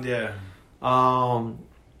half. Yeah. I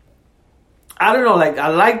don't know. Like I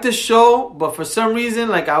like the show, but for some reason,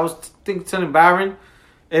 like I was telling Baron,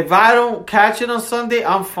 if I don't catch it on Sunday,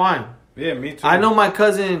 I'm fine. Yeah, me too. I know my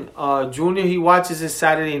cousin Junior, he watches it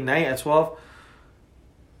Saturday night at 12.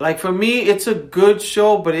 Like for me, it's a good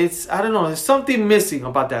show, but I don't know, there's something missing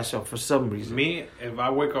about that show for some reason. Me, if I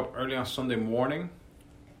wake up early on Sunday morning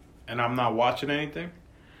and I'm not watching anything,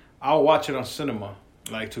 I'll watch it on cinema,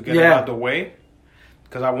 like to get it out of the way,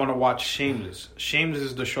 because I want to watch Shameless. Shameless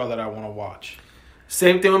is the show that I want to watch.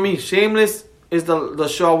 Same thing with me. Shameless is the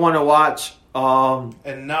show I want to watch.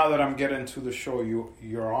 And now that I'm getting to the show,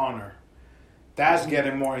 Your Honor, that's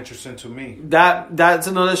getting more interesting to me. That's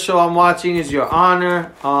another show I'm watching is Your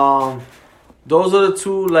Honor. Those are the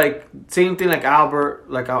 2, like same thing like Albert.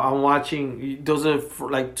 Like I'm watching. Those are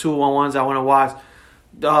like 2 ones I want to watch.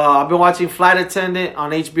 I've been watching Flight Attendant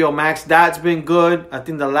on HBO Max. That's been good. I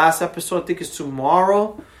think the last episode is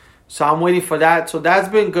tomorrow, so I'm waiting for that. So that's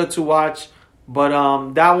been good to watch.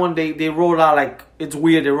 But that one they roll out like it's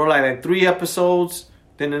weird. They roll out like 3 episodes.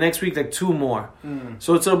 Then the next week like 2 more.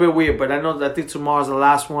 So it's a little bit weird. But I think tomorrow's the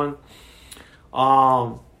last one.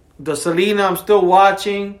 The Selena I'm still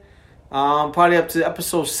watching. Probably up to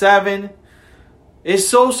episode 7. It's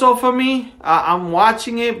so for me. I'm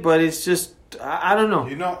watching it, but it's just I don't know.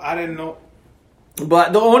 You know, I didn't know.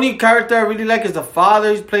 But the only character I really like is the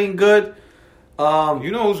father. He's playing good.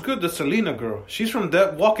 You know who's good? The Selena girl. She's from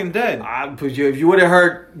Walking Dead. If you would have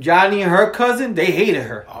heard Johnny and her cousin, they hated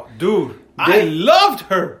her. Oh, dude, I loved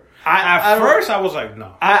her. At first, I was like,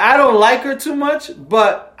 no. I don't like her too much,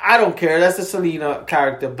 but I don't care. That's the Selena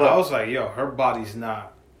character. But I was like, yo, her body's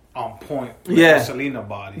not on point with the Selena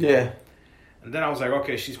body. Yeah. And then I was like,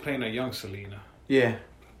 okay, she's playing a young Selena. Yeah.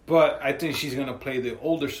 But I think she's going to play the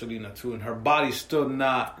older Selena too. And her body's still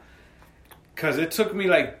not... Because it took me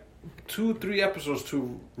like 2-3 episodes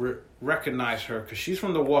to recognize her. Because she's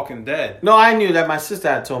from The Walking Dead. No, I knew that. My sister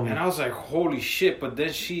had told me. And I was like, holy shit. But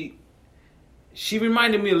then she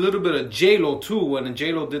reminded me a little bit of J-Lo too. When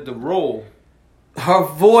J-Lo did the role. Her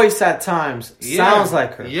voice at times sounds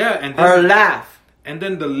like her. Yeah. And then, her laugh. And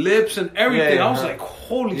then the lips and everything. I was like,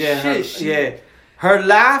 holy shit. Her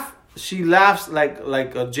laugh, she laughs like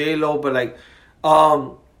a J-Lo, but like,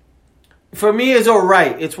 for me, it's all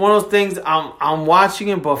right. It's one of those things I'm watching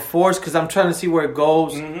it, but forced because I'm trying to see where it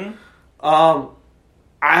goes. Mm-hmm. I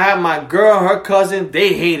have my girl, her cousin,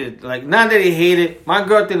 they hate it. Like, not that they hate it. My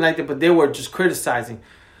girl didn't like it, but they were just criticizing.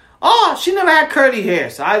 Oh, she never had curly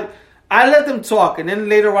hair. So I let them talk. And then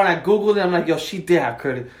later on, I Googled it. I'm like, yo, she did have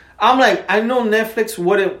curly. I'm like, I know Netflix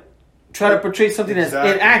wouldn't try to portray something that's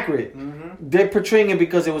inaccurate. Mm-hmm. They're portraying it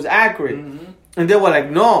because it was accurate. Mm-hmm. And they were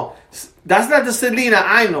like, no, that's not the Selena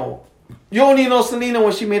I know. You only know Selena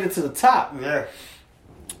when she made it to the top. Yeah.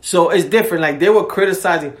 So it's different. Like, they were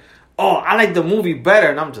criticizing, oh, I like the movie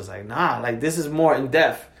better. And I'm just like, nah, like, this is more in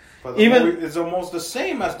depth. But the movie is almost the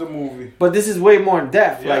same as the movie. But this is way more in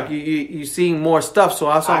depth. Yeah. Like, you're seeing more stuff. So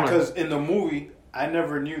because in the movie, I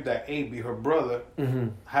never knew that A.B., her brother,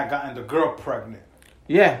 had gotten the girl pregnant.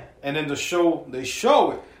 Yeah. And in the show, they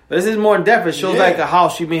show it. This is more in depth. It shows like how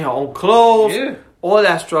she made her own clothes. Yeah. All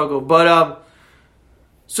that struggle. But,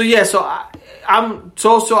 so I'm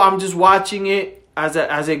just watching it as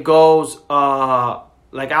it goes.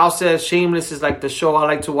 Like Al said, Shameless is like the show I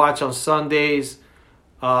like to watch on Sundays.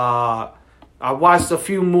 I watched a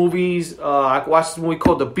few movies. I watched a movie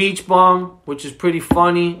called The Beach Bum, which is pretty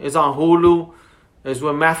funny. It's on Hulu. It's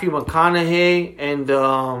with Matthew McConaughey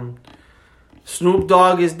and Snoop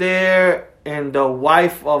Dogg is there and the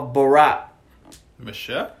wife of Borat.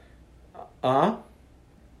 Michelle? Of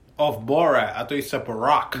Borat. I thought you said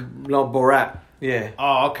Barack. No, Borat. Yeah.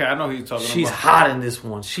 Oh, okay. I know who you're talking about. She's hot in this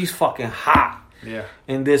one. She's fucking hot. Yeah.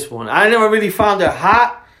 In this one. I never really found her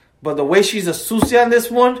hot, but the way she's a sucia in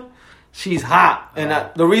this one, she's hot.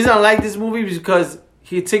 And the reason I like this movie is because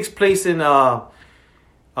it takes place in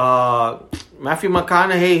Matthew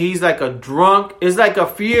McConaughey, he's like a drunk. It's like a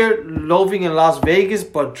Fear Loathing in Las Vegas,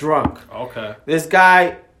 but drunk. Okay. This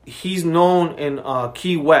guy, he's known in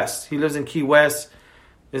Key West. He lives in Key West.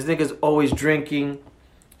 This nigga's always drinking.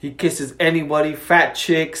 He kisses anybody, fat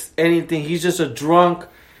chicks, anything. He's just a drunk.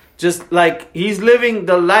 Just like, he's living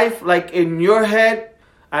the life like in your head,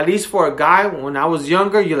 at least for a guy. When I was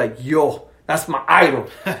younger, you're like, yo, that's my idol.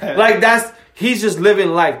 Like, he's just living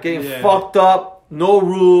life, getting fucked up, no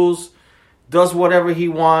rules. Does whatever he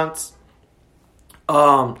wants.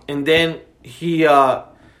 And then he,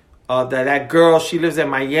 that girl, she lives in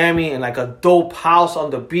Miami in like a dope house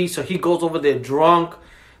on the beach. So he goes over there drunk,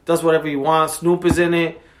 does whatever he wants. Snoop is in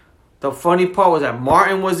it. The funny part was that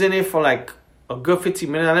Martin was in it for like a good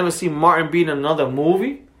 15 minutes. I never seen Martin be in another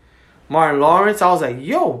movie. Martin Lawrence. I was like,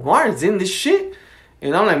 yo, Martin's in this shit.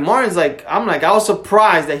 And I'm like, I was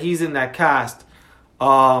surprised that he's in that cast.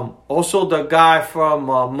 Also the guy from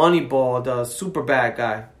Moneyball, the super bad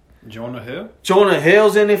guy. Jonah Hill? Jonah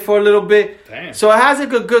Hill's in it for a little bit. Damn. So it has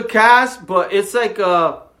like a good cast, but it's like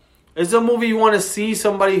it's a movie you want to see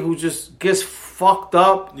somebody who just gets fucked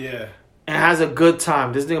up. Yeah. And has a good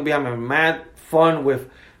time. This nigga be having mad fun with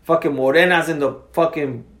fucking morenas in the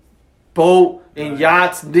fucking boat and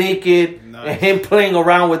yachts naked and him playing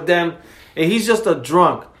around with them. And he's just a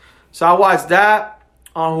drunk. So I watched that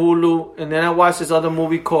on Hulu, and then I watched this other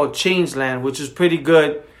movie called Changeland, which is pretty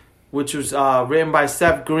good, which was written by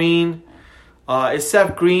Seth Green. It's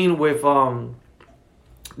Seth Green with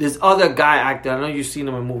this other guy actor. I know you've seen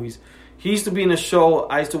him in movies. He used to be in a show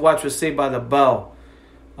I used to watch with Saved by the Bell.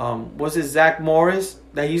 Was it Zach Morris?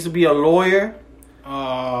 That he used to be a lawyer.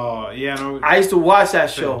 Yeah. No, I used to watch that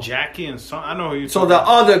show. Jackie and son. I know who you. So the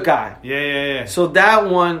other guy. Yeah. So that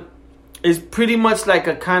one, It's pretty much like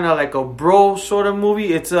a kind of like a bro sort of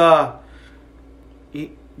movie. It's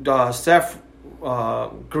Seth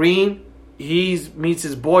Green. He meets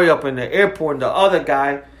his boy up in the airport, and the other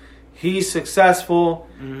guy, he's successful.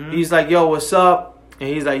 Mm-hmm. He's like, yo, what's up? And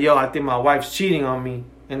he's like, yo, I think my wife's cheating on me.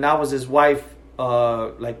 And that was his wife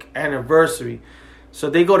like anniversary. So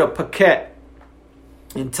they go to Phuket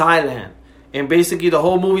in Thailand. And basically the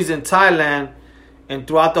whole movie's in Thailand. And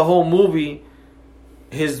throughout the whole movie,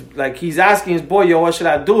 he's asking his boy, yo, what should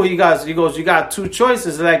I do? He goes, you got two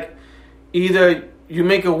choices. Like, either you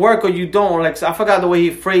make it work or you don't. Like, I forgot the way he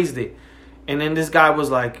phrased it. And then this guy was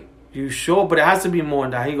like, you sure? But it has to be more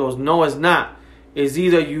than that. He goes, no, it's not. It's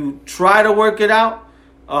either you try to work it out,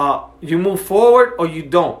 you move forward, or you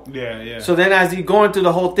don't. Yeah. So then as he's going through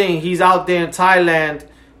the whole thing, he's out there in Thailand,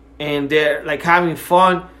 and they're like having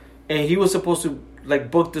fun. And he was supposed to like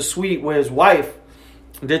book the suite with his wife.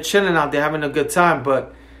 They're chilling out there having a good time,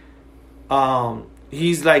 but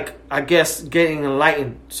he's like, I guess, getting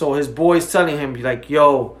enlightened. So his boy's telling him, like,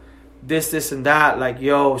 yo, this and that. Like,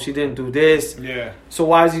 yo, she didn't do this. Yeah. So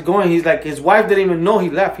why is he going? He's like, his wife didn't even know he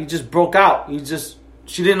left. He just broke out.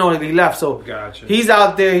 She didn't know that he left. So gotcha. He's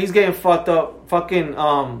out there. He's getting fucked up. Fucking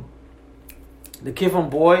the kid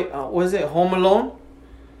from what is it? Home Alone?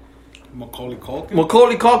 Macaulay Culkin?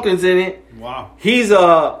 Macaulay Culkin's in it. Wow.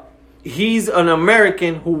 He's an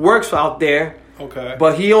American who works out there. Okay.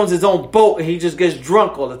 But he owns his own boat and he just gets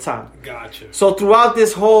drunk all the time. Gotcha. So throughout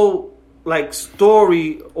this whole like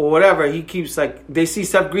story or whatever, he keeps like, they see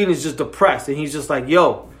Seth Green is just depressed and he's just like,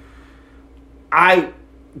 yo, I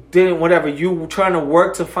didn't whatever, you trying to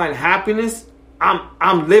work to find happiness,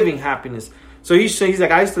 I'm living happiness. So he's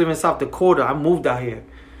like, I used to live in South Dakota, I moved out here.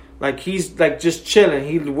 Like, he's like just chilling.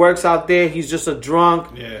 He works out there. He's just a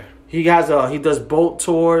drunk. Yeah. He does boat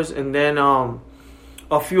tours and then a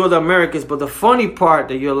few other Americans. But the funny part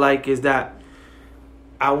that you'll like is that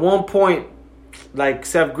at one point, like,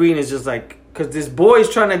 Seth Green is just like, because this boy's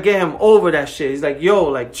trying to get him over that shit. He's like, yo,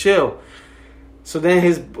 like, chill. So then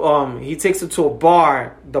he takes him to a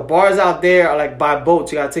bar. The bars out there are like by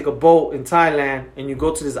boats. You gotta take a boat in Thailand and you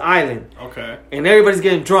go to this island. Okay. And everybody's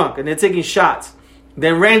getting drunk and they're taking shots.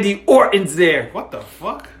 Then Randy Orton's there. What the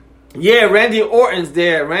fuck? Yeah, Randy Orton's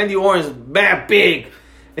there. Randy Orton's bad big.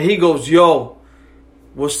 And he goes, yo,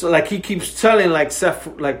 what's like, he keeps telling like Seth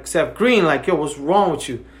Green, like, yo, what's wrong with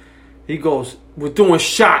you? He goes, we're doing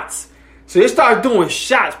shots. So they start doing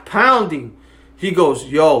shots, pounding. He goes,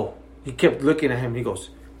 yo, he kept looking at him. He goes,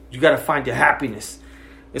 you gotta find your happiness.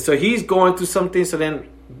 And so he's going through something. So then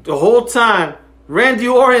the whole time, Randy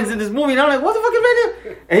Orton's in this movie, and I'm like, what the fuck is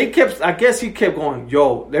Randy? And he kept going,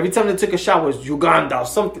 yo, every time they took a shot was Uganda or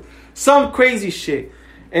something, some crazy shit.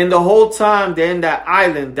 And the whole time they're in that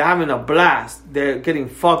island, they're having a blast. They're getting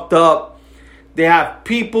fucked up. They have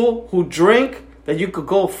people who drink that you could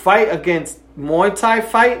go fight against Muay Thai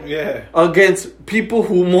fight. Yeah. Against people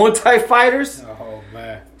who Muay Thai fighters. Oh,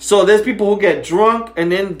 man. So there's people who get drunk,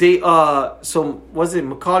 and then they, was it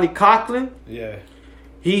Macaulay Culkin? Yeah.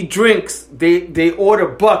 He drinks, they order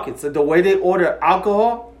buckets. The way they order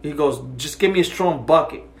alcohol, he goes, just give me a strong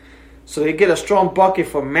bucket. So they get a strong bucket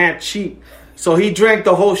for mad cheap. So he drank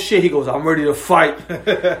the whole shit. He goes, I'm ready to fight.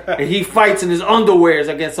 And he fights in his underwears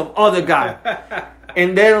against some other guy.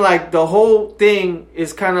 And then like the whole thing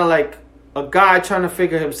is kind of like a guy trying to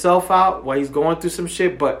figure himself out while he's going through some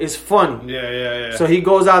shit. But it's funny. Yeah. So he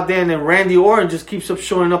goes out there and then Randy Orton just keeps up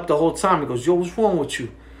showing up the whole time. He goes, yo, what's wrong with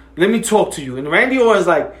you? Let me talk to you. And Randy Orton's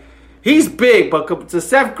like, he's big, but to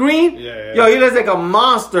Seth Green, yo, he looks like a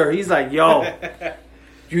monster. He's like, yo,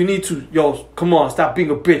 you need to, come on, stop being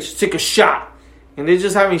a bitch. Take a shot. And they're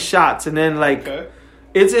just having shots. And then, like,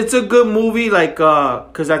 it's a good movie, like,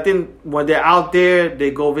 because I think when they're out there,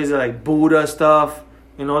 they go visit, like, Buddha stuff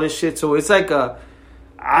and all this shit. So it's like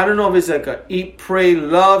I don't know if it's like a eat, pray,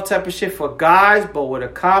 love type of shit for guys, but with a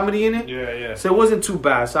comedy in it. Yeah. So it wasn't too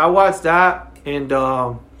bad. So I watched that, and,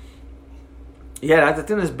 yeah, I think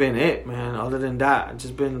that's been it, man. Other than that, it's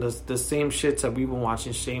just been the same shits that we've been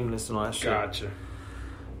watching, Shameless and all that shit. Gotcha.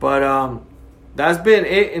 But that's been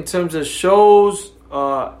it in terms of shows.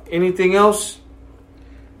 Anything else?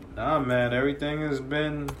 Nah, man. Everything has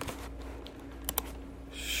been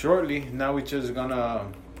shortly. Now we just gonna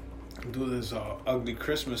do this ugly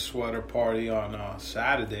Christmas sweater party on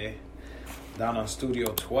Saturday down on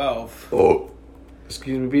Studio 12. Oh,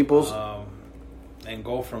 excuse me, peoples. And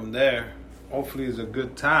go from there. Hopefully it's a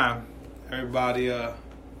good time. Everybody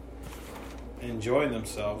enjoying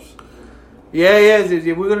themselves. Yeah.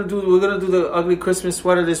 We're gonna do the ugly Christmas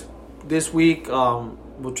sweater this week.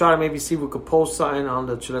 We'll try to maybe see if we could post something on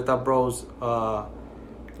the Chuleta Bros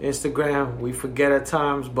Instagram. We forget at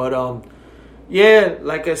times, but yeah,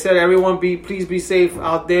 like I said, everyone please be safe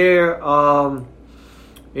out there.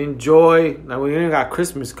 Enjoy. Now we ain't got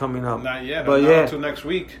Christmas coming up. Not yet, but not yeah, until next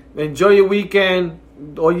week. Enjoy your weekend.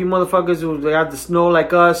 All you motherfuckers who have the snow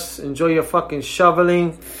like us, enjoy your fucking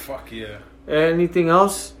shoveling. Fuck yeah. Anything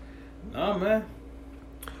else? No, man.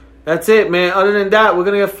 That's it, man. Other than that, we're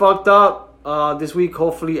gonna get fucked up this week.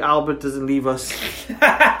 Hopefully, Albert doesn't leave us.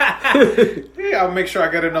 Yeah, I'll make sure I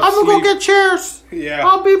get enough I'm gonna sleep. go get chairs. Yeah.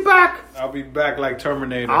 I'll be back. I'll be back like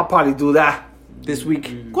Terminator. I'll probably do that this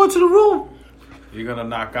week. Go to the room. You're gonna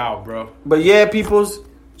knock out, bro. But yeah, peoples.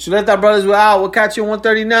 Chuleta Brothers, we're out. We'll catch you on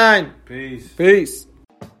 139. Peace.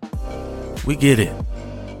 We get it.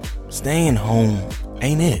 Staying home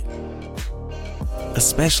ain't it.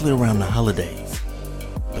 Especially around the holidays.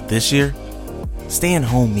 But this year, staying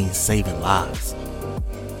home means saving lives.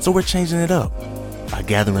 So we're changing it up by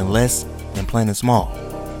gathering less and planning small.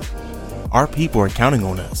 Our people are counting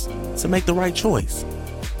on us to make the right choice.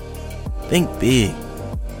 Think big,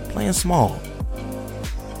 plan small.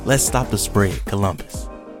 Let's stop the spread, Columbus.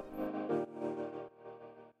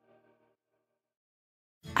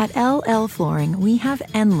 At LL Flooring, we have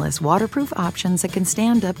endless waterproof options that can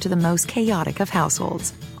stand up to the most chaotic of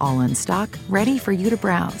households. All in stock, ready for you to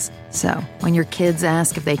browse. So, when your kids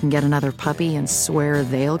ask if they can get another puppy and swear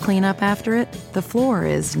they'll clean up after it, the floor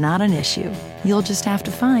is not an issue. You'll just have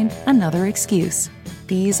to find another excuse.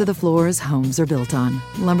 These are the floors homes are built on.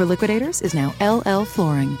 Lumber Liquidators is now LL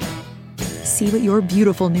Flooring. See what your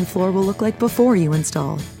beautiful new floor will look like before you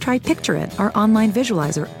install. Try Picture It, our online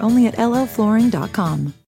visualizer, only at llflooring.com.